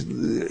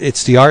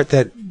it's the art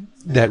that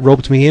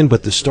roped me in,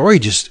 but the story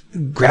just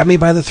grabbed me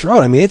by the throat.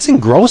 I mean, it's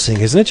engrossing,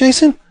 isn't it,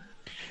 Jason?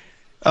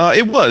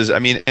 It was. I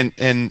mean,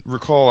 and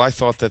recall, I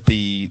thought that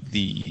the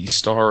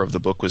star of the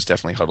book was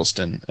definitely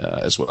Huddleston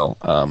as well.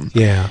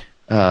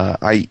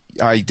 I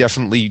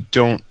definitely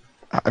don't.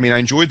 I mean, I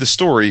enjoyed the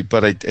story,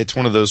 but it's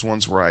one of those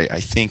ones where I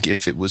think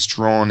if it was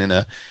drawn in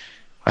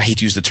I hate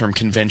to use the term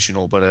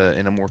conventional, but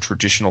in a more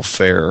traditional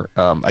fare,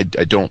 I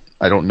don't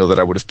know that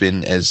I would have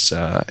been as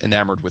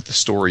enamored with the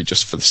story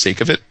just for the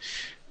sake of it.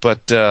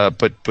 But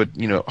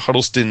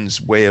Huddleston's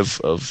way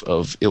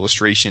of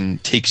illustration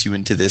takes you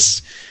into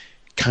this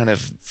kind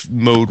of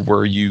mode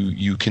where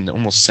you can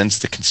almost sense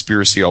the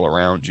conspiracy all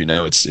around.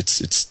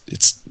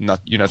 It's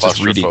not, you're not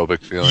just reading.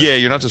 Feeling. Yeah,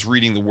 you're not just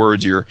reading the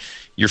words. You're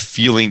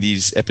feeling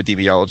these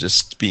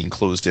epidemiologists being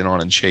closed in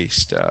on and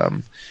chased.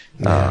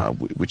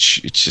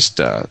 Which it's just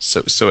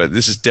so.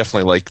 This is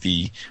definitely like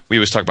we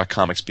always talk about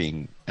comics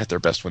being at their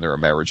best when they're a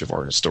marriage of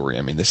art and story.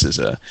 I mean, this is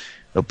a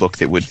book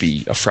that would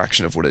be a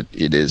fraction of what it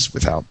is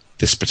without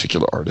this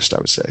particular artist, I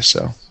would say.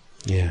 So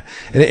yeah,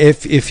 and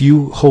if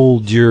you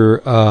hold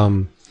your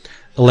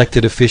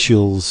elected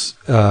officials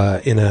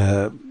in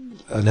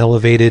an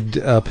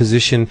elevated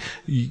position,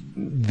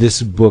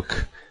 this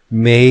book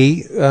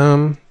may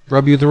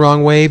rub you the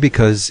wrong way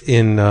because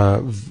in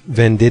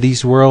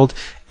Vendetti's world,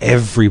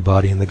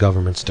 everybody in the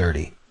government's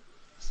dirty.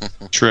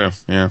 True,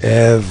 yeah.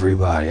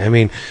 Everybody. I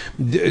mean,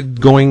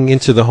 going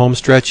into the home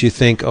stretch, you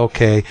think,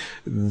 okay,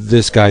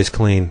 this guy's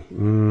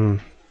clean.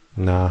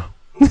 Nah.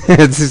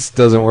 It just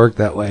doesn't work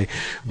that way.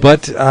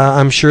 But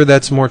I'm sure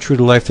that's more true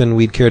to life than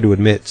we'd care to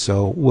admit.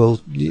 So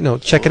we'll,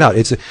 check it out.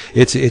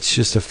 It's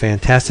just a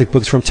fantastic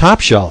book. It's from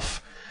Top Shelf.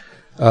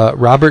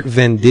 Robert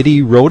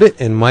Vendetti wrote it,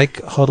 and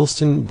Mike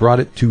Huddleston brought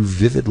it to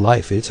vivid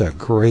life. It's a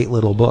great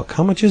little book.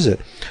 How much is it?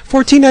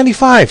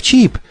 $14.95,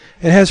 cheap.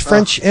 It has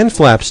French end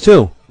flaps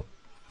too.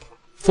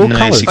 Full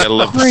color. You gotta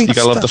love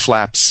the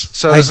flaps.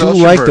 So I do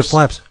like the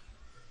flaps.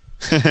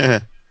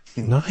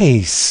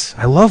 Nice.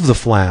 I love the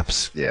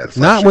flaps. Yeah.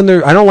 Not when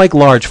they're. I don't like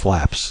large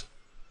flaps.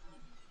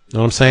 Know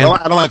what I'm saying?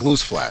 I don't like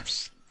loose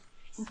flaps.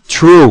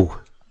 True.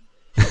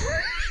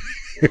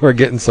 We're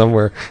getting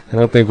somewhere. I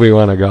don't think we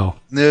want to go.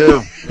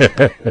 No.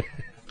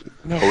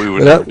 No, we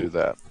would never do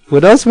that.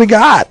 What else we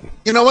got?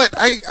 You know what?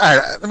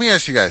 Let me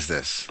ask you guys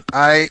this.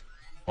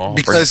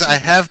 Because I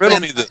have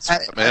been.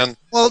 Man.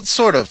 Well,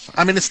 sort of.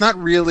 I mean, it's not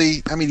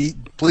really. I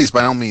mean, please,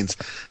 by all means,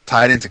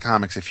 tie it into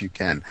comics if you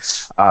can.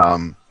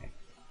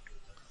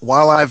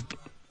 While I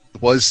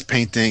was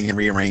painting and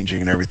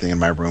rearranging and everything in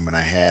my room, and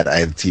I had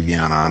the TV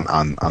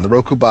on the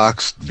Roku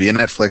box via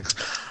Netflix,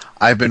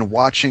 I've been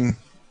watching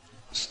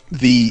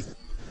the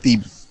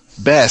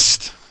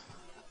best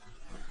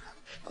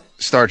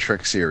Star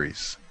Trek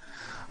series,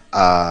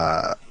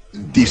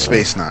 Deep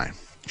Space Nine,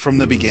 from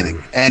the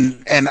beginning,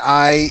 and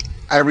I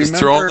remember just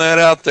throwing that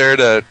out there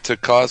to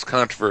cause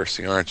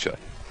controversy, aren't you?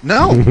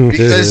 No,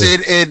 because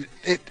it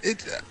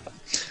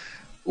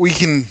we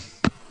can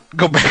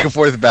go back and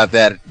forth about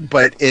that,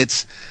 but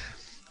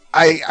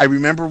I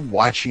remember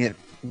watching it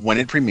when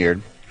it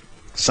premiered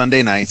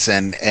Sunday nights,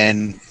 and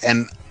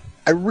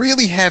I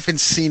really haven't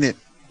seen it.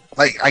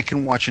 Like, I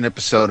can watch an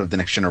episode of The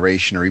Next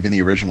Generation or even the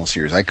original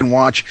series. I can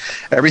watch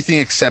everything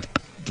except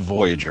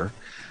Voyager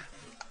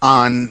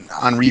on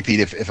repeat.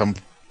 If I'm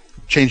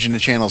changing the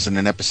channels and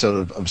an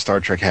episode of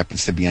Star Trek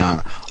happens to be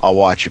on, I'll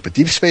watch it. But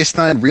Deep Space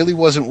Nine really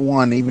wasn't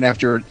one, even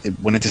after it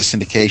went into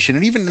syndication.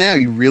 And even now,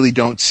 you really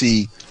don't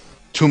see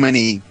too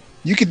many.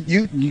 You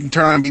can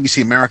turn on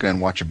BBC America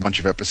and watch a bunch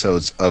of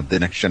episodes of The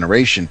Next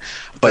Generation.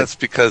 But that's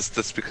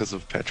because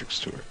of Patrick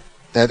Stewart.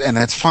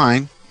 That's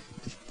fine.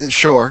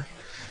 Sure.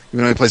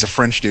 Even though he plays a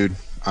French dude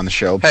on the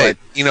show. Hey,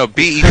 but,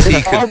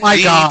 BET could oh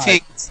my God.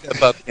 step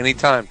up any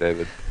time,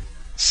 David.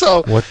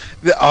 So, what?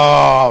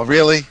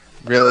 Really?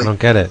 I don't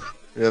get it.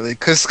 Really?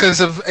 Because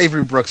of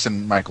Avery Brooks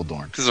and Michael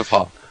Dorn. Because of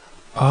Hall.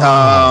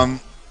 Oh.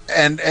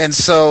 And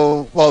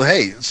so, well,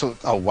 hey, so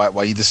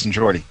why you dissing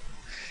Jordy?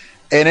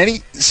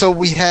 And so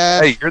we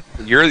have. Hey,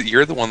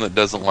 you're the one that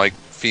doesn't like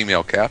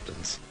female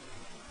captains.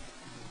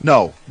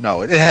 No,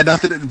 it had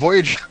nothing to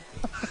Voyage.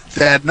 It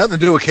had nothing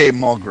to do with Kate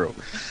Mulgrew.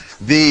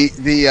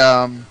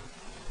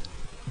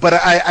 but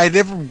I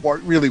never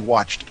really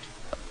watched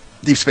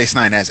Deep Space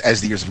Nine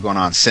as the years have gone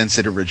on since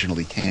it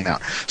originally came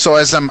out. So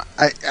as I'm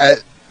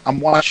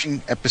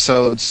watching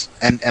episodes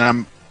and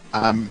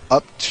I'm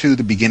up to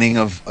the beginning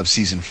of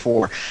season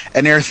 4,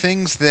 and there are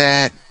things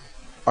that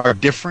are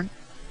different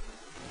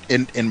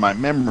in my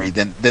memory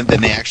than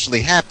they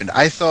actually happened.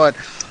 I thought,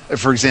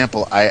 for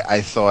example,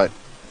 I thought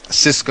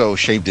Sisko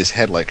shaved his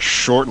head like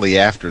shortly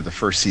after the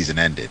first season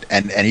ended,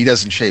 and he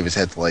doesn't shave his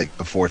head till like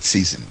the 4th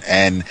season,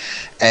 and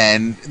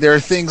there are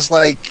things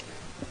like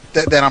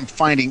that I'm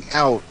finding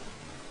out.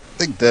 I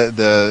think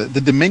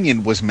the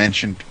Dominion was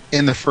mentioned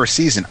in the first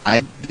season.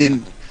 I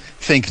didn't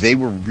think they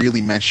were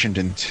really mentioned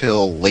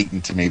until late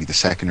into maybe the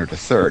 2nd or the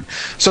 3rd.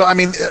 So I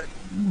mean,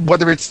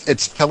 whether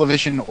it's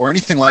television or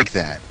anything like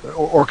that,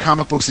 or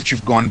comic books that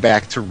you've gone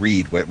back to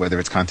read, whether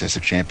it's Contest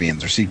of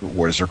Champions or Secret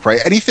Wars or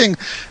anything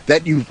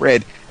that you've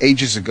read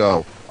ages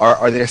ago,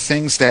 are there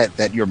things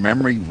that your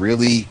memory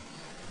really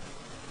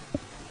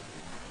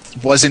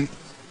wasn't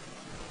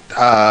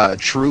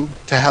true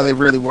to how they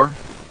really were?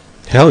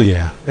 Hell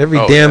yeah. Every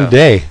damn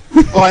day.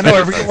 Well, I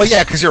know.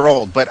 Because you're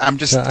old, but I'm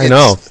just... I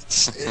know.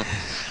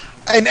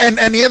 And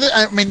the other,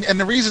 I mean, and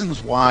the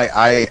reasons why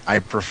I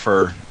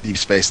prefer Deep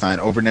Space Nine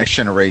over Next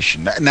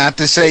Generation, not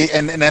to say,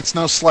 and that's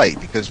no slight,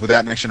 because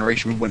without Next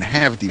Generation we wouldn't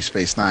have Deep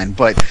Space Nine.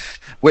 But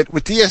with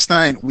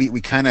DS9,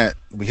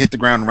 we hit the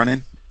ground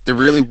running. There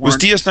really weren't. Was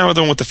DS9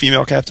 the one with the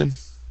female captain?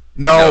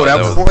 No, that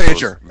was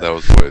Voyager. That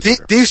was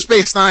Voyager. Deep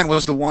Space Nine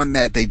was the one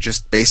that they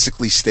just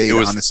basically stayed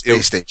on the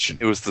space station.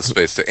 It was the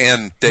space station,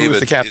 and David Who was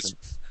the captain?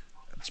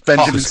 It's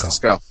Benjamin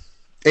Sisko.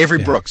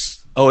 Avery Brooks.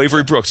 Oh,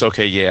 Avery Brooks.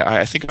 Okay, yeah.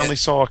 I think I only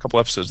saw a couple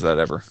episodes of that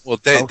ever. Well,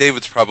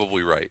 David's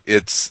probably right.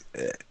 It's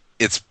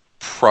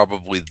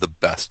probably the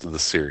best of the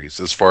series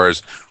as far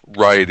as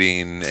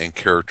writing and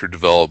character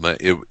development.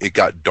 It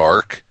got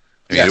dark.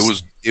 I mean,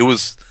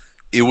 yes.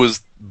 It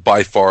was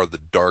by far the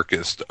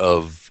darkest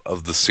of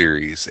the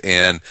series,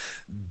 and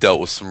dealt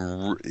with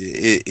some.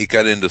 It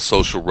got into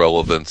social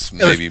relevance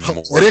maybe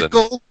more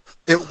than.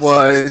 It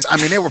was, I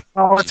mean, there were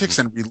politics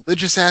and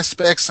religious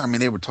aspects. I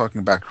mean, they were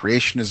talking about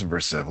creationism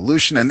versus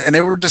evolution, and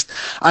they were just,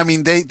 I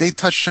mean, they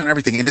touched on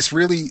everything. And this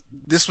was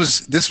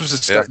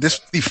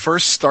the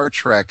first Star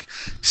Trek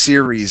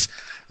series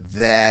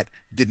that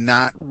did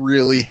not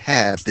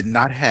have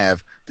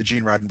the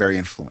Gene Roddenberry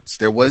influence.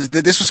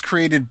 This was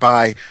created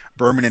by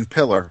Berman and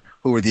Piller,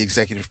 who were the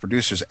executive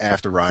producers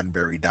after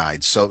Roddenberry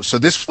died. So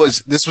this was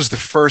the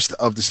first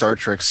of the Star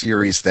Trek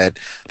series that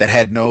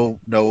had no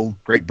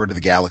Great Bird of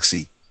the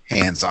Galaxy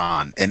hands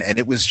on, and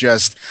it was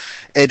just,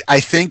 I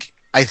think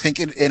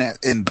in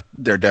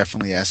there are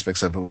definitely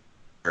aspects of it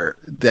where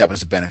that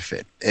was a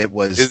benefit. It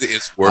was.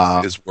 Is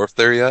Worf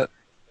there yet?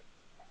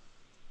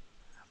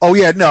 Oh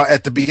yeah, no.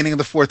 At the beginning of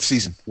the 4th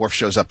season, Worf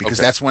shows up because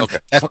that's when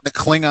the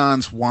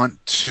Klingons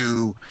want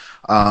to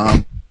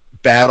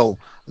battle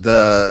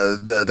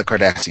the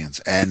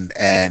Cardassians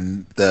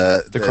and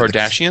the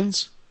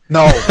Kardashians.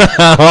 No.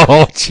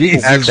 Oh,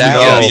 jeez.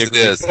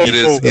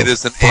 It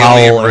is an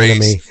alien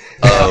race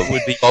of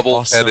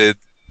bubble-headed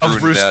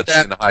brunettes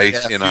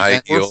in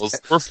high heels.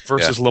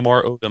 Versus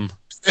Lamar Odom.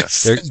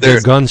 Yes.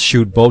 Their guns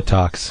shoot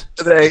Botox.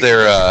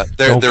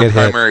 Their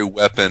primary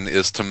weapon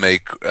is to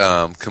make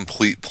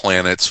complete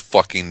planets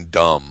fucking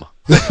dumb.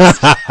 You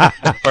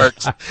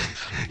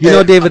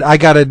know, David, I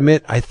gotta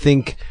admit, I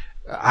think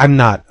I'm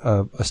not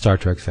a Star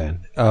Trek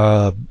fan,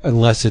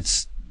 unless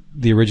it's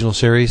the original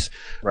series,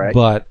 right?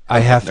 But I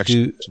have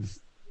to.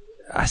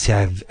 I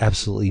have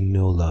absolutely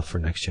no love for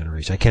Next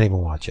Generation. I can't even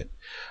watch it.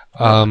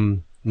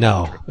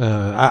 No,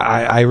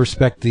 I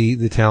respect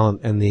the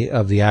talent and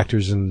the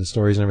actors and the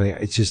stories and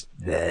everything. It's just,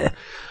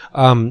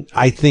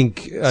 I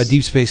think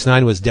Deep Space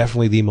Nine was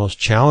definitely the most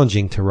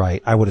challenging to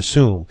write, I would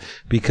assume,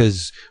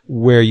 because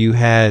where you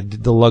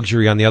had the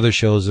luxury on the other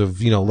shows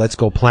of, let's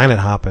go planet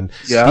hopping.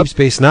 Yep. Deep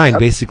Space Nine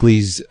basically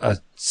is a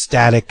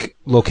static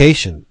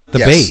location, the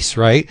base,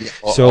 right?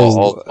 Yeah.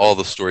 So all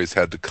the stories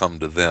had to come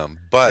to them,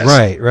 but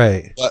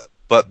right.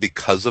 But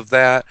because of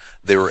that,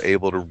 they were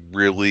able to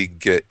really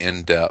get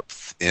in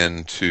depth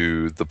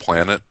into the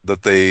planet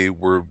that they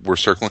were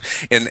circling,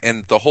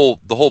 and the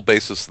whole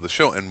basis of the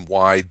show and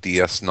why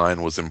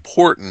DS9 was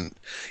important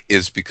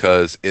is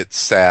because it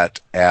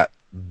sat at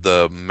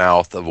the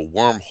mouth of a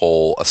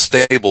wormhole, a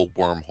stable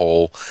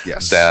wormhole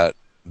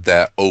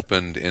that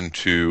opened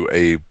into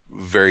a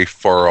very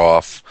far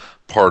off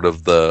part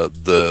of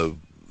the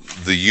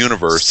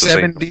universe,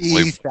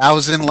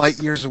 70,000 light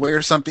years away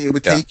or something. It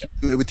would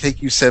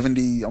take you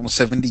almost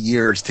 70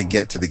 years to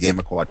get to the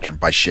Gamma Quadrant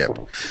by ship.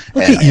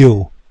 Look at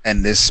you.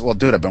 And this, well,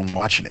 dude, I've been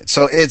watching it.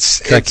 So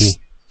it's Trekkie.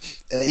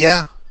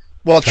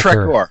 Well,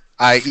 Trekor.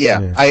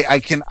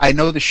 I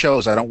know the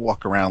shows. I don't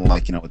walk around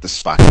like with the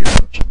Spock.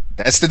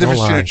 That's the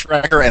difference between a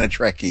Trekker and a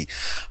Trekkie.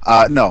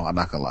 No, I'm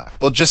not gonna lie.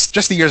 Well, just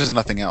the years is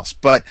nothing else.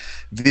 But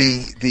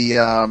with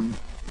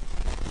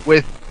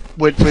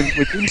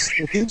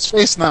Deep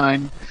Space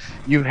Nine,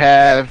 You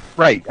have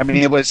right. I mean,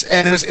 it was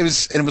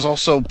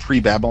also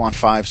pre-Babylon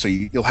 5. So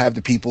you'll have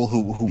the people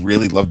who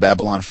really love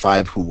Babylon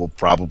 5 who will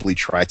probably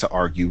try to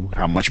argue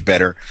how much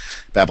better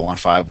Babylon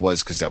 5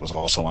 was because that was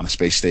also on a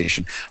space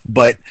station.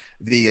 But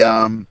the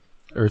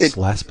Earth's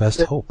last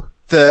best hope.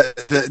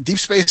 The Deep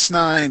Space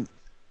Nine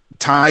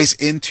ties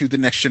into the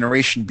Next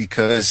Generation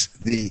because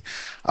the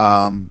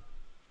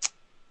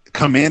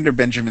Commander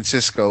Benjamin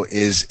Sisko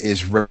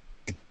is ready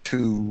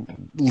to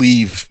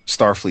leave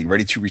Starfleet,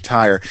 ready to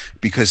retire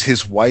because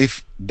his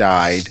wife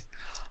died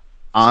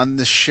on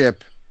the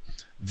ship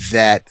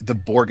that the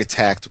Borg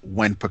attacked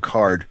when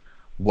Picard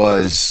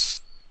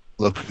was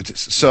Locutus.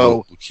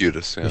 So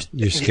Locutus, yeah.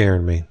 You're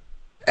scaring me.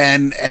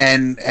 And so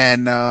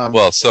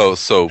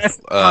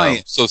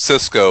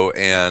Sisko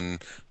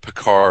and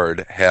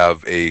Picard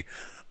have a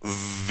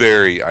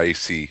very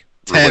icy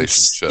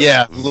relationship.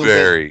 Yeah,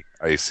 very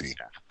icy.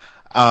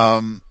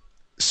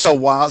 So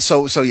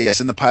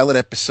yes, in the pilot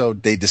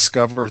episode they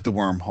discover the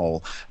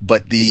wormhole,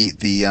 but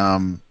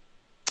the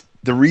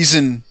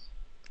reason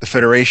the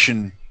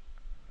Federation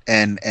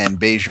and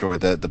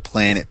Bajor, the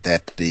planet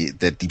that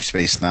Deep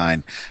Space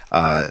Nine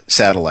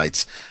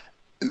satellites,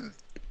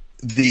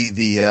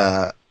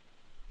 the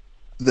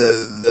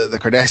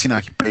Cardassian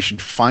occupation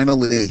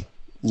finally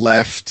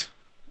left,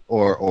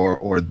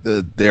 or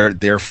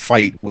their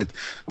fight with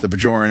the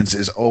Bajorans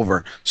is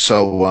over.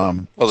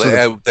 So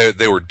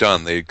they were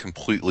done. They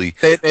completely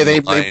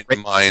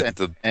mined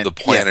the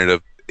planet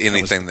of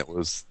anything that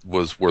was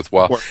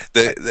worthwhile.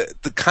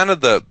 The kind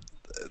of the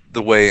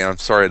way, I'm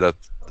sorry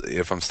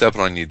if I'm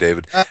stepping on you,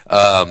 David.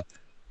 The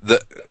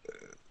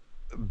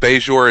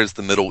Bajor is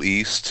the Middle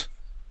East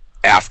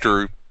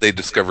after they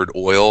discovered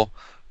oil.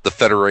 The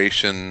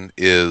Federation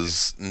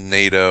is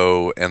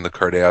NATO, and the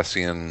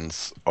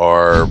Cardassians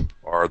are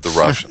the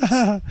Russians.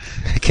 I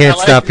can't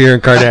stop hearing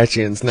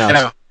Kardashians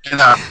now.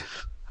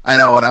 I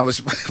know.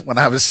 When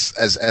I was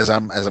as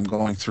I'm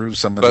going through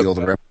some of the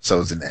older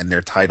episodes and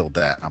they're titled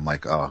that, I'm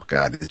like, oh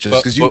god, it's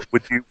just because you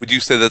would you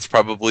say that's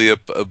probably a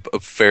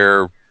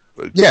fair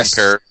yes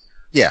compare?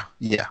 Yeah,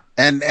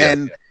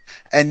 and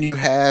you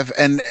have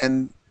and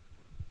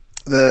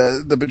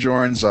the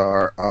Bajorans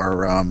are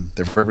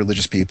they're very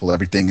religious people.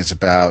 Everything is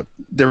about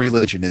their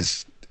religion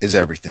is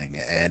everything,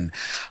 and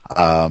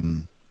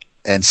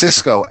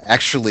Sisko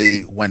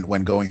actually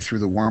when going through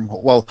the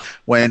wormhole. Well,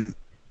 when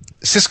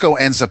Sisko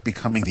ends up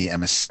becoming the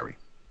emissary,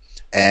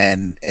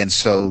 and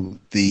so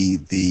the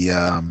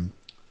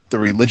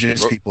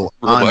religious people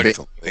on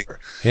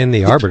and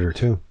the Arbiter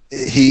too.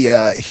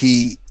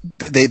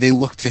 They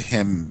look to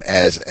him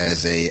as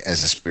a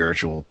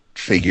spiritual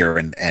figure,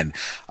 and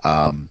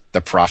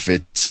the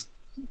prophets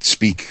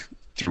speak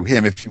through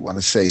him, if you want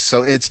to say.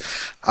 So it's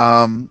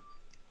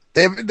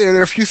there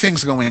are a few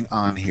things going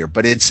on here,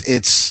 but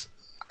it's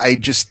I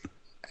just,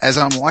 as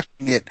I'm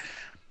watching it,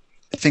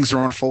 things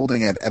are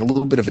unfolding at a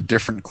little bit of a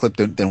different clip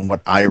than what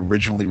I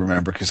originally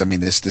remember, because I mean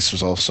this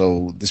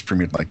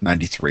premiered like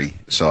 93,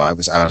 so I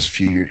was a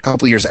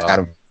couple of years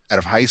out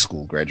of high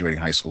school, graduating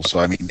high school. So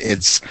I mean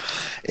it's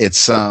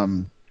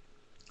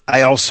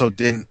I also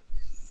didn't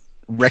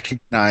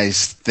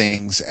recognize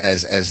things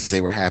as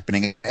they were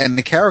happening, and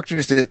the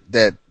characters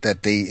that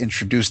they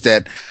introduced,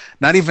 that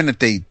not even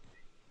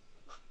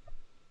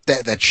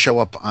that show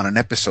up on an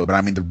episode, but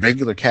I mean the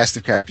regular cast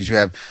of characters. You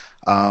have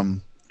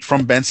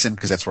from Benson,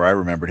 because that's where I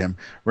remembered him,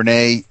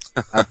 Renee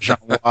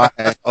Jean-Roy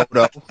as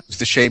Odo, who's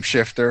the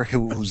shapeshifter,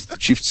 who's the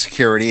chief of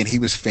security, and he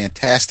was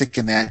fantastic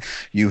in that.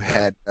 You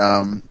had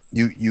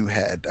you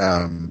had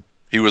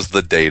he was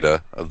the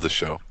Data of the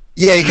show.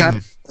 Yeah, he got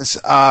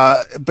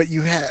but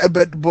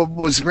what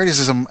was great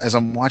is as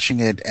I'm watching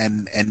it,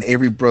 and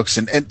Avery Brooks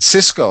and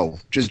Sisko,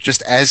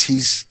 just as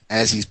he's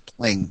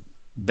playing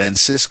Ben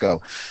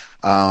Sisko,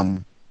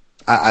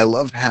 I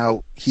love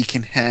how he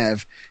can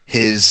have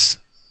his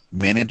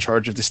man in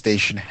charge of the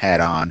station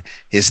hat on,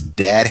 his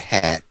dad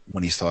hat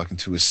when he's talking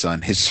to his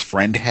son, his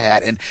friend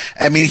hat, and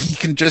I mean he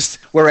can just,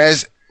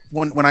 whereas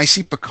when I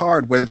see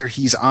Picard, whether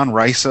he's on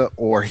Risa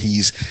or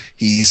he's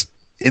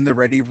in the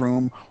ready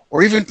room,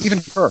 or even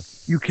Kirk,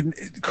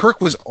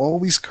 Kirk was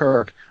always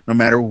Kirk, no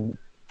matter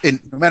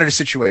the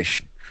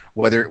situation,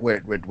 whether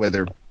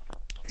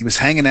he was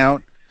hanging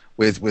out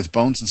with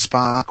Bones and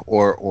Spock,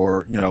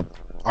 or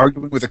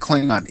arguing with a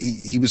Klingon,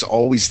 he was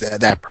always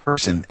that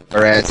person.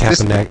 Whereas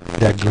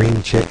that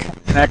green chick,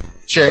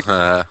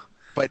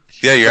 but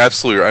yeah, you're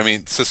absolutely right. I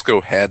mean,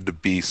 Sisko had to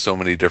be so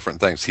many different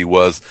things. He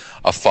was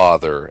a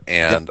father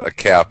and a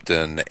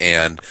captain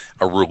and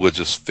a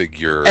religious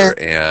figure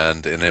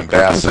and an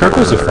ambassador. Kirk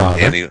was a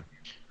father.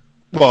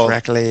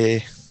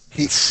 Correctly.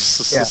 He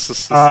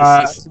was,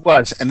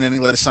 and then he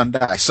let his son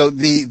die. So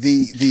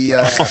the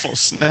oh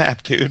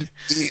snap, dude.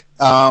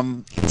 Let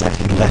him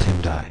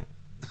die.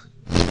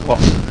 Well,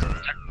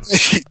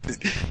 that's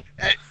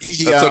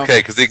okay,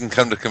 because he can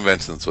come to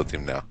conventions with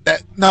him now.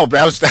 That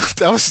was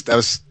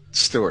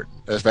Stewart.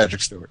 That was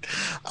Patrick Stewart.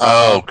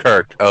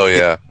 Kirk. Oh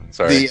yeah.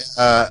 Sorry.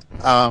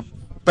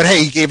 But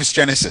hey, he gave us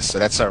Genesis, so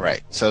that's all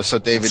right. So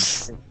David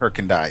Kirk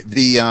can die.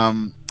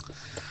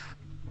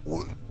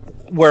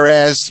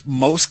 whereas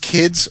most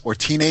kids or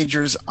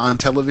teenagers on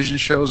television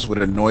shows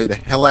would annoy the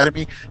hell out of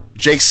me,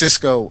 Jake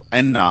Sisko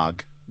and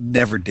Nog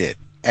never did.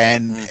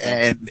 And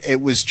it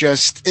was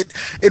just it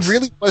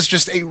really was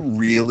just a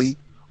really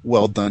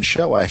well done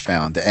show, I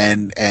found.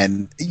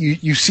 And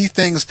you see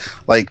things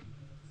like,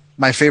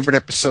 my favorite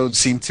episodes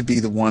seem to be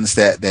the ones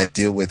that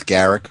deal with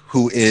Garak,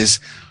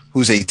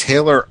 who's a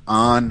tailor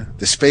on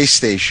the space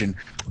station,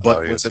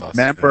 but was a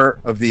member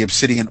of the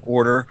Obsidian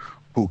Order,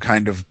 who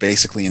kind of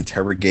basically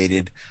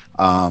interrogated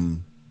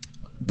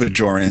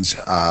Bajorans.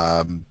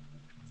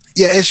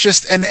 It's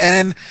just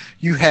and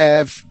you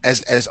have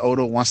as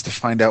Odo wants to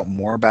find out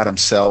more about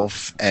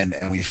himself, and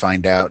we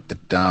find out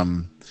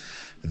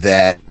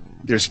that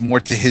there's more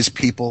to his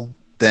people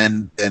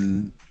than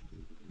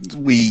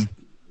we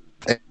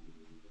expect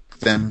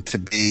them to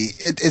be.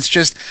 It's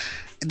just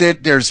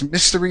there's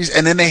mysteries,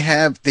 and then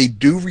they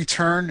do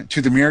return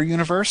to the mirror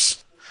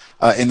universe.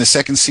 In the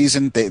second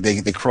season,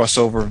 they cross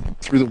over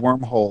through the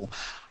wormhole.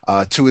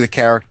 Two of the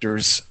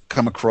characters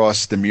come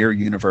across the mirror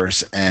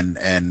universe, and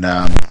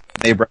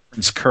they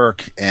reference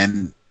Kirk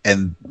and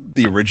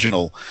the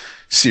original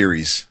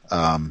series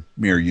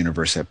mirror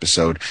universe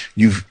episode.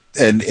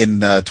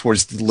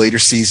 Towards the later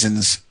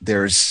seasons,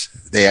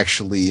 they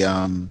actually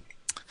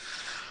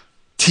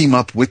team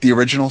up with the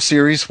original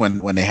series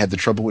when they had the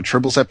Trouble with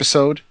Tribbles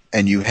episode,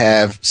 and you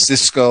have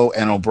Sisko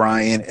and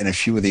O'Brien and a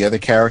few of the other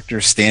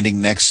characters standing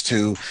next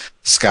to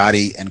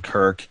Scotty and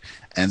Kirk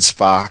and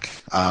Spock.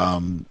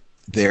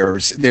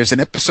 There's an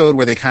episode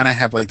where they kind of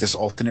have like this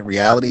alternate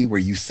reality where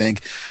you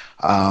think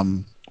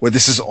where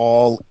this is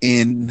all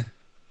in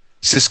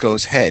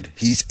Sisko's head.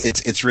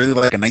 It's really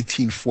like a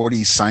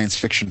 1940s science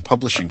fiction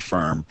publishing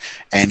firm,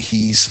 and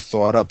he's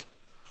thought up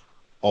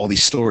all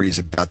these stories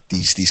about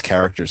these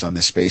characters on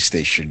the space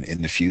station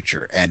in the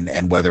future,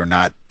 and whether or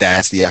not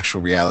that's the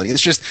actual reality.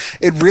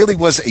 It really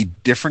was a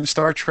different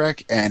Star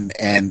Trek, and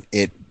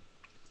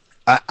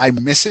I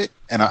miss it,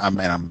 and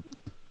I'm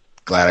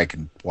glad I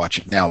can watch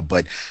it now.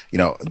 But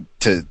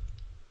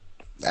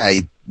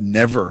I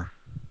never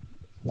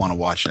want to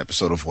watch an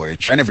episode of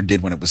Voyager. I never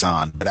did when it was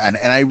on, but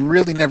I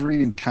really never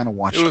even kind of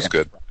watched it. It was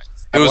good.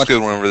 It was good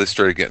whenever they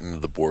started getting into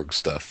the Borg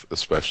stuff,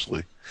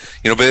 especially.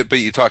 But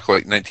you talk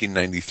like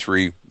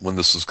 1993 when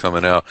this was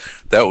coming out.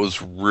 That was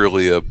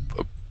really a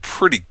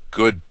pretty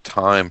good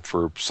time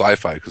for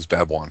sci-fi, because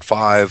Babylon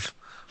 5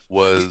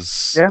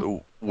 was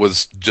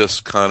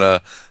just kind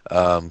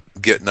of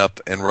getting up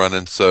and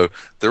running. So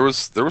there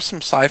was some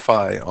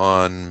sci-fi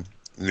on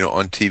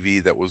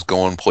TV that was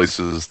going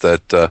places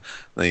that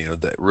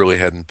that really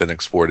hadn't been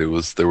explored.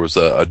 There was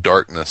a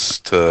darkness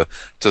to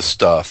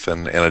stuff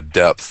and a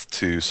depth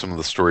to some of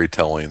the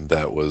storytelling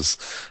that was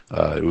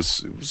it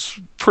was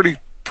pretty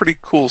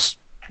cool,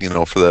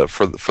 for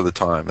the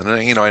time.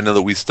 And I know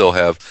that we still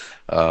have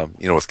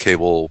with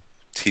cable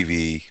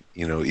TV,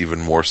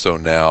 even more so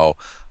now,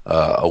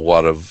 a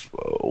lot of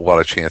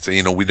chance.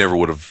 We never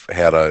would have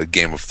had a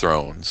Game of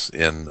Thrones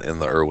in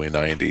the early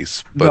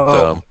 90s, but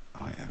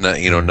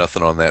No.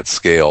 Nothing on that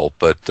scale,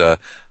 but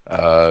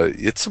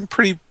it's some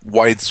pretty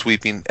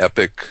wide-sweeping,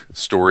 epic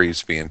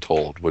stories being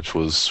told, which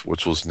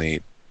was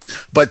neat.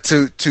 But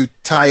to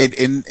tie it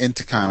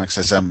into comics,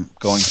 as I'm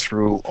going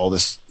through all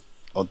this,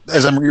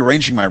 as I'm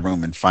rearranging my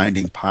room and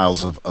finding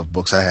piles of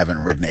books I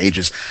haven't read in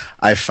ages,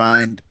 I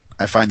find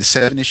the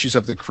 7 issues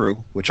of The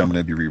Crew, which I'm going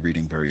to be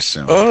rereading very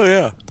soon. Oh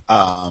yeah,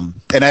 and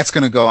that's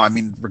going to go. I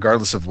mean,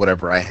 regardless of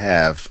whatever I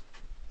have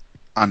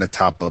on the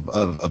top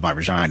of my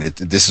vagina,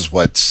 this is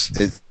what's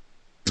going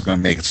to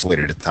make its way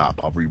to the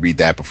top. I'll reread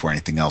that before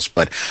anything else.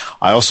 But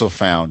I also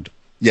found,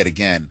 yet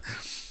again,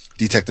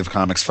 Detective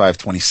Comics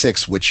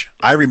 526, which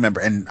I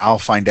remember, and I'll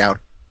find out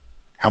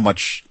how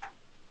much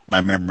my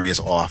memory is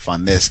off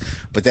on this,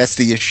 but that's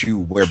the issue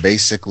where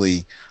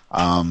basically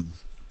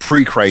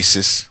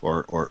pre-crisis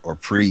or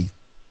pre-tire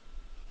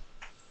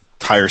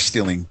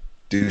stealing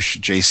douche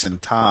Jason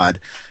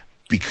Todd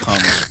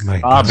becomes My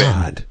Robin.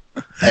 God.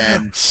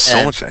 And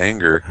so much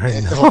anger. I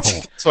know.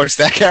 So it's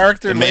that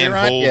character. The man later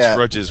on? holds Yeah.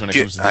 grudges when it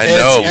comes to I this.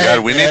 know. Yeah,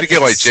 God, we need to get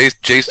like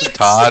Jason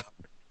Todd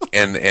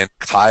and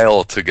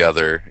Kyle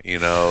together.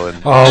 And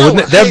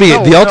That'd be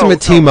the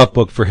ultimate team up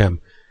book for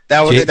him.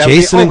 That would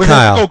Jason and with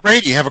Kyle. Eric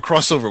O'Grady. Have a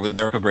crossover with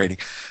Eric O'Grady.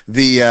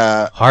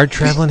 The Hard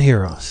traveling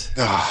heroes.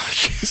 oh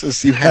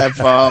Jesus, you have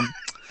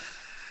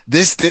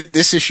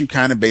this issue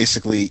kind of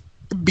basically,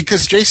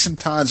 because Jason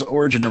Todd's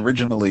origin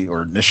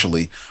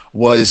initially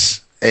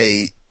was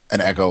an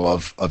echo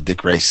of Dick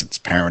Grayson's.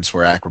 Parents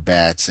were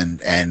acrobats,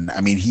 and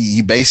I mean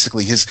he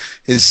basically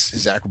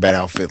his acrobat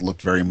outfit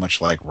looked very much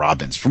like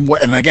Robin's.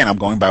 And again, I'm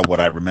going by what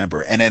I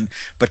remember.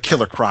 But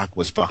Killer Croc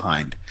was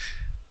behind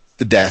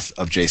the death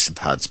of Jason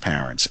Todd's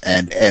parents,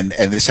 and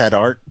this had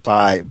art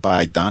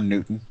by Don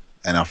Newton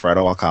and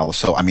Alfredo Alcala.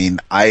 So I mean,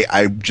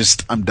 I'm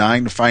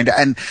dying to find out,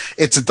 and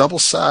it's a double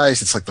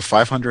size. It's like the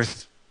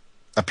 500th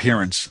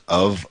appearance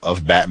of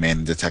Batman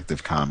in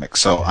Detective Comics.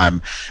 So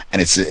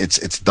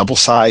it's double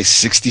size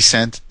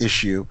 60-cent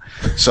issue.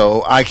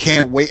 So I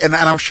can't wait. And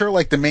I'm sure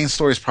like the main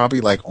story is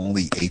probably like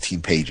only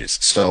 18 pages.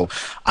 So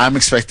I'm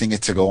expecting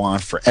it to go on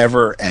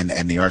forever, and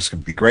the art's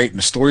going to be great, and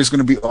the story is going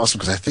to be awesome,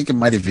 because I think it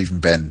might have even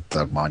been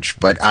Doug Munch.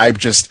 But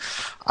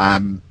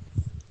I'm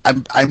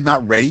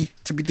not ready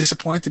to be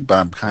disappointed, but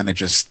I'm kind of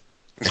just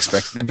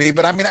expecting to be.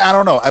 But I mean, I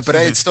don't know. But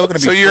it's still going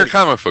to be. So you're a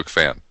comic book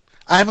fan.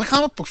 I'm a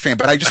comic book fan,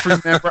 but I just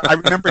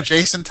remember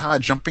Jason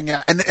Todd jumping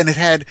out, and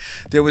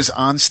there was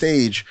on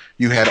stage,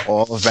 you had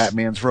all of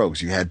Batman's rogues.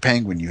 You had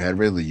Penguin, you had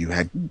Riddler, you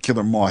had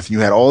Killer Moth,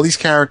 you had all these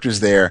characters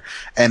there,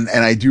 and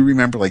I do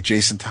remember like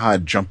Jason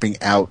Todd jumping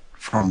out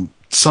from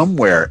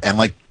somewhere and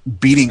like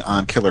beating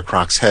on Killer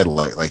Croc's head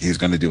like he was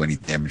going to do any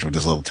damage with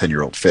his little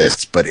 10-year-old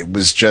fists, but it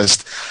was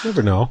just.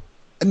 Never know.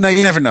 No,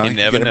 you never know. You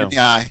never know.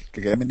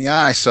 Could get him in the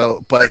eye.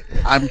 So, but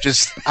I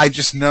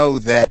just know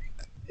that.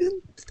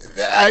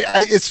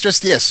 It's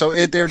just, yes.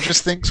 So they're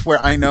just things where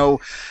I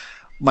know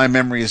my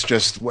memory is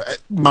just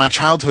my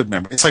childhood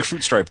memory. It's like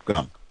Fruit Stripe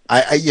gum.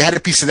 You had a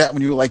piece of that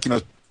when you were like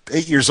 8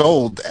 years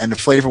old, and the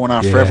flavor went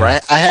on forever.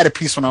 I had a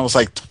piece when I was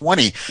like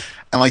 20,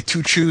 and like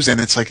 2 chews, and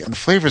it's like, and the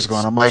flavor's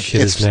gone. I'm like,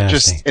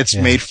 it's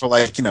made for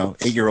like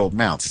 8-year-old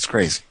mouths. It's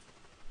crazy.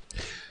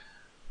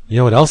 You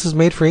know what else is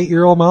made for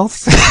 8-year-old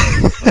mouths?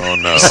 Oh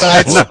no!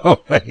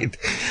 No, wait.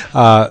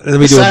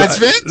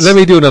 Let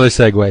me do another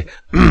segue.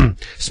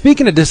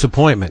 Speaking of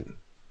disappointment.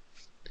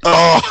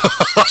 Oh,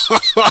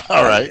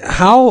 all right.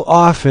 How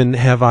often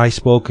have I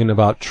spoken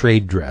about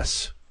trade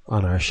dress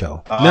on our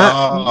show?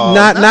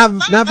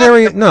 Not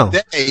very. No.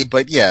 Today,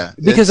 but yeah.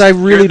 Because I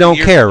really don't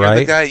care,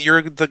 right?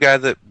 You're the guy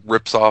that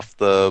rips off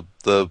the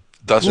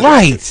dust.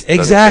 Right.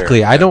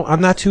 Exactly. I'm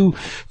not too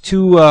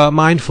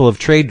mindful of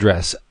trade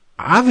dress.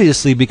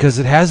 Obviously, because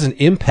it hasn't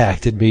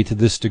impacted me to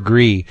this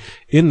degree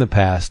in the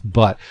past,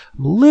 but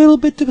I'm a little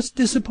bit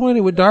disappointed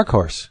with Dark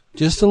Horse.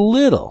 Just a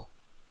little.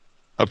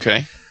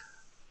 Okay.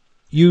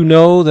 You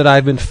know that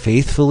I've been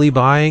faithfully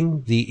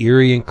buying the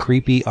Eerie and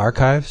Creepy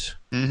archives?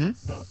 Mm-hmm.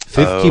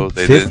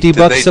 50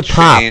 bucks a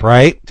pop,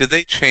 right? Did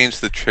they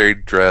change the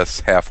trade dress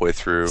halfway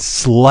through?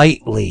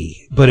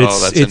 Slightly, but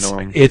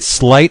annoying. It's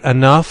slight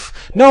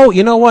enough. No,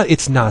 you know what?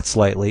 It's not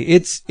slightly.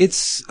 It's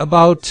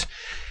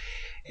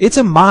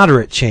a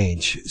moderate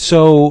change.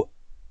 So,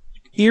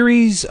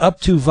 Eerie's up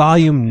to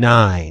volume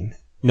 9.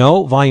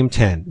 No, volume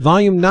 10.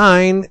 Volume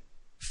 9,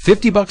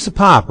 50 bucks a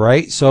pop,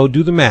 right? So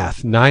do the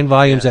math. 9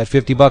 volumes at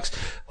 50 bucks.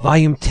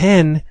 Volume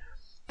 10,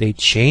 they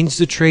changed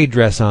the trade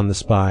dress on the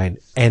spine,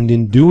 and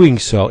in doing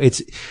so,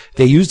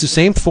 they use the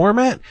same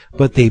format,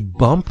 but they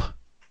bump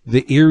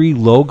the Eerie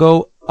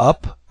logo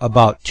up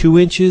about 2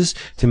 inches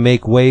to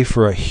make way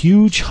for a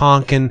huge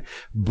honkin'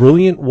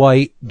 brilliant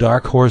white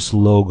Dark Horse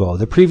logo.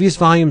 The previous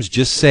volumes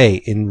just say,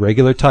 in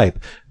regular type,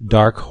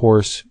 Dark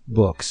Horse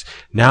Books.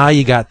 Now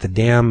you got the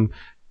damn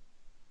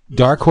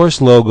Dark Horse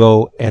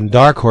logo and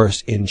Dark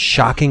Horse in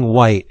shocking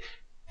white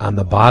on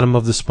the bottom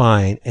of the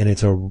spine, and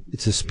it's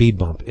a speed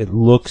bump. It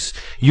looks,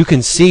 you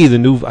can see the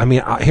new, I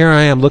mean, here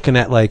I am looking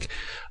at like,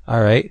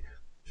 all right,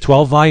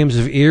 12 volumes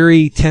of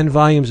Eerie, 10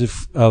 volumes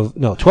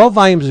 12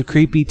 volumes of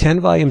Creepy, 10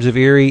 volumes of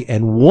Eerie,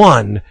 and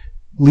 1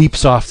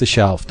 leaps off the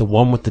shelf, the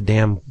one with the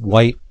damn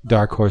white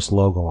Dark Horse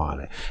logo on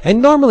it.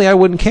 And normally I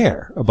wouldn't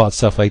care about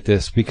stuff like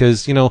this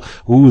because,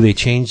 they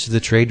changed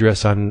the trade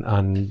dress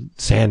on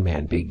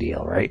Sandman, big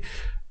deal, right?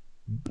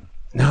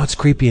 Now it's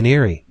Creepy and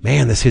Eerie.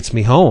 Man, this hits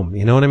me home,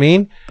 you know what I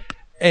mean?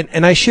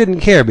 And I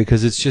shouldn't care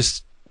because it's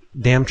just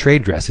damn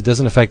trade dress. It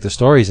doesn't affect the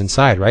stories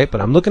inside, right?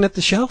 But I'm looking at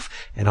the shelf,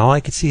 and all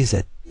I can see is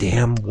that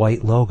damn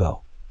white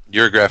logo.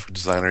 You're a graphic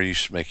designer. You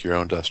should make your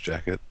own dust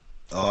jacket.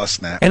 Oh,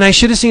 snap. And I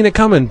should have seen it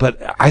coming, but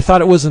I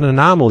thought it was an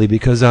anomaly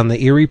because on the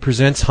Eerie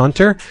Presents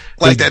Hunter...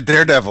 that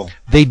Daredevil.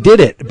 They did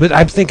it, but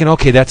I'm thinking,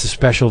 okay, that's a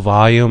special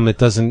volume. It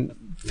doesn't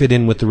fit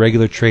in with the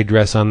regular trade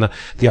dress on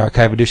the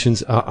archive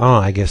editions.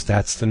 I guess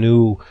that's the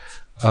new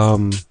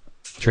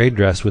trade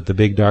dress with the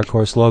big Dark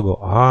Horse logo.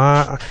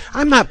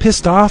 I'm not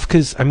pissed off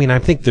because, I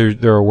think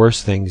there are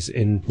worse things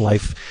in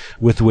life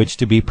with which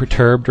to be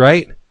perturbed,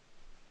 right?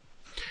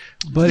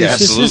 But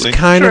it's just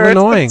kind of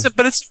annoying.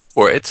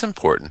 It's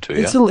important to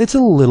you. It's a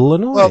little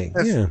annoying.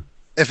 Well,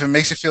 if it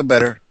makes you feel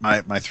better,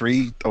 my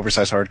 3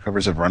 oversized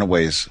hardcovers of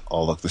Runaways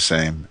all look the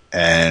same,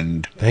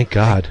 and thank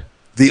God.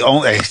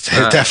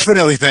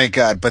 Definitely thank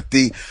God. But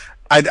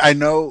I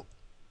know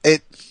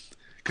it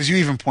because you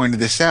even pointed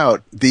this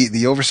out.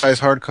 The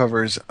oversized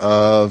hardcovers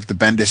of the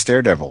Bendis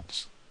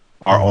Daredevils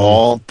are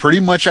all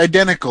pretty much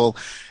identical,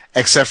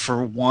 except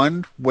for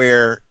one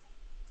where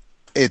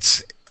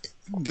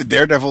the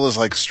Daredevil is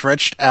like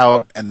stretched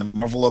out and the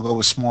Marvel logo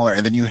is smaller,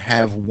 and then you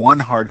have one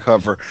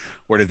hardcover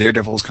where the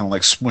Daredevil is kind of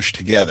like smushed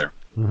together.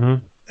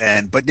 Mm-hmm.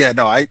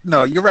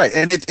 No, you're right,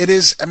 and it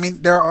is. I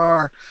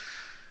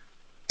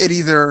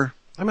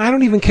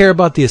don't even care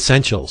about the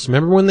essentials.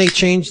 Remember when they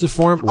changed the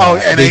form?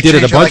 And they did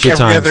it a bunch of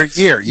times. Every other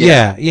year.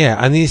 Yeah.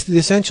 And the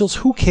essentials,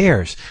 who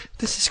cares?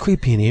 This is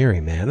Creepy and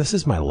Eerie, man. This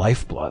is my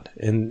lifeblood.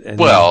 And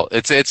well,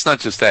 it's not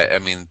just that.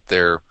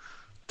 They're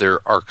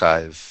they're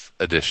archive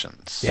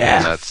editions. Yeah.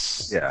 And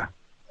that's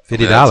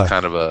 $50. That's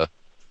kind of a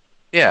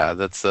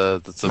that's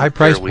a high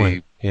price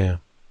point. Yeah.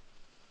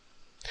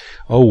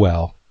 Oh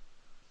well.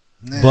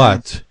 Nah.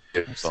 But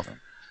hey, let's look.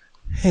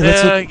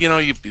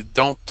 you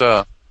don't.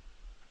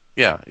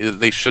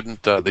 They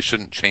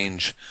shouldn't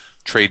change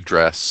trade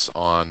dress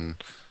on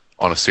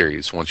a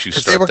series. Once you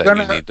start that,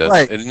 you need to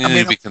it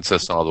needs to be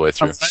consistent all the way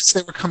through. Unless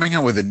they were coming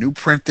out with a new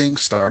printing,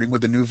 starting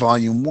with a new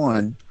volume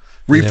 1,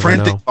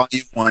 reprinting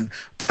volume 1.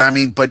 I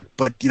mean, but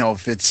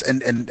if it's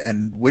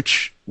and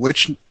which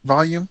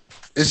volume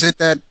is it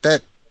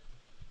that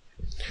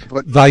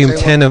volume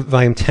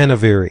 10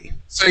 of Eerie.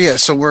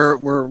 So we're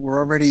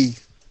already.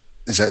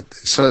 Is that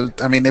so?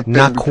 I mean, they've been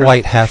not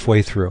quite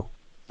halfway through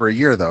for a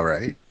year, though,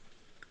 right?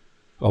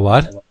 A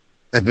what?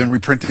 They've been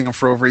reprinting them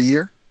for over a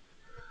year.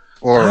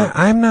 Or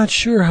I'm not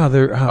sure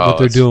what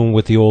they're doing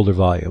with the older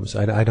volumes.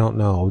 I don't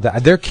know.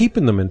 They're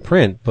keeping them in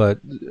print, but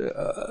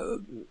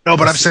no.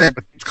 But I'm saying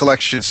the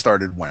collection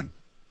started when?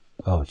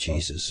 Oh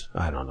Jesus,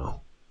 I don't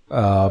know.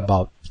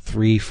 About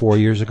 3-4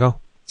 years ago.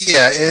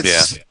 Yeah,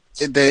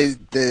 they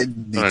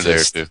need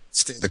to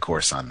stay the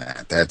course on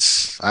that.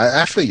 That's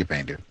I feel your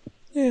pain, dude.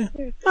 Yeah,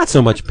 not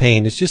so much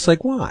pain. It's just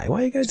like, why?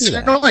 Why you gotta do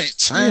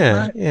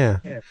that? Yeah.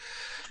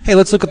 Hey,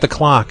 let's look at the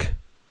clock.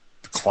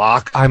 The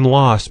clock? I'm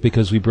lost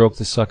because we broke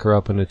the sucker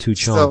up into 2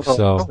 chunks.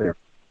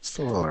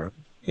 Still early.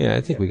 Yeah,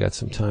 I think we got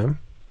some time.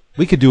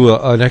 We could do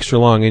an extra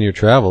long In Your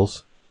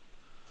Travels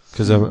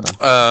because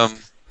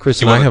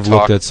Chris and I have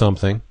looked at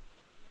something.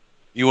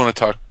 You want to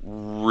talk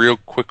real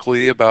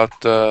quickly about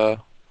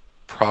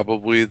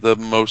probably the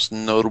most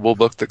notable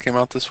book that came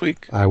out this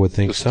week? I would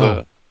think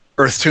so.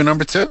 Earth 2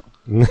 number 2?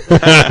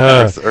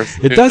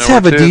 It does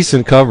have a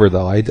decent cover,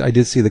 though. I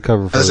did see the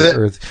cover for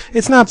Earth.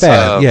 It's not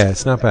bad.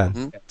 It's not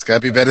bad. It's got to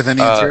be better than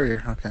the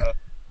interior. Okay.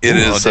 It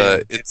is.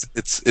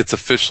 It's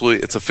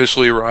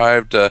officially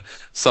arrived.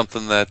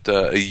 Something that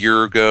a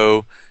year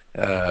ago,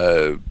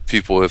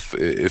 people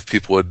if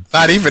people had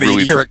not even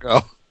really, a year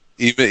ago.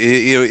 Even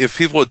if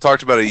people had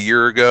talked about a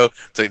year ago,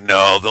 say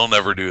no, they'll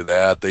never do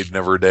that. They'd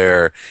never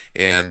dare.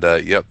 And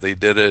they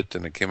did it,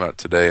 and it came out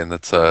today, and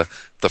that's the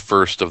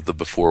first of the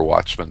Before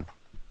Watchmen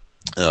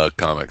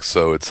comics.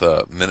 So it's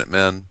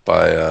Minutemen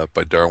by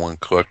Darwin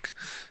Cook.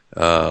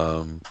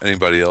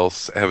 Anybody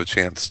else have a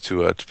chance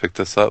to pick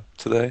this up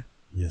today?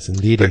 Yes,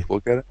 indeed. Take a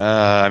look at it.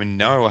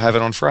 Now I will have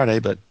it on Friday,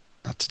 but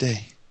not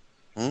today.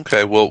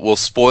 Okay, we'll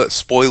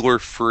spoiler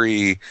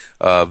free.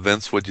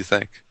 Vince, what'd you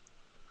think?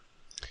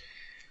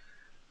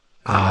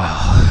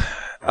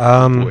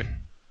 To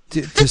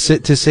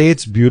say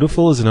it's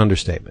beautiful is an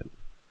understatement.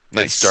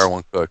 Nice.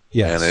 Darwin Cook.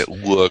 Yes. And it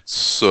looks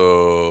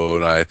so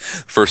nice.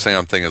 First thing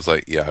I'm thinking is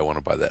like, I want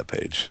to buy that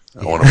page.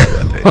 I want to buy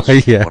that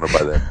page. Yeah. I want to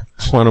buy that.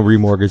 I want to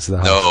remortgage the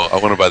house. No,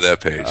 I want to buy that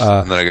page.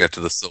 And then I get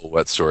to the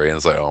silhouette story, and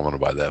it's like, I want to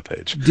buy that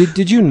page.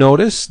 Did you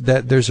notice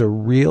that there's a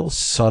real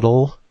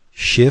subtle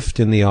shift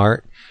in the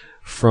art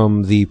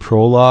from the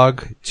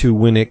prologue to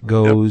when it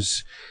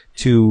goes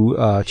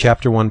to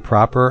chapter 1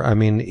 proper? I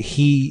mean,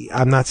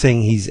 I'm not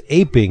saying he's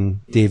aping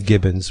Dave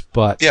Gibbons,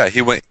 but yeah,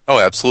 he went. Oh,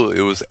 absolutely.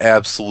 It was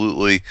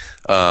absolutely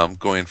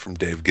going from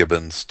Dave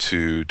Gibbons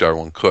to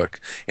Darwin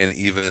Cook, and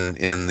even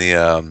in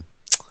the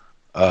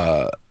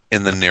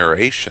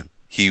narration,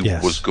 he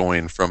was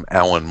going from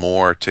Alan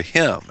Moore to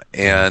him,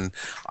 and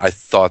I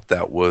thought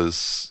that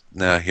was.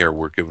 Now here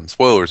we're giving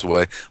spoilers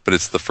away, but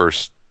it's the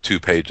first 2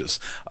 pages.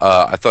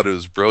 I thought it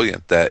was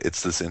brilliant that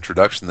it's this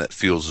introduction that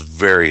feels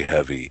very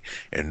heavy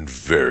and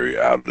very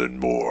Alan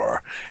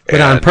Moore. But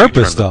on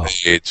purpose, though.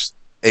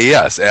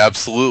 Yes,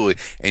 absolutely.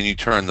 And you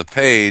turn the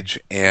page,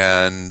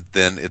 and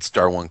then it's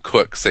Darwin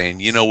Cook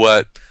saying, "You know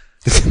what?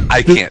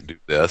 I can't do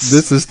this.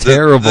 This is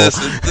terrible. This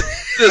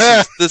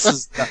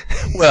is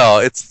well,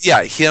 it's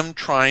him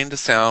trying to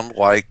sound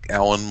like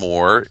Alan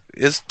Moore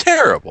is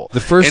terrible." The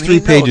first 3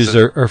 pages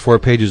or 4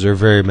 pages are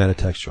very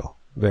metatextual.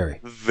 Very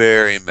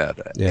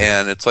meta. Yeah.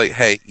 And it's like,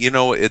 hey,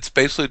 it's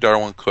basically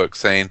Darwin Cook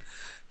saying,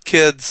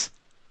 kids,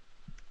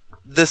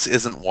 this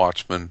isn't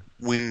Watchmen.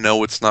 We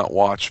know it's not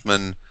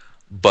Watchmen,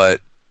 but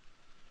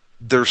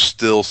there's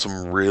still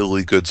some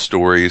really good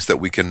stories that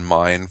we can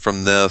mine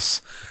from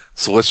this.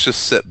 So let's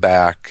just sit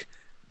back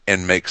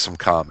and make some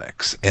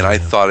comics. And I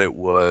thought it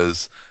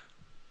was,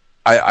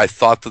 I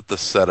thought that the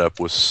setup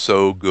was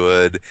so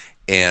good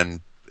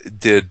and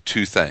did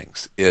 2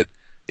 things.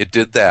 It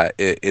did that.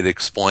 It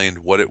explained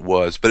what it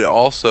was, but it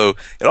also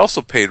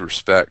paid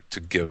respect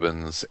to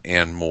Gibbons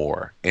and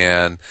Moore,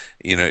 and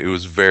it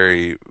was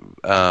very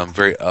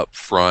very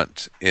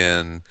upfront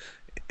in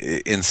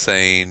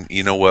saying,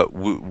 you know what,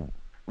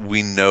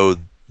 we know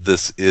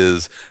this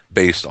is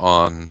based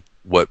on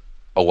what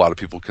a lot of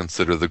people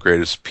consider the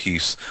greatest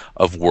piece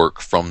of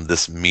work from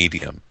this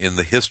medium in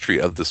the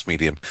history of this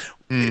medium.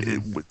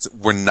 Mm-hmm.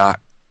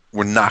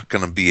 We're not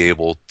going to be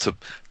able to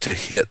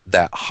hit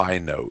that high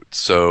note.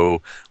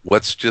 So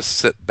let's just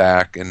sit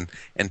back and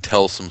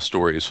tell some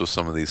stories with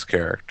some of these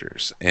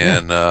characters.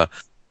 And I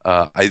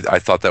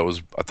thought it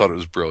was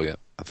brilliant.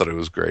 I thought it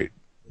was great.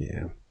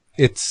 Yeah,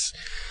 it's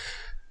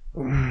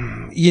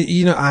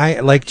I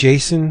like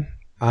Jason.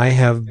 I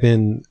have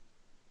been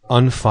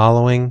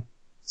unfollowing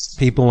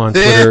people on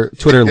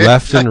Twitter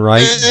left and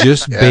right,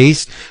 just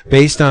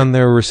based on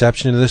their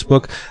reception of this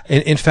book.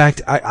 In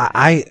fact,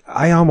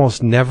 I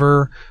almost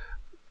never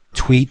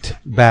tweet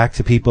back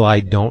to people I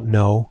don't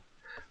know.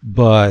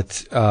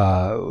 But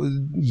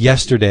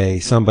yesterday,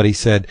 somebody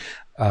said,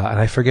 and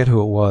I forget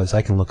who it was.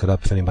 I can look it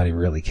up if anybody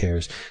really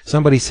cares.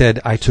 Somebody said,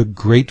 I took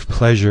great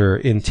pleasure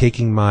in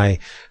taking my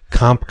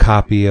comp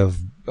copy of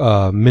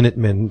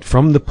Minutemen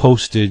from the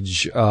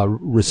postage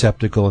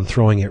receptacle and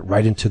throwing it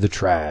right into the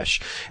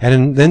trash.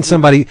 And then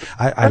somebody,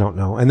 I don't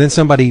know, and then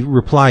somebody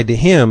replied to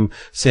him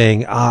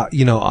saying,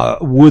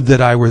 would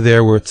that I were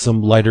there with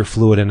some lighter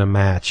fluid and a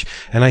match.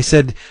 And I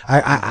said,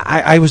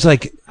 I was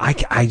like,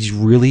 I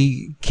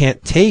really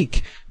can't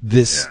take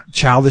this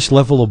childish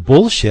level of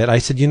bullshit. I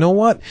said, you know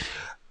what?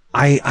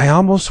 I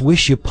almost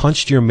wish you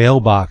punched your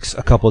mailbox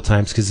a couple of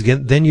times, because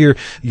then your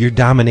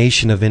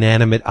domination of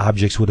inanimate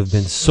objects would have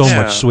been so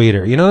much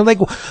sweeter. You know, like,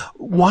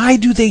 why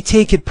do they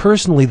take it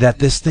personally that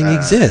this thing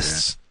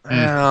exists?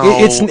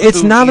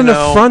 It's not an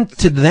affront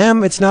to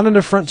them. It's not an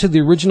affront to the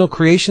original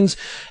creations.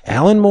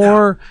 Alan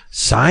Moore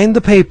signed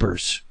the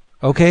papers.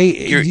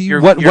 Okay,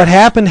 what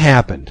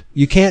happened.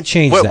 You can't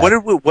change that.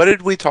 What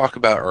did we talk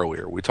about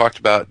earlier? We talked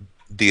about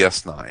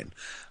DS9.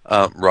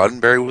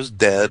 Roddenberry was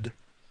dead.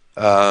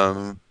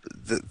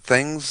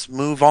 Things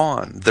move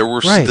on. There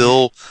were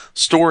still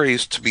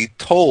stories to be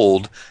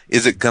told.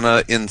 Is it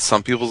gonna, in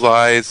some people's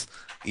eyes,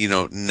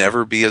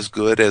 never be as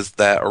good as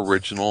that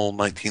original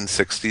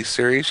 1960s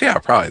series? Yeah,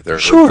 probably.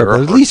 But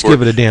at least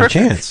give it a damn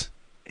chance.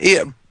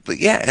 Yeah, but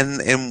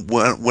and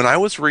when I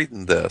was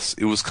reading this,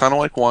 it was kind of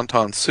like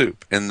wonton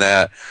soup in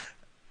that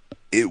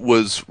it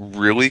was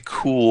really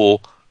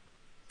cool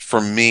for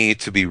me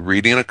to be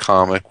reading a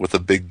comic with a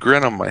big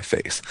grin on my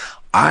face.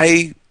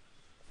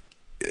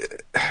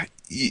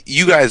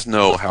 You guys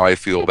know how I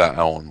feel about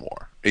Alan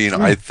Moore.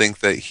 I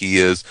think that he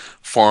is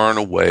far and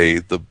away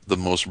the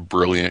most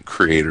brilliant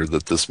creator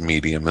that this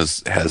medium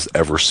has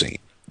ever seen.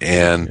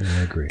 And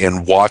I agree.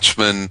 And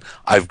Watchmen,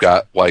 I've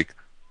got like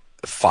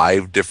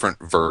 5 different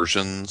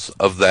versions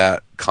of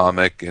that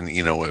comic, and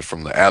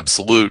from the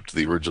Absolute to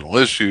the original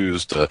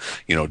issues to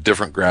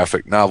different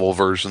graphic novel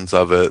versions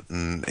of it,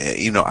 and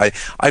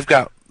I've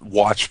got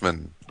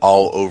Watchmen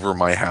all over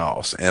my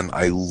house, and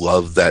I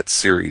love that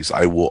series.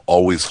 I will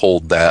always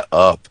hold that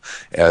up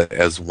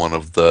as one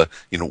of the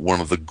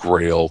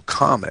Grail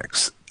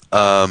comics.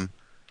 When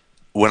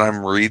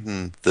I'm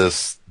reading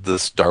this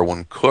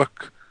Darwin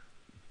Cook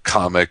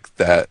comic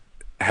that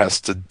has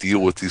to deal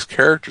with these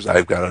characters,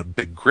 I've got a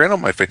big grin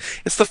on my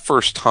face. It's the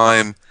first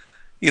time,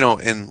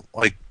 in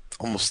like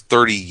almost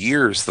 30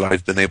 years that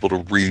I've been able to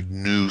read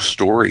new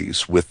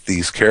stories with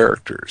these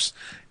characters,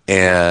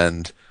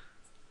 and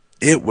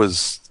it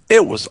was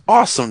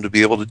awesome to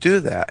be able to do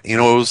that. It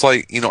was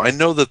like, I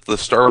know that the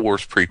Star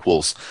Wars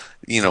prequels,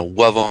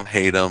 love them,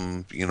 hate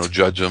them,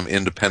 judge them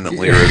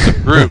independently or as a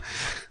group.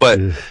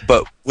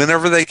 But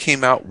whenever they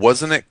came out,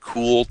 wasn't it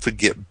cool to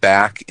get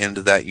back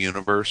into that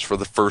universe for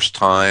the first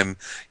time,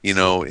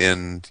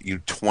 in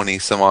 20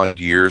 some odd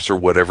years or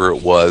whatever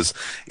it was?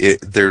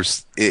 It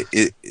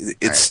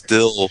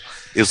still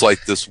is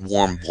like this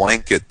warm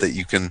blanket that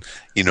you can,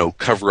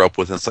 cover up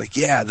with. And it's like,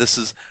 this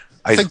is,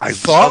 I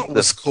thought it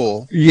was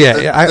cool. Yeah,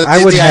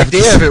 the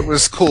idea of it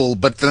was cool,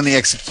 but then the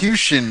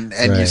execution,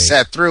 and you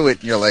sat through it,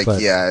 and you're like,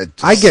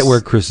 I get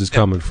where Chris is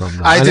coming from.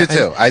 Though. I do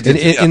too.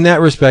 In that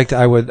respect,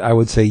 I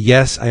would say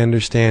yes. I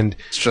understand.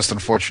 It's just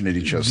unfortunate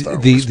he chose Star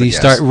Wars. The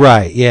start,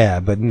 right? Yeah,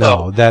 but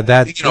no,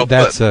 that's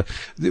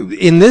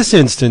in this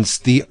instance,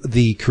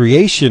 the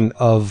creation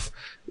of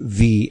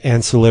the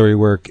ancillary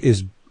work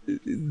is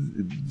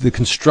the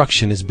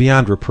construction is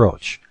beyond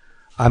reproach.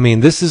 I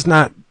mean, this is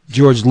not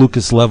George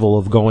Lucas level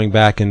of going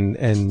back and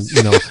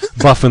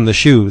buffing the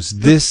shoes.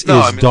 This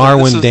is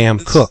Darwin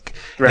Cook,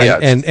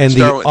 and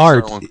the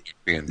art,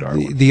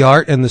 the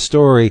art and the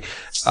story,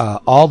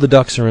 all the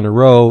ducks are in a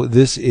row.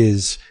 This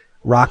is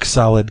rock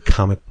solid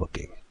comic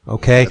booking.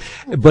 Okay,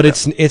 but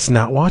it's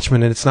not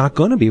Watchmen, and it's not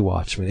going to be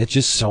Watchmen. It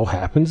just so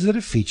happens that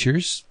it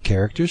features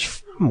characters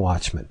from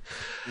Watchmen.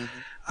 Mm-hmm.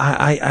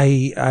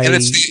 And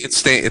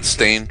it's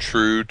staying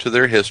true to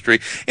their history,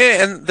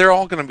 and they're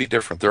all going to be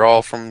different. They're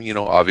all from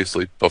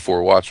obviously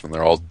before Watchmen.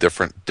 They're all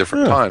different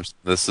times.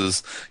 This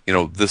is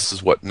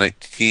what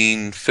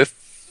 1950s,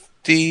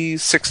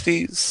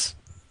 60s,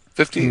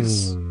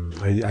 50s.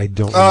 I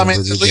don't. I mean,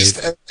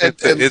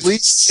 at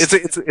least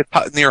it's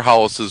near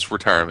Hollis's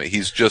retirement.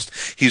 He's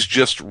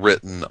just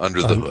written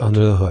Under the Hood.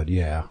 Under the Hood,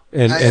 yeah.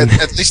 And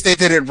at least they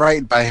did it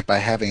right by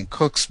having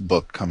Cook's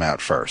book come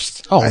out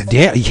first. Oh,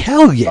 damn!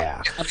 Hell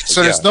yeah!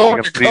 So there's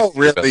nowhere to go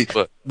really,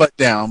 but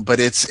down. But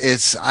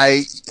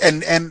I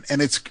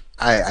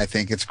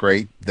think it's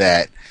great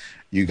that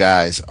you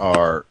guys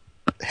are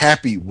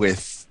happy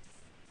with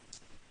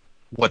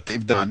what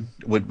they've done,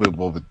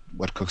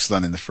 what Cook's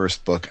done in the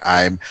first book.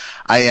 I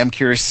am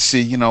curious to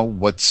see,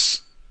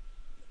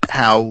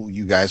 how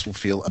you guys will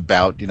feel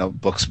about,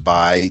 books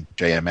by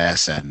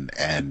JMS and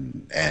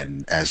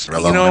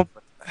Azarello.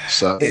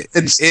 So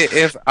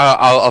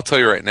I'll tell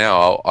you right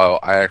now,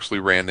 I actually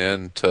ran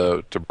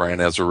into Brian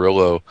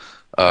Azzarello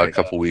a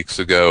couple weeks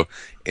ago,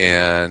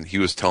 and he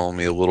was telling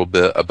me a little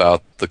bit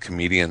about the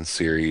Comedian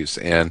series,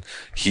 and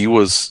he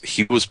was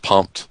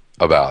pumped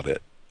about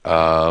it.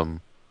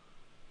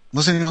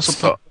 Wasn't he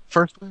also pumped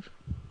First Wave?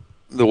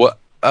 The what?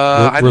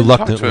 I didn't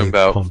talk to him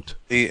about. Pumped.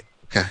 Okay.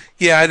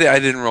 Yeah, I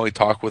didn't really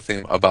talk with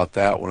him about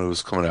that when it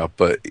was coming out,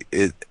 but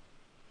I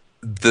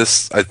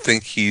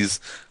think he's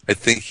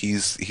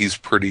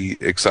pretty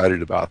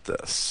excited about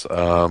this.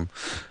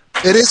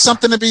 It is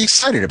something to be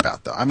excited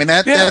about, though. I mean,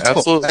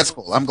 that's cool. That's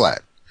cool. I'm glad.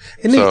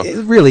 And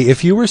really,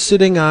 if you were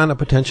sitting on a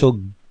potential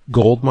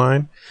gold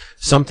mine,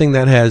 something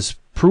that has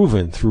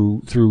proven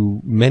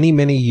through many,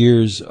 many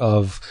years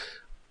of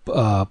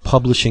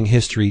publishing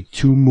history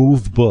to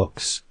move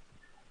books,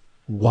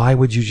 why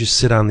would you just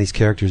sit on these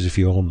characters if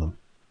you own them?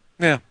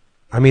 Yeah.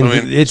 I mean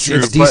it's true,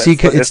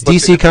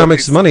 DC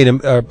Comics' money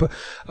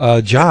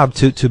job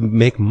to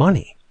make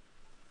money.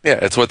 Yeah,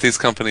 it's what these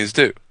companies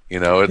do.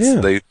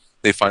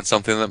 They find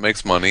something that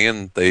makes money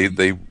and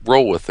they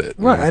roll with it.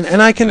 Right,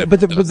 and I can. But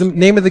the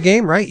name of the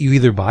game, right? You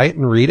either buy it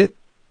and read it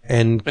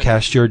and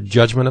cast your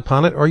judgment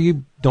upon it, or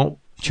you don't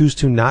choose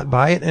to not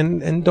buy it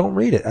and don't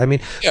read it. I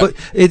mean, but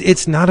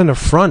it's not an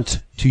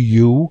affront to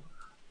you,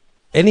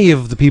 any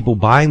of the people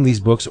buying these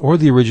books or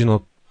the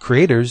original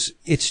creators.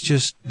 It's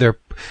just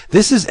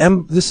this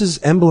is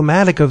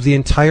emblematic of the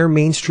entire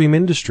mainstream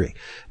industry.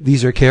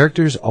 These are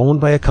characters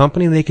owned by a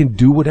company, and they can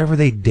do whatever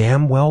they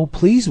damn well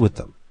please with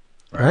them,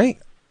 right?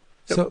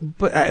 Yep. So,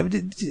 but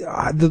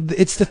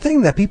it's the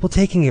thing that people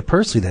taking it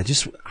personally that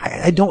just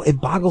it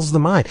boggles the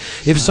mind.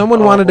 If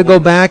someone wanted to go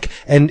back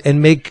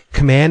and make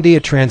Commandy a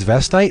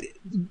transvestite,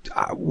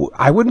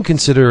 I wouldn't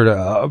consider it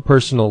a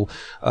personal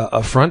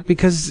affront,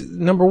 because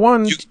number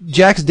one,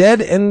 Jack's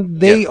dead and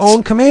they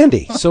own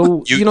Commandy.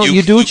 So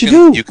you do what you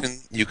do. You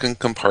can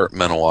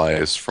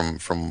compartmentalize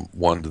from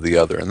one to the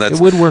other, and it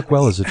would work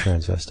well as a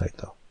transvestite,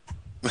 though.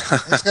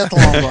 He's got the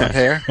long blonde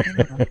hair.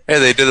 Hey,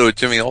 they did it with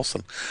Jimmy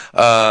Olsen.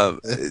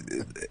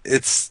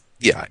 It's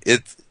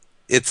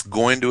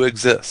going to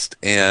exist,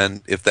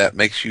 and if that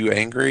makes you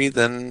angry,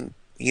 then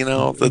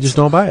just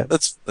don't buy it.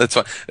 That's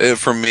fine.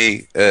 For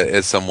me,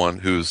 as someone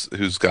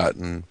who's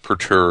gotten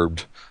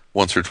perturbed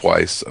once or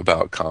twice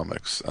about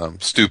comics,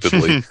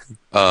 stupidly,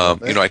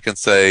 I can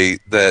say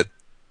that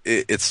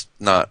it's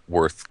not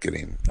worth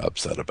getting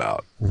upset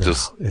about. No,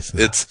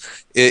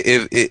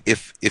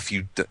 if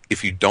you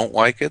don't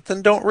like it,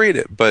 then don't read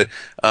it. But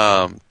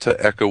to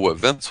echo what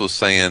Vince was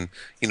saying,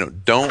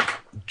 don't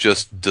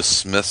just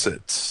dismiss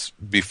it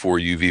before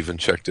you've even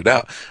checked it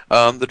out.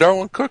 The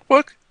Darwin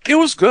Cookbook, it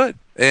was good,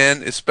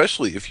 and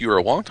especially if you're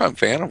a longtime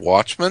fan of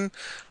Watchmen,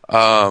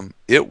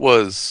 it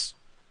was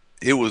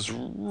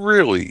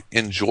really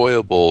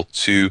enjoyable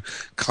to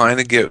kind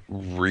of get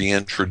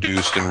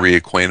reintroduced and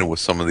reacquainted with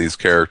some of these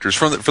characters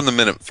from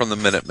the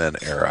Minutemen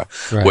era,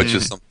 right. Which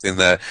is something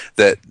that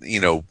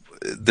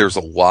there's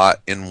a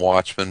lot in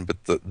Watchmen, but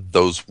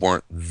those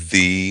weren't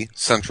the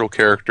central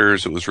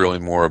characters. It was really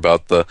more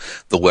about the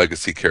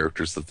legacy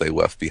characters that they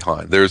left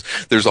behind.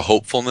 There's a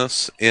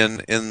hopefulness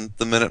in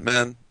the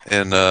Minutemen.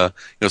 And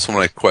some of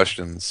my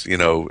questions,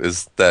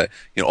 is that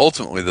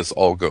ultimately this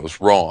all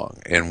goes wrong,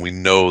 and we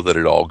know that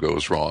it all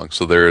goes wrong.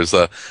 So there is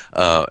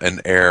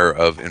an air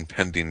of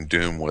impending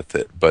doom with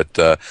it. But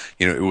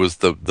it was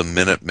the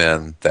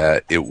Minutemen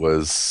that it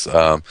was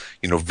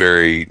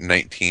very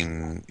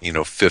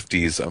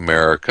 1950s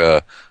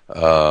America.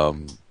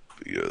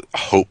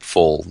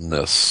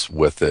 Hopefulness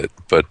with it,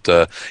 but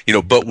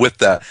with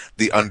that,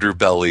 the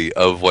underbelly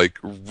of like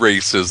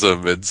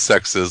racism and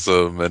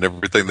sexism and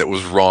everything that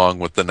was wrong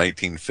with the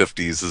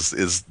 1950s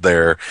is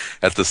there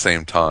at the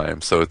same time.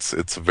 So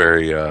it's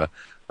very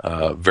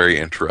very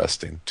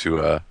interesting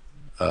to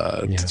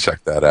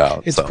check that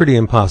out. It's pretty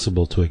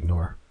impossible to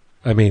ignore.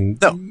 I mean,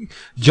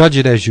 judge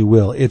it as you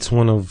will. It's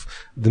one of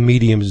the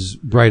medium's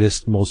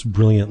brightest, most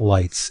brilliant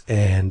lights,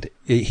 and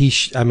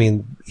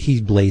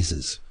he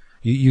blazes.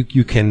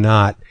 You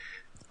cannot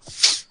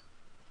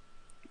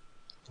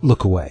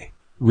look away.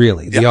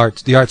 Really, the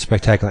art's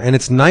spectacular, and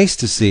it's nice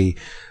to see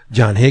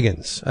John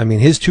Higgins. I mean,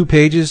 his 2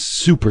 pages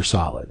super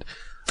solid.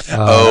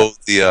 The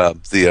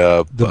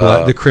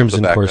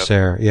Crimson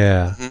Corsair,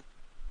 yeah,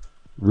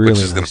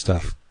 really nice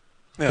stuff.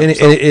 Yeah, and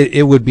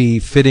it would be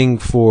fitting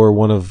for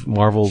one of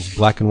Marvel's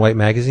black and white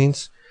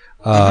magazines.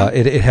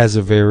 It has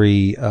a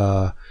very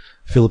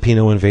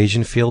Filipino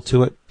invasion feel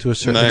to it, to a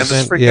certain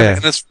extent.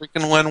 And it's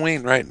freaking Len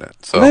Wein writing it.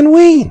 So. Len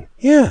Wein,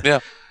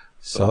 yeah.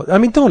 So, I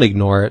mean, don't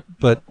ignore it,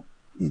 but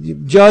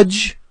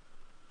judge,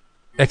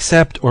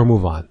 accept, or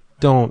move on.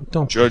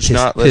 Don't judge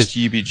not, lest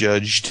ye be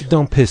judged.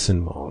 Don't piss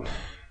and moan.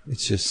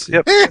 It's just,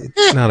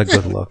 it's not a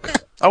good look.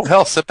 Oh,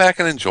 hell, sit back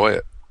and enjoy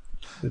it.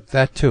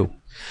 That too.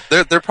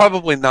 They're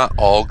probably not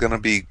all going to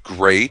be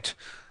great,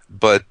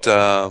 but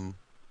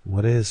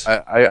what is?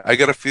 I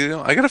got a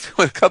feeling a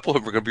couple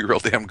of them are going to be real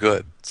damn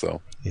good.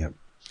 So yeah.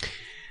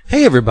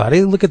 Hey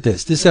everybody, look at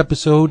this. This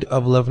episode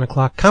of 11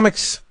 O'Clock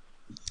Comics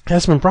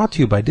has been brought to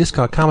you by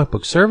Discount Comic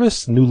Book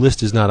Service. The new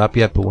list is not up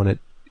yet, but when it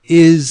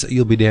is.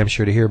 You'll be damn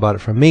sure to hear about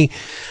it from me.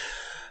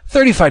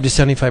 35 to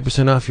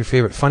 75% off your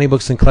favorite funny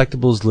books and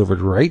collectibles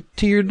delivered right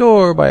to your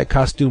door by a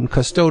costume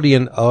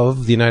custodian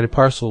of the United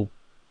Parcel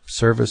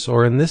Service,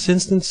 or in this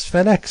instance,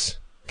 FedEx.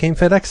 Came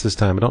FedEx this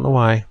time. I don't know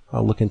why.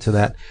 I'll look into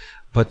that.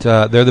 But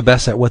they're the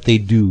best at what they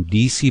do.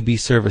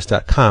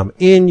 DCBService.com.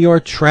 In your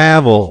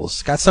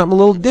travels. Got something a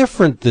little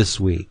different this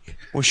week.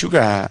 What you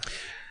got?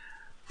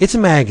 It's a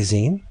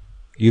magazine.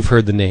 You've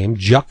heard the name.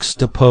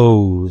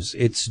 Juxtapoz.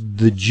 It's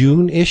the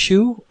June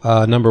issue,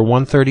 number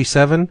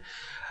 137.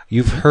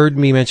 You've heard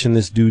me mention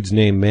this dude's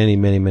name many,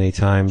 many, many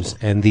times,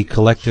 and the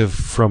collective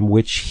from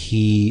which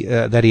he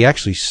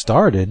actually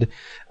started,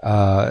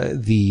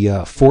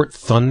 the Fort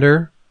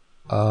Thunder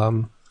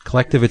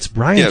collective. It's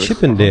Brian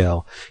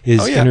Chippendale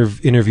is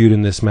interviewed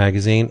in this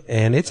magazine,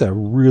 and it's a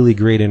really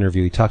great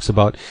interview. He talks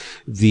about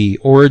the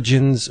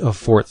origins of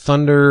Fort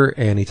Thunder,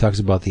 and he talks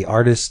about the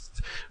artists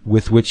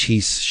with which he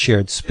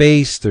shared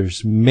space.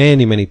 There's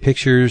many, many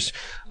pictures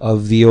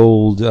of the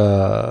old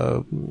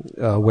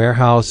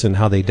warehouse and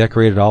how they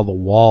decorated all the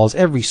walls.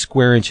 Every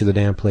square inch of the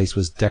damn place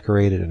was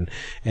decorated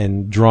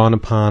and drawn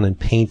upon and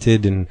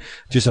painted, and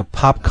just a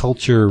pop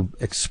culture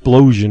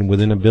explosion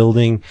within a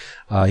building.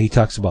 He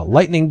talks about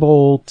Lightning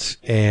Bolt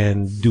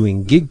and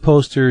doing gig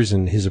posters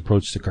and his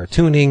approach to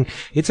cartooning.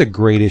 It's a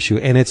great issue,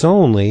 and it's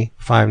only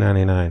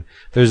 $5.99.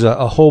 There's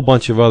a whole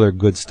bunch of other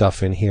good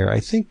stuff in here. I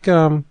think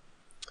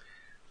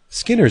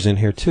Skinner's in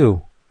here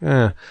too.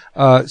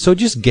 So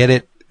just get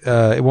it.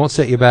 It won't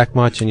set you back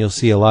much, and you'll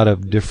see a lot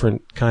of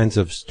different kinds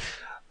of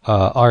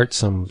art,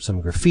 some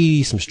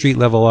graffiti, some street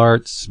level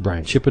arts.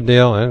 Brian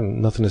Chippendale,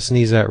 nothing to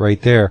sneeze at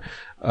right there.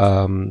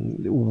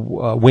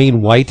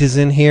 Wayne White is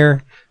in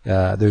here.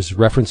 There's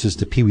references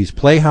to Pee-wee's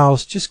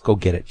Playhouse. Just go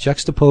get it.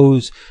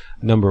 Juxtapoz,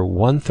 number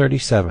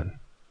 137.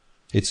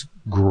 It's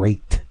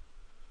great.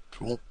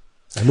 Cool.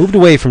 I moved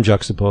away from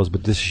Juxtapoz,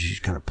 but this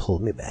kind of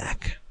pulled me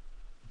back.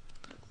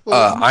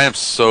 I am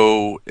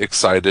so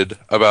excited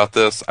about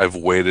this. I've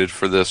waited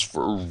for this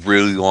for a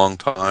really long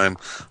time.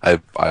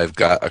 I've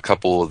got a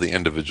couple of the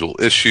individual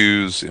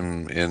issues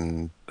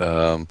in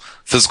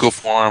physical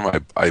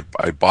form.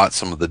 I bought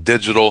some of the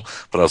digital,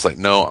 but I was like,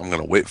 no, I'm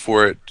going to wait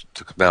for it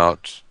to come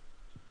out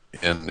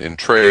in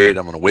trade.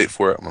 I'm going to wait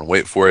for it. I'm going to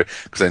wait for it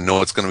because I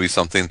know it's going to be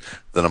something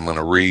that I'm going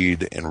to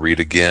read and read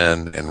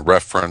again and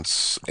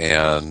reference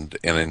and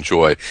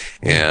enjoy.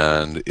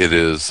 And it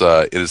is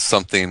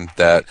something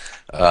that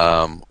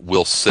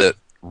will sit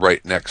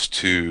right next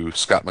to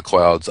Scott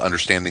McCloud's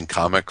Understanding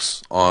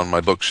Comics on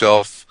my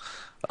bookshelf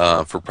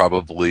for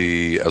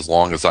probably as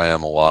long as I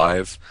am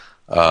alive.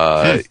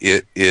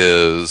 It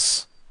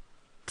is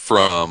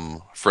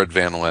from Fred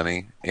Van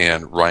Lenny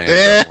and Ryan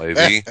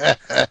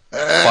Dunlavey.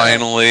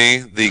 Finally,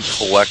 the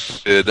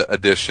collected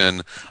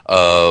edition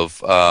of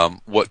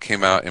what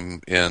came out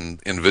in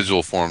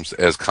visual forms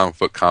as comic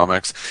book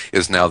comics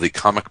is now the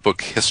Comic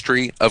Book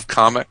History of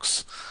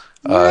Comics.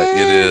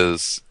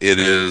 It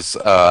is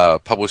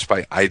published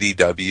by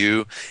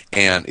IDW,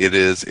 and it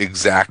is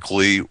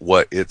exactly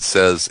what it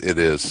says it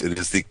is. It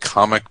is the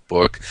Comic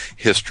Book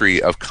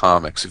History of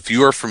Comics. If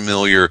you are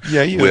familiar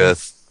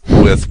with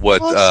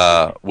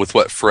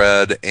what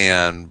Fred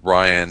and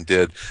Ryan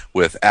did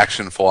with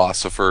Action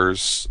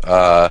Philosophers,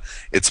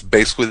 it's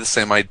basically the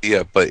same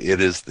idea, but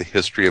it is the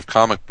history of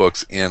comic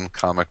books in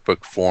comic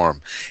book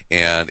form,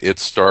 and it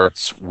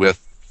starts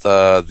with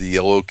the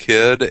Yellow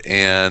Kid,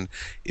 and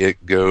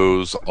it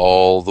goes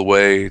all the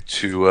way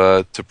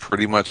to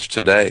pretty much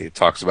today. It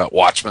talks about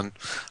Watchmen,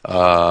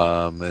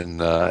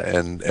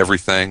 and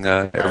everything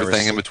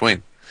in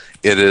between.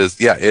 It is,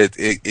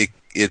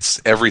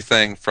 it's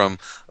everything from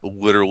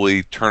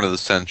literally turn of the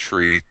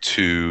century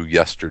to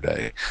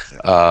yesterday.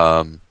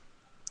 And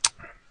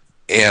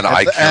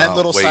I cannot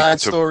little wait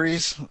side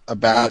stories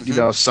about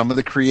some of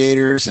the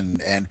creators,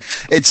 and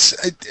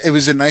it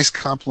was a nice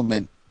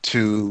compliment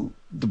to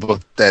the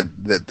book that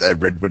I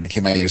read when it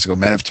came out years ago,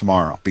 Men of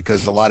Tomorrow,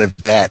 because a lot of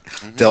that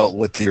dealt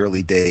with the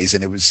early days,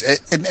 and it was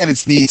and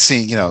it's neat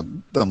seeing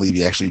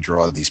Dunlavey actually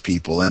draw these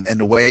people, and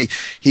the way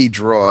he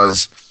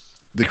draws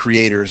the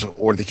creators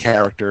or the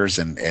characters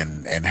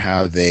and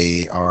how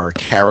they are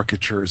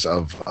caricatures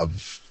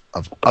of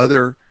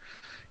other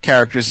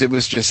characters. It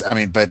was just, I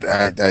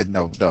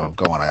no,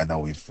 go on. I know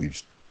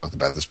we've talked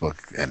about this book,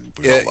 and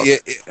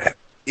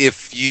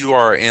if you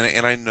are,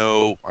 and I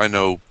know.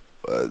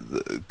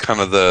 Kind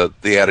of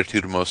the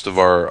attitude of most of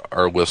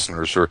our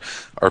listeners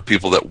are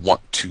people that want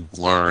to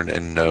learn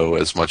and know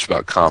as much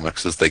about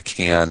comics as they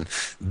can.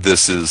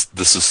 This is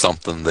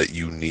something that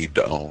you need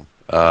to own.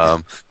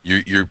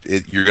 You're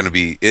going to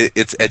be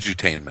it's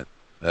edutainment,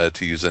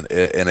 to use an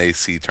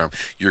AC term.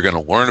 You're going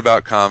to learn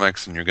about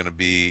comics, and you're going to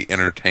be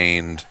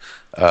entertained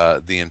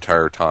the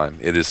entire time.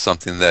 It is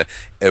something that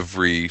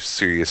every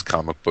serious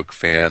comic book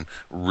fan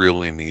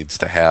really needs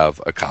to have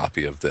a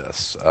copy of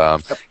this.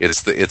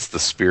 It's the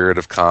spirit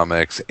of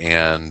comics,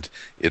 and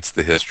it's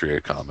the history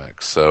of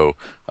comics. So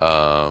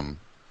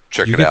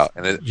check it out.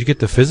 And you get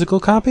the physical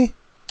copy?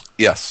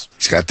 Yes,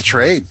 he's got the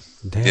trade.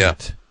 Damn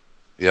it.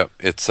 Yep.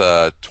 It's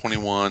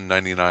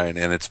 $21.99,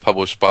 and it's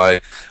published by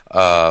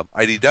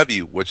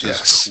IDW, which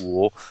is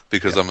cool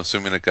because I'm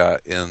assuming it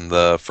got in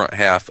the front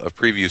half of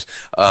previews.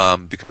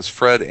 Because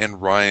Fred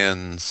and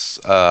Ryan's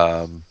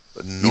normal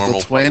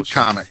Evil Twin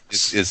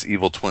Comics is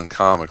Evil Twin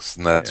Comics,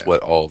 and that's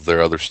what all of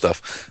their other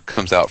stuff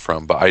comes out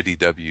from. But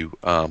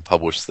IDW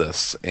published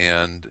this,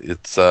 and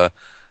it's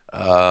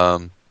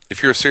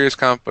if you're a serious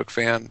comic book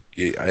fan,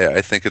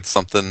 I think it's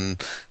something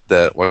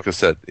that, like I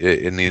said,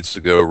 it needs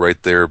to go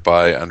right there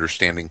by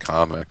understanding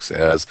comics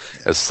as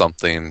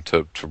something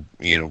to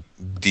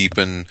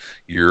deepen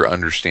your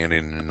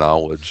understanding and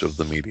knowledge of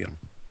the medium.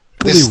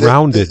 Fully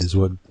rounded is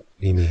what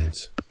he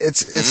means.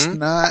 It's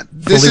not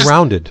fully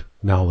rounded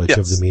knowledge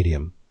of the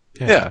medium.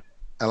 Yeah.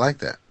 I like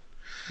that.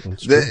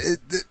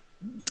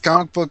 The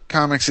comic book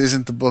comics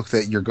isn't the book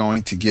that you're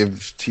going to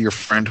give to your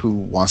friend who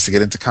wants to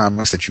get into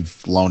comics that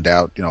you've loaned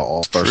out,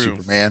 All-Star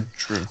Superman.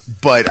 True.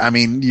 But I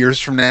mean, years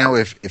from now,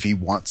 if he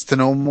wants to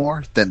know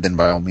more, then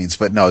by all means.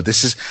 But no,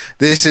 this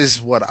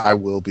is what I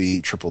will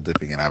be triple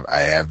dipping in. I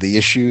have the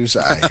issues,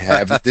 I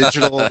have it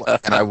digital,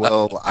 and I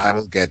will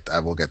get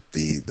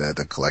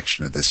the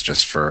collection of this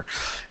just for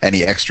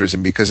any extras,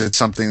 and because it's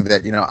something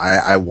that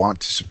I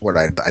want to support.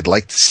 I'd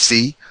like to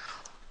see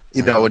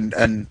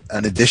an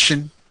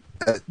addition.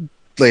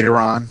 Later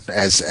on,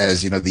 as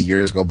the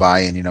years go by,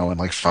 and in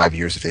like 5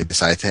 years, if they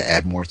decide to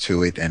add more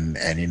to it, and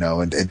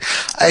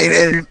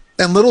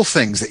little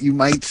things that you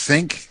might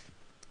think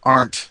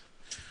aren't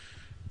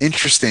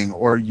interesting,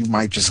 or you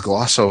might just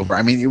gloss over.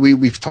 I mean,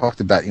 we've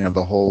talked about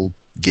the whole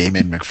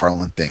Gaiman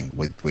McFarlane thing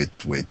with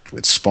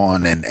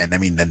Spawn, and I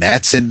mean the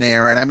Nats in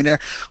there, and I mean there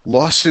are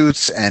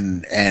lawsuits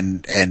and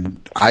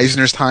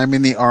Eisner's time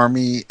in the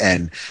army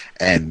and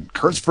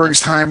Kurtzberg's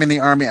time in the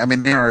army. I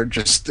mean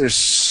there's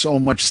so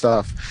much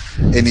stuff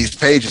in these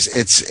pages.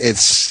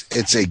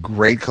 It's a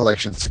great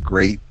collection. It's a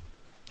great.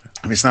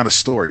 I mean, it's not a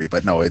story,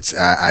 but no, it's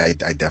I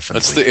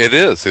definitely.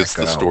 It's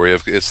the story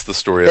of. It's the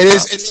story of. It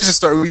is a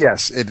story.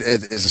 Yes, it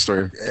is a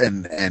story,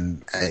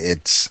 and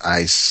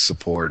I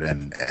support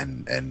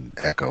and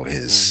echo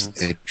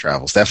his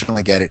travels.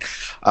 Definitely get it.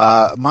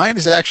 Mine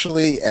is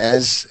actually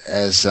as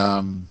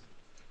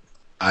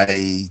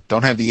I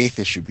don't have the 8th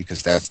issue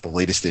because that's the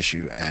latest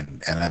issue,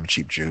 and I'm a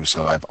cheap Jew,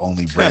 so I've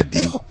only read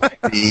the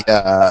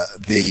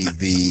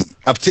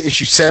up to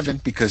issue 7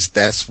 because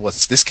that's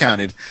what's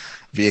discounted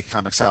via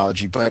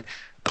Comixology. But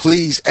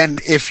please,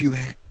 and if you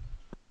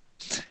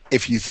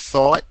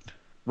thought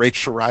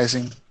Rachel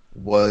Rising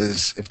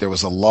was, if there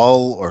was a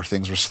lull or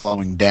things were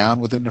slowing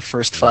down within the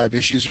first 5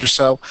 issues or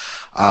so,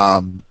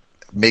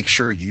 make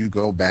sure you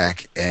go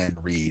back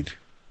and read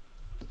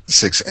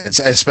 6,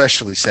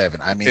 especially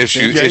 7. I mean,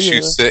 issue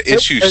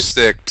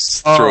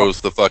 6 throws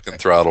the fucking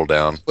throttle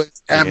down.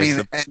 I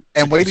mean,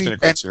 and wait till you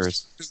get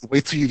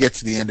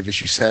to the end of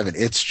issue 7.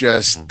 It's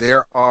just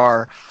there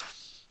are.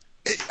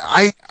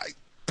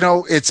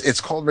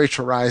 It's called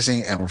Rachel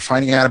Rising, and we're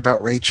finding out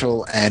about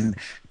Rachel,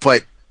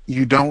 but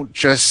you don't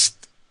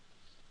just.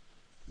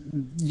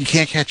 You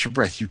can't catch your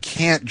breath. You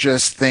can't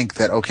just think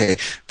that, okay,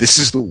 this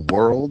is the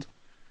world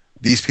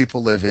these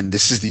people live in.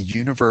 This is the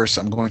universe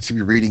I'm going to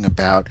be reading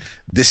about.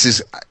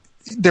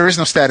 There is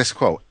no status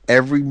quo.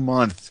 Every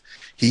month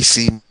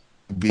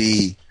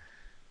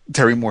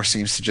Terry Moore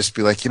seems to just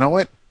be like, you know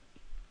what?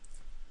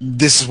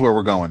 This is where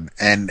we're going.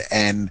 And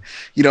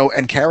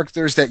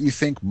characters that you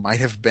think might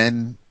have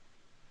been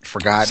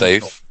forgotten.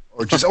 Safe.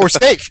 Or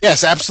safe.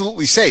 Yes,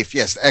 absolutely safe.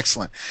 Yes,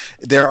 excellent.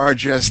 There are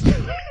just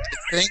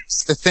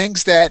the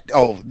things that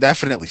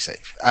definitely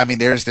safe. I mean,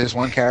 there's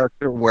one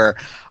character where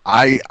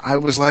I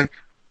was like,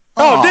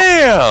 oh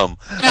damn,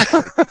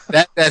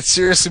 that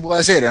seriously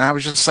was it, and I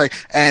was just like,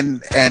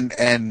 and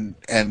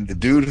the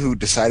dude who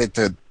decided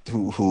to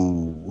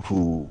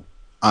who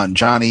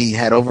Johnny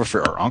had over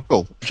for, or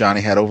Uncle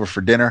Johnny had over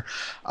for dinner,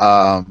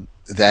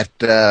 that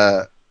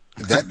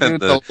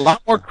dude's a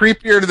lot more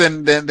creepier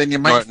than you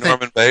might think.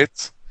 Norman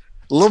Bates.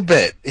 A little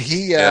bit.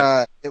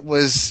 It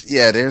was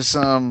there's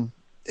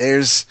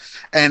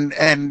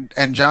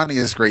and Johnny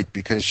is great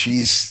because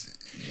she's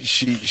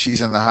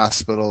in the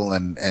hospital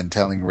and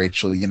telling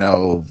Rachel,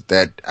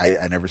 that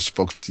I never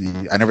spoke to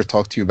you, I never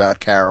talked to you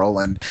about Carol,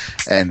 and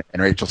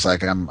Rachel's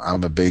like, I'm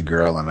a big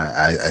girl, and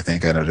I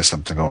think I know there's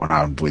something going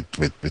on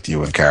with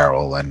you and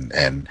Carol, and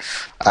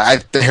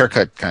the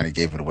haircut kind of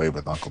gave it away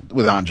with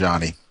Aunt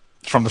Johnny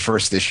from the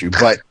first issue,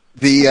 but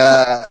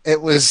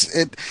it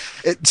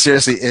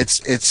seriously,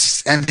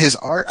 it's and his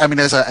art. I mean,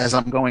 as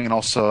I'm going, and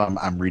also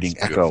I'm reading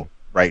Echo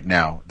right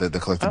now, the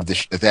collected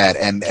edition of that,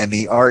 and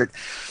the art.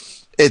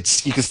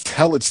 You can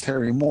tell it's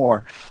Terry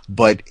Moore,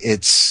 but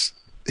his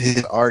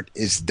art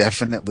is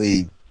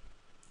definitely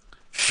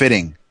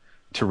fitting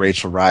to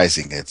Rachel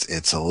Rising.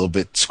 It's a little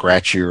bit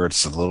scratchier.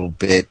 It's a little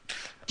bit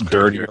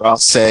dirtier. I'll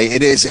say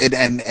it is,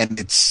 and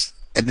it's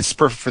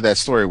perfect for that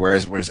story.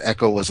 Whereas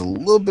Echo was a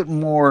little bit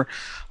more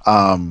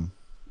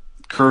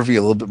curvy,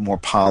 a little bit more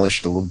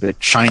polished, a little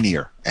bit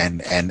shinier, and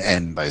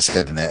like I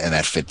said, and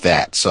that fit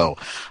that. So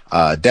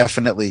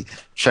definitely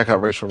check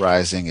out Rachel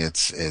Rising.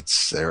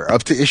 It's they're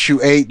up to issue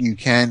 8. You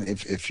can,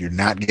 if you're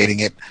not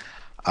getting it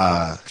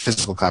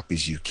physical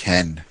copies, you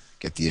can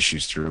get the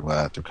issues through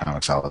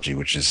Comixology,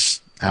 which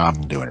is how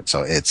I'm doing it.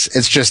 So it's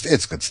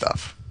good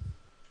stuff.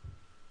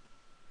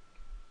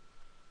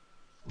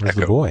 Where's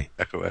the boy?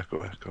 Echo.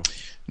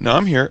 No,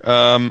 I'm here.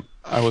 I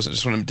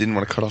didn't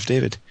want to cut off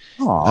David.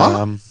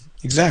 Aww.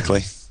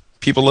 Exactly.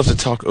 People love to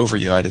talk over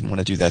you. I didn't want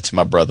to do that to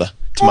my brother,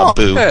 to my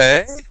boo.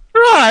 Okay.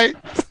 Right.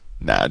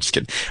 Nah, just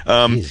kidding.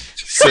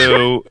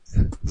 So,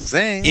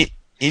 Zing.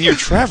 in your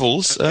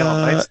travels,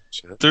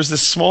 there's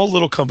this small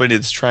little company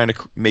that's trying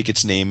to make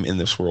its name in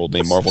this world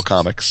named Marvel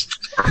Comics.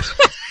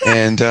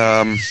 And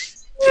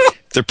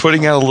they're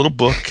putting out a little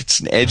book.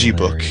 It's an edgy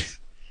book.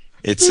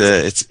 It's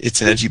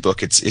an edgy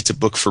book. It's a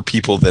book for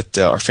people that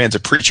are fans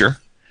of Preacher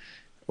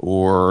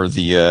or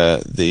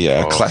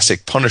the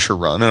classic Punisher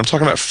run. And I'm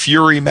talking about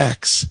Fury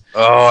Max.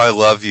 Oh, I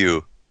love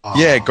you.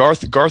 Yeah,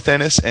 Garth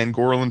Ennis and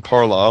Gorlin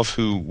Parlov,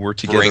 who were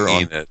together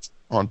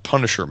on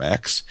Punisher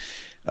Max,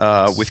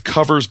 with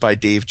covers by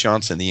Dave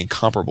Johnson, the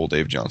incomparable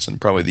Dave Johnson,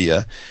 probably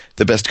the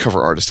best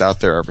cover artist out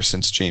there ever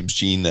since James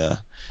Jean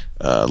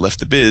left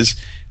the biz.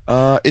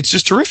 It's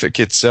just terrific.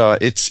 It's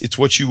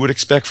what you would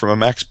expect from a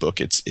Max book.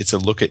 It's a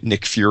look at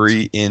Nick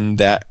Fury in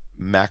that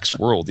Max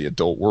world, the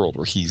adult world,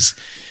 where he's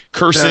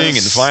cursing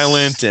and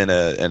violent and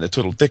a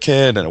total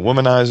dickhead and a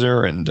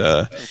womanizer and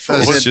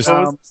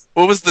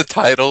what was the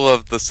title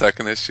of the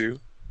second issue?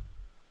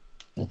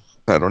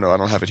 I don't know. I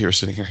don't have it here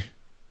sitting here.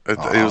 It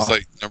was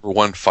like number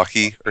 1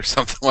 fucky or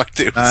something like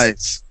that.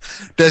 Nice.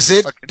 Does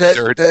it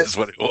is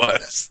what it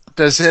was.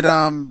 Does it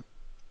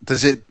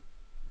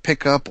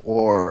pick up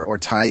or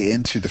tie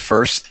into the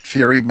first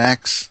Fury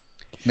Max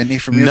mini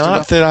from years ago?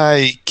 Not that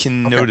I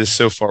can notice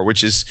so far,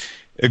 which is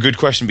a good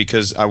question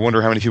because I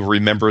wonder how many people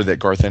remember that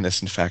Garth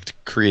Ennis, in fact,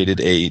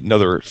 created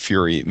another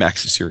Fury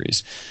Max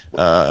series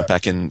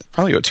back in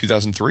probably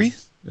 2003.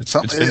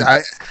 Something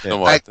like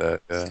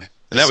that. Yeah.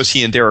 And that was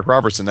he and Derek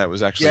Robertson. That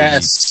was actually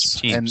the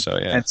team. And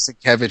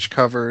Sienkiewicz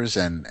covers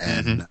and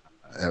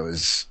that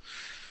was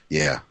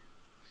Yeah.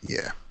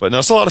 But no,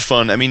 it's a lot of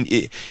fun. I mean,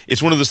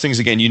 it's one of those things.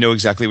 Again, you know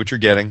exactly what you're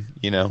getting.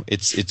 You know,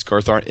 it's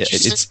Garth.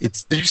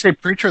 Did you say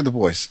Preacher or The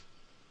Boys?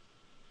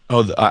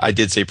 Oh, I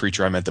did say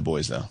Preacher. I meant The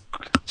Boys, though.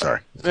 Sorry.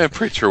 Yeah,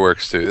 Preacher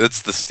works too.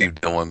 It's the Steve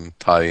Dillon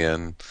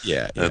tie-in.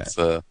 Yeah. It's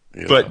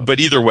But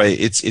either way,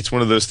 it's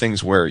one of those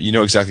things where you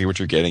know exactly what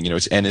you're getting. You know,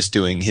 it's Ennis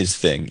doing his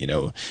thing. You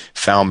know,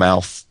 foul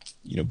mouth.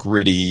 You know,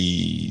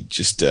 gritty.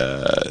 Just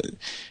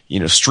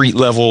street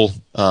level.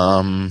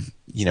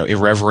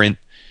 Irreverent.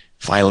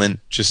 Violent,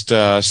 just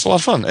it's a lot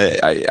of fun.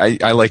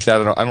 I like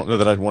that. I don't know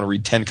that I'd want to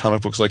read 10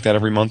 comic books like that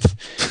every month,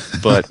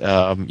 but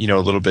a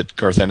little bit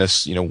Garth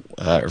Ennis,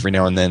 every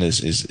now and then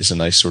is a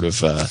nice sort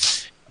of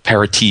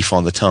aperitif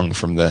on the tongue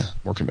from the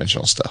more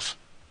conventional stuff.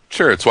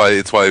 Sure, it's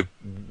why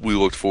we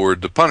looked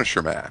forward to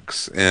Punisher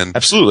Max, and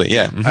absolutely,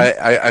 yeah.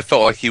 I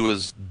felt like he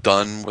was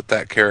done with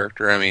that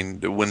character. I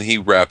mean, when he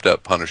wrapped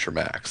up Punisher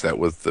Max, that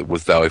was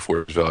Valley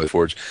Forge.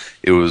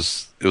 It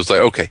was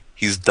like, okay,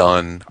 he's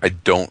done. I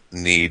don't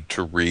need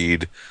to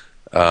read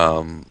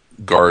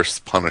Garth's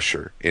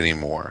Punisher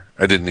anymore.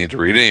 I didn't need to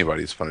read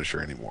anybody's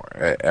Punisher anymore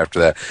after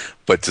that.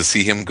 But to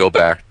see him go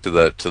back to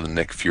the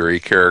Nick Fury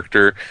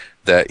character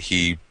that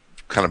he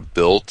kind of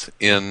built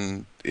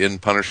in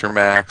Punisher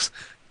Max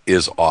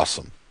is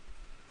awesome.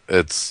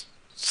 It's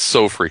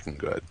so freaking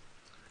good,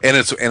 and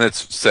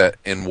it's set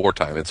in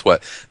wartime. It's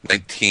what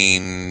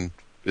 19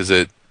 is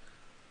it?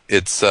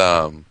 It's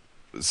late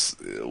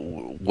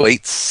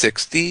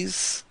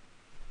 60s.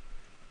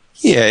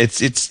 Yeah,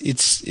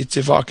 it's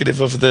evocative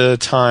of the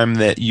time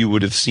that you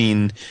would have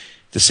seen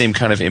the same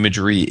kind of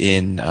imagery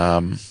in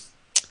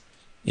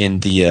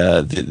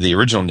the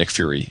original Nick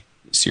Fury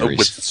series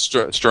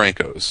with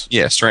Stranko's.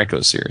 Yeah,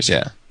 Stranko's series.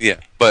 Yeah. Yeah,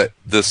 but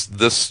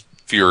this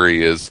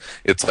Fury it's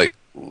like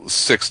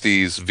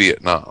 60s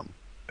Vietnam,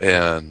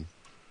 and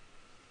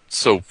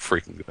so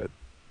freaking good.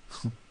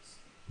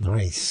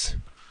 Nice.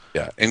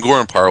 Yeah, and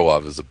Goran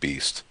Parlov is a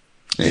beast.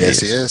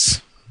 Yes, he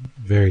is.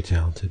 Very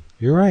talented.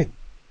 You're right.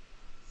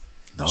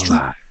 No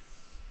lie.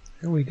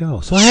 There we go.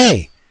 So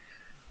hey,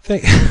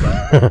 thank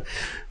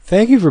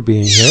you for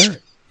being here,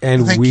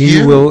 and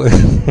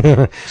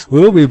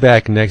we'll be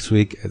back next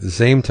week at the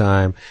same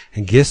time.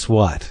 And guess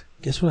what?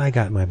 Guess what I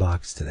got in my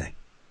box today?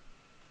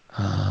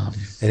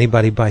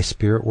 Anybody buy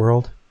Spirit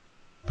World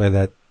by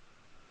that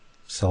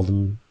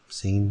seldom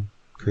seen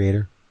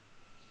creator?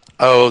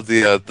 Oh,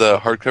 the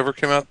hardcover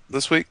came out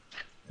this week?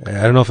 I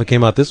don't know if it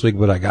came out this week,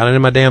 but I got it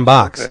in my damn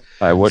box. Okay.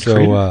 By what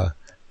creator?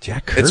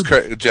 Jack Kirby.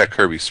 It's Jack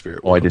Kirby's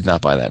Spirit World. Oh, I did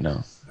not buy that,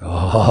 no.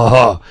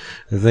 Oh,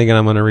 I'm thinking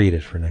I'm going to read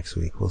it for next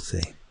week. We'll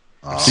see.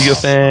 Do your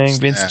thing,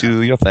 Vince.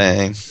 Do your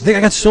thing. I think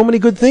I got so many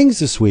good things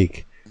this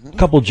week. A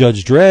couple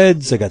Judge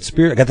Dredd's. I got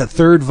Spirit. I got that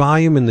third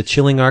volume in the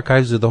Chilling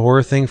Archives of the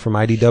Horror Thing from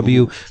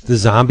IDW. The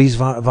Zombies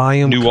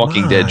volume. New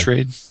Walking Dead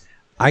trade.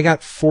 I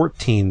got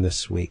 14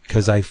 this week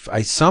because I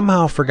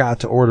somehow forgot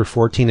to order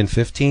 14 and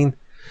 15.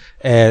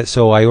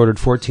 So I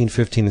ordered 14,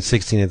 15, and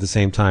 16 at the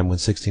same time when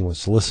 16 was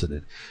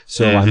solicited.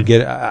 So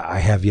I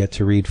have yet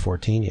to read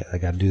 14 yet. I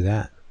got to do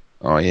that.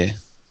 Oh yeah.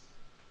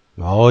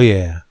 Oh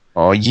yeah.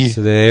 Oh yeah.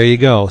 So there you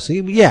go. See,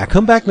 yeah,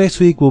 come back next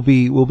week. We'll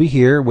be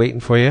here waiting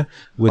for you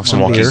with some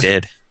Walking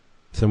Dead.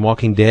 Some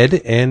Walking Dead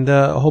and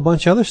a whole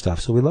bunch of other stuff.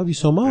 So we love you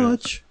so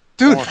much.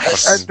 Dude,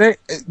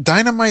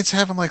 Dynamite's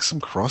having like some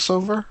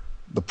crossover.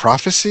 The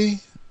Prophecy.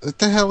 What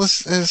the hell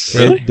is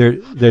Really?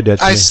 They're dead.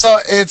 I saw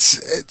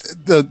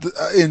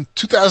in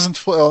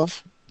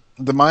 2012.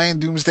 The Mayan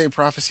doomsday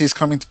prophecy is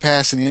coming to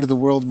pass, and the end of the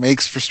world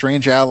makes for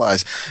strange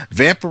allies.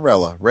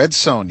 Vampirella, Red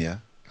Sonja,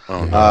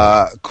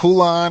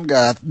 Kulan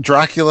got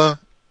Dracula,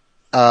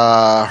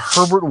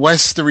 Herbert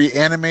West, the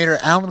reanimator,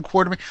 Alan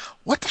Quartermain.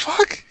 What the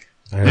fuck?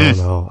 I don't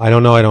know. I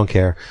don't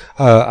care.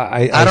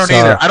 I don't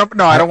either. I don't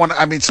know. I don't want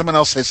to. I mean, someone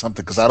else say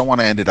something because I don't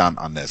want to end it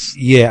on this.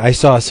 Yeah, I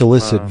saw a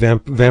solicit.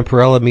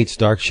 Vampirella meets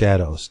Dark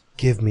Shadows.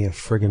 Give me a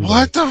friggin'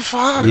 What the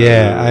fuck?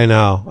 Yeah, I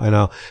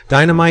know.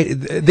 Dynamite.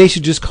 They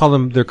should just call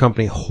their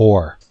company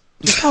Whore.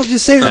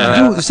 Just say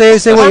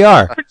what you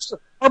are.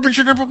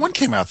 Harbinger #1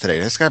 came out today.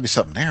 There's got to be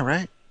something there,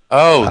 right?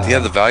 Oh, yeah,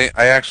 the Valiant.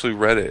 I actually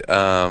read it.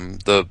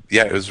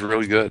 It was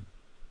really good.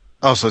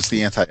 Oh, so it's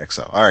the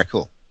anti-XO. All right,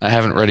 cool. I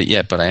haven't read it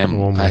yet, but I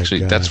am actually.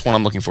 God. That's one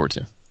I'm looking forward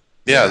to.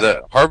 Yeah,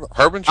 the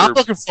Harbinger. I'm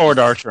looking forward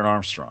to Archer and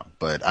Armstrong,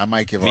 but I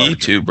might give. Me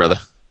too, brother.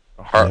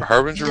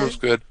 Harbinger was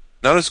good.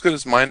 Not as good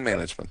as Mind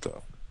Management,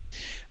 though.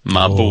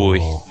 My boy.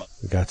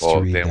 We got to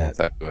read damn, that. was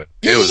that good?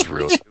 It was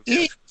really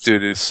good.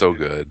 Dude, it's so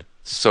good.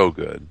 So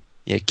good.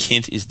 Yeah,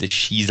 Kent is the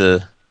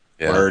Shiza.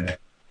 Yeah. Word.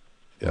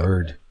 Yeah.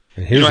 Word.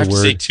 And You here's don't a have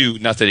to say word. too.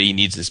 Not that he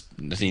needs this.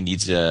 Nothing he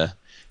needs the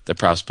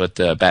props, but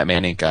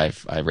Batman Inc.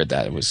 I read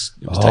that. It was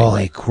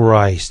Holy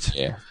Christ.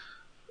 Yeah.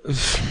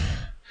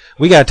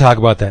 We got to talk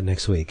about that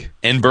next week.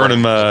 And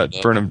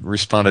Burnham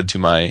responded to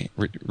my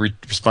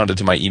responded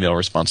to my email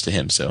response to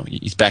him, so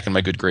he's back in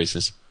my good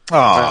graces.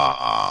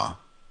 Aww.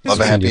 Love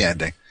a happy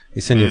ending.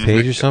 You send your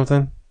page or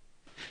something?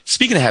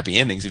 Speaking of happy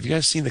endings, have you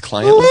guys seen The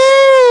Client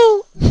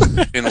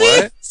List? In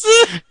what?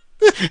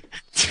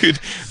 Dude,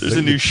 there's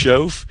a new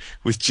show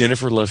with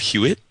Jennifer Love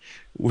Hewitt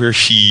where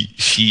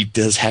she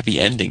does happy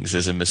endings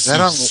as a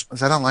masseuse. Is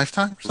that on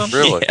Lifetime or something?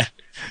 Really? Yeah.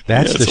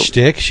 That's the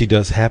shtick? She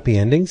does happy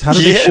endings? How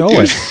do they Yeah, show dude.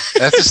 it?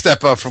 That's a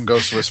step up from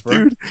Ghost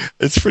Whisperer. Dude,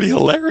 it's pretty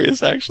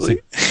hilarious,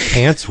 actually.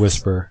 Pants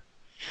Whisper.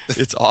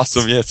 It's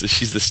awesome, yeah. So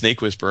she's the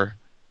snake whisperer.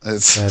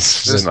 It's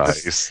That's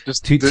nice.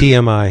 Just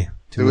TMI.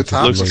 do it,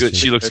 Tom. Looks good.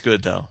 She looks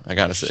good, though. I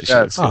gotta say. She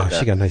Yeah, looks Oh, good.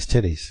 she got nice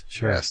titties.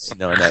 Sure. Yes.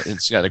 No,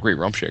 and she got a great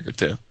rump shaker,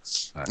 too.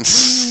 I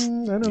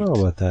don't know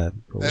about that.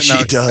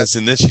 She does,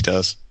 and this she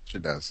does. She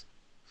does.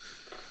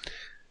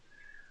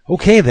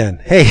 Okay then.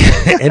 Hey,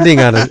 ending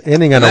on a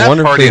That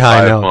wonderfully Party high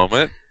Five note.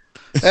 moment.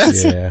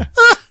 Yeah.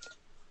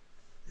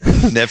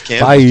 Nev Bye.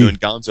 Campbell's doing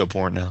gonzo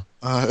porn now.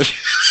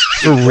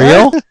 For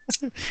real?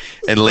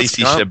 And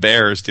Lacey Gon-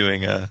 Chabert is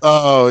doing a...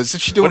 Oh, isn't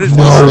she doing What is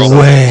No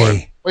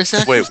way.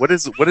 Wait, What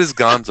is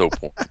Gonzo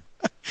porn?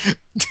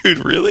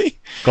 Dude, really?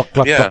 Gluck,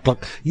 gluck, Yeah. gluck,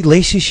 gluck. You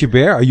Lacey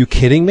Chabert? Are you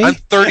kidding me? I'm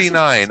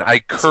 39. I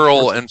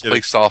curl and play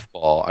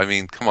softball. I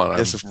mean, come on.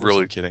 Yes, of course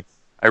really I'm kidding.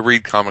 I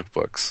read comic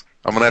books.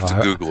 I'm gonna have to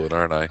Oh, Google it,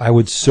 aren't I? I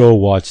would so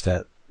watch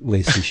that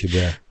Lacey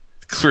Chabert.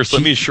 Chris,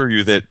 let me assure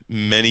you that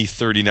many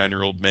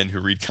 39-year-old men who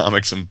read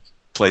comics and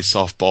play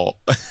softball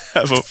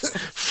have a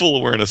full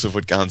awareness of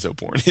what gonzo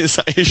porn is,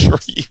 I assure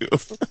you.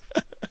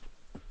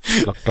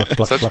 Gluck, gluck,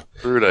 gluck, Such gluck.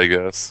 fruit, I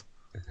guess.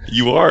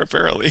 You are,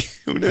 apparently.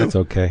 Who knew? That's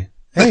okay.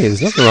 Hey,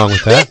 there's nothing wrong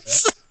with that.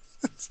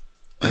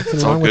 Nothing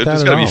It's all wrong with good. that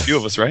There's at got to be all. a few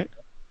of us, right?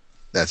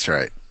 That's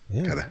right.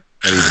 Yeah. Gotta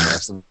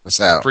even us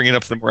out. Bringing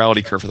up the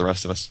morality curve for the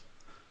rest of us.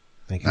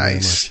 Thank you very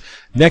Nice. much.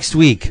 Next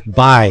week,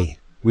 bye.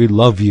 We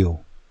love you.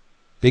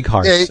 Big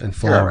hearts Yeah,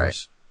 and you're all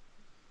flowers.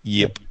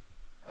 Yep.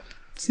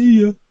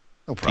 See ya.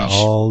 No problem.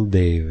 All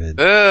David.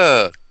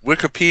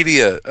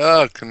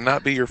 Wikipedia.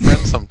 Cannot be your friend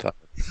sometimes.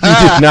 You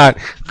did not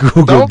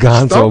Google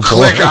Gonzo Don't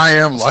click porn. I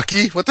am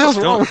lucky. What the hell's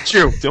wrong with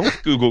you?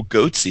 Don't Google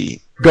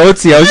goatsy.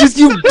 Goatsy, I was just,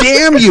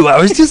 damn you. I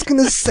was just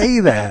going to say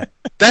that.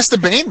 That's the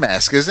Bane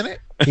mask, isn't it?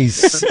 He's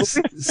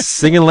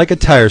singing like a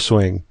tire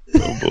swing.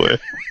 Oh, boy.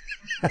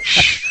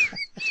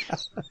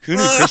 Who knew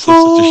Chris lived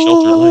such a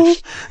sheltered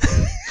life?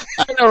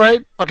 I know,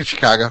 right? Fucking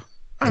Chicago.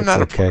 I'm That's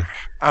not okay.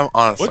 I'm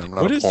honestly What, I'm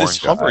not what a is porn this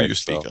Hummer guy, you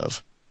speak so.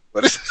 of?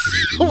 What is?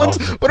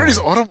 What are these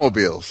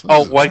automobiles?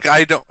 Oh, like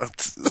I don't.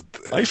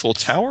 Eiffel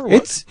Tower?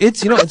 What?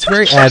 It's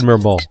very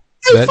admirable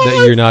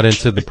that you're not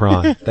into the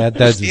prawn.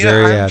 That's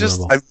very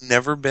admirable. I've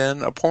never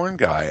been a porn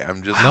guy.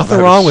 I'm just Nothing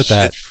wrong with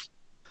that.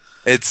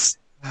 It's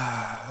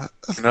why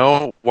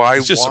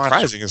It's just watch?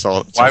 surprising is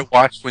all. Why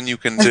watch when you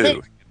can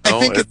do? I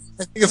think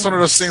it's one of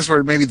those things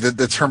where maybe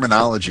the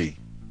terminology,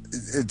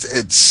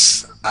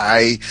 because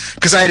I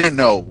didn't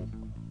know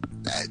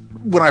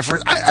when I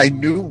first I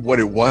knew what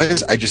it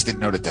was. I just didn't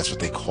know that that's what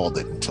they called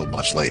it until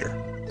much later.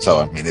 So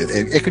I mean,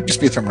 it could just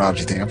be a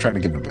terminology thing. I'm trying to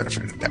give them the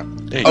benefit of the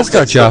doubt. I'll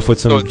start you off with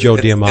some Joe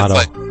it's D'Amato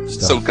like,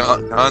 stuff. so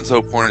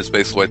Gonzo porn is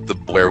basically like the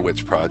Blair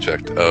Witch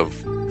Project of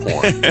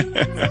porn.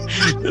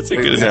 That's a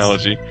good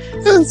analogy.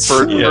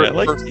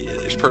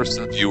 First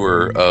person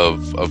viewer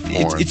of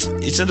porn.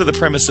 It's under the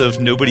premise of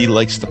nobody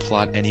likes the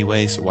plot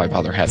anyway, so why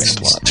bother having a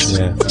plot?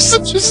 Yeah.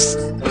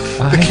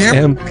 I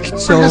am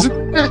so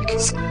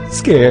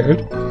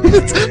scared.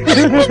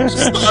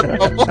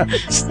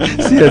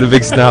 Yeah, the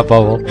big snot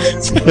bubble.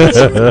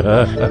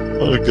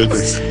 Oh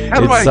goodness! How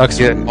do I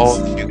get all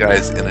of you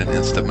guys in an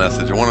instant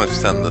message? I want to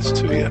send this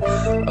to you.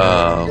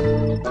 How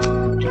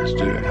do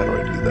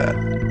I do that?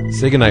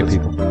 Say goodnight,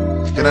 people.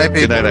 Good night,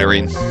 people. Good night,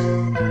 Irene.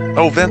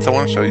 Oh, Vince, I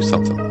want to show you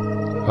something.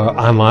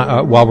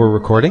 Online while we're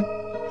recording.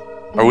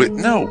 Are we?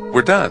 No,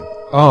 we're done.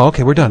 Oh,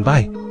 okay, we're done.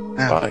 Bye.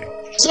 Bye.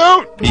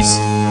 So Peace.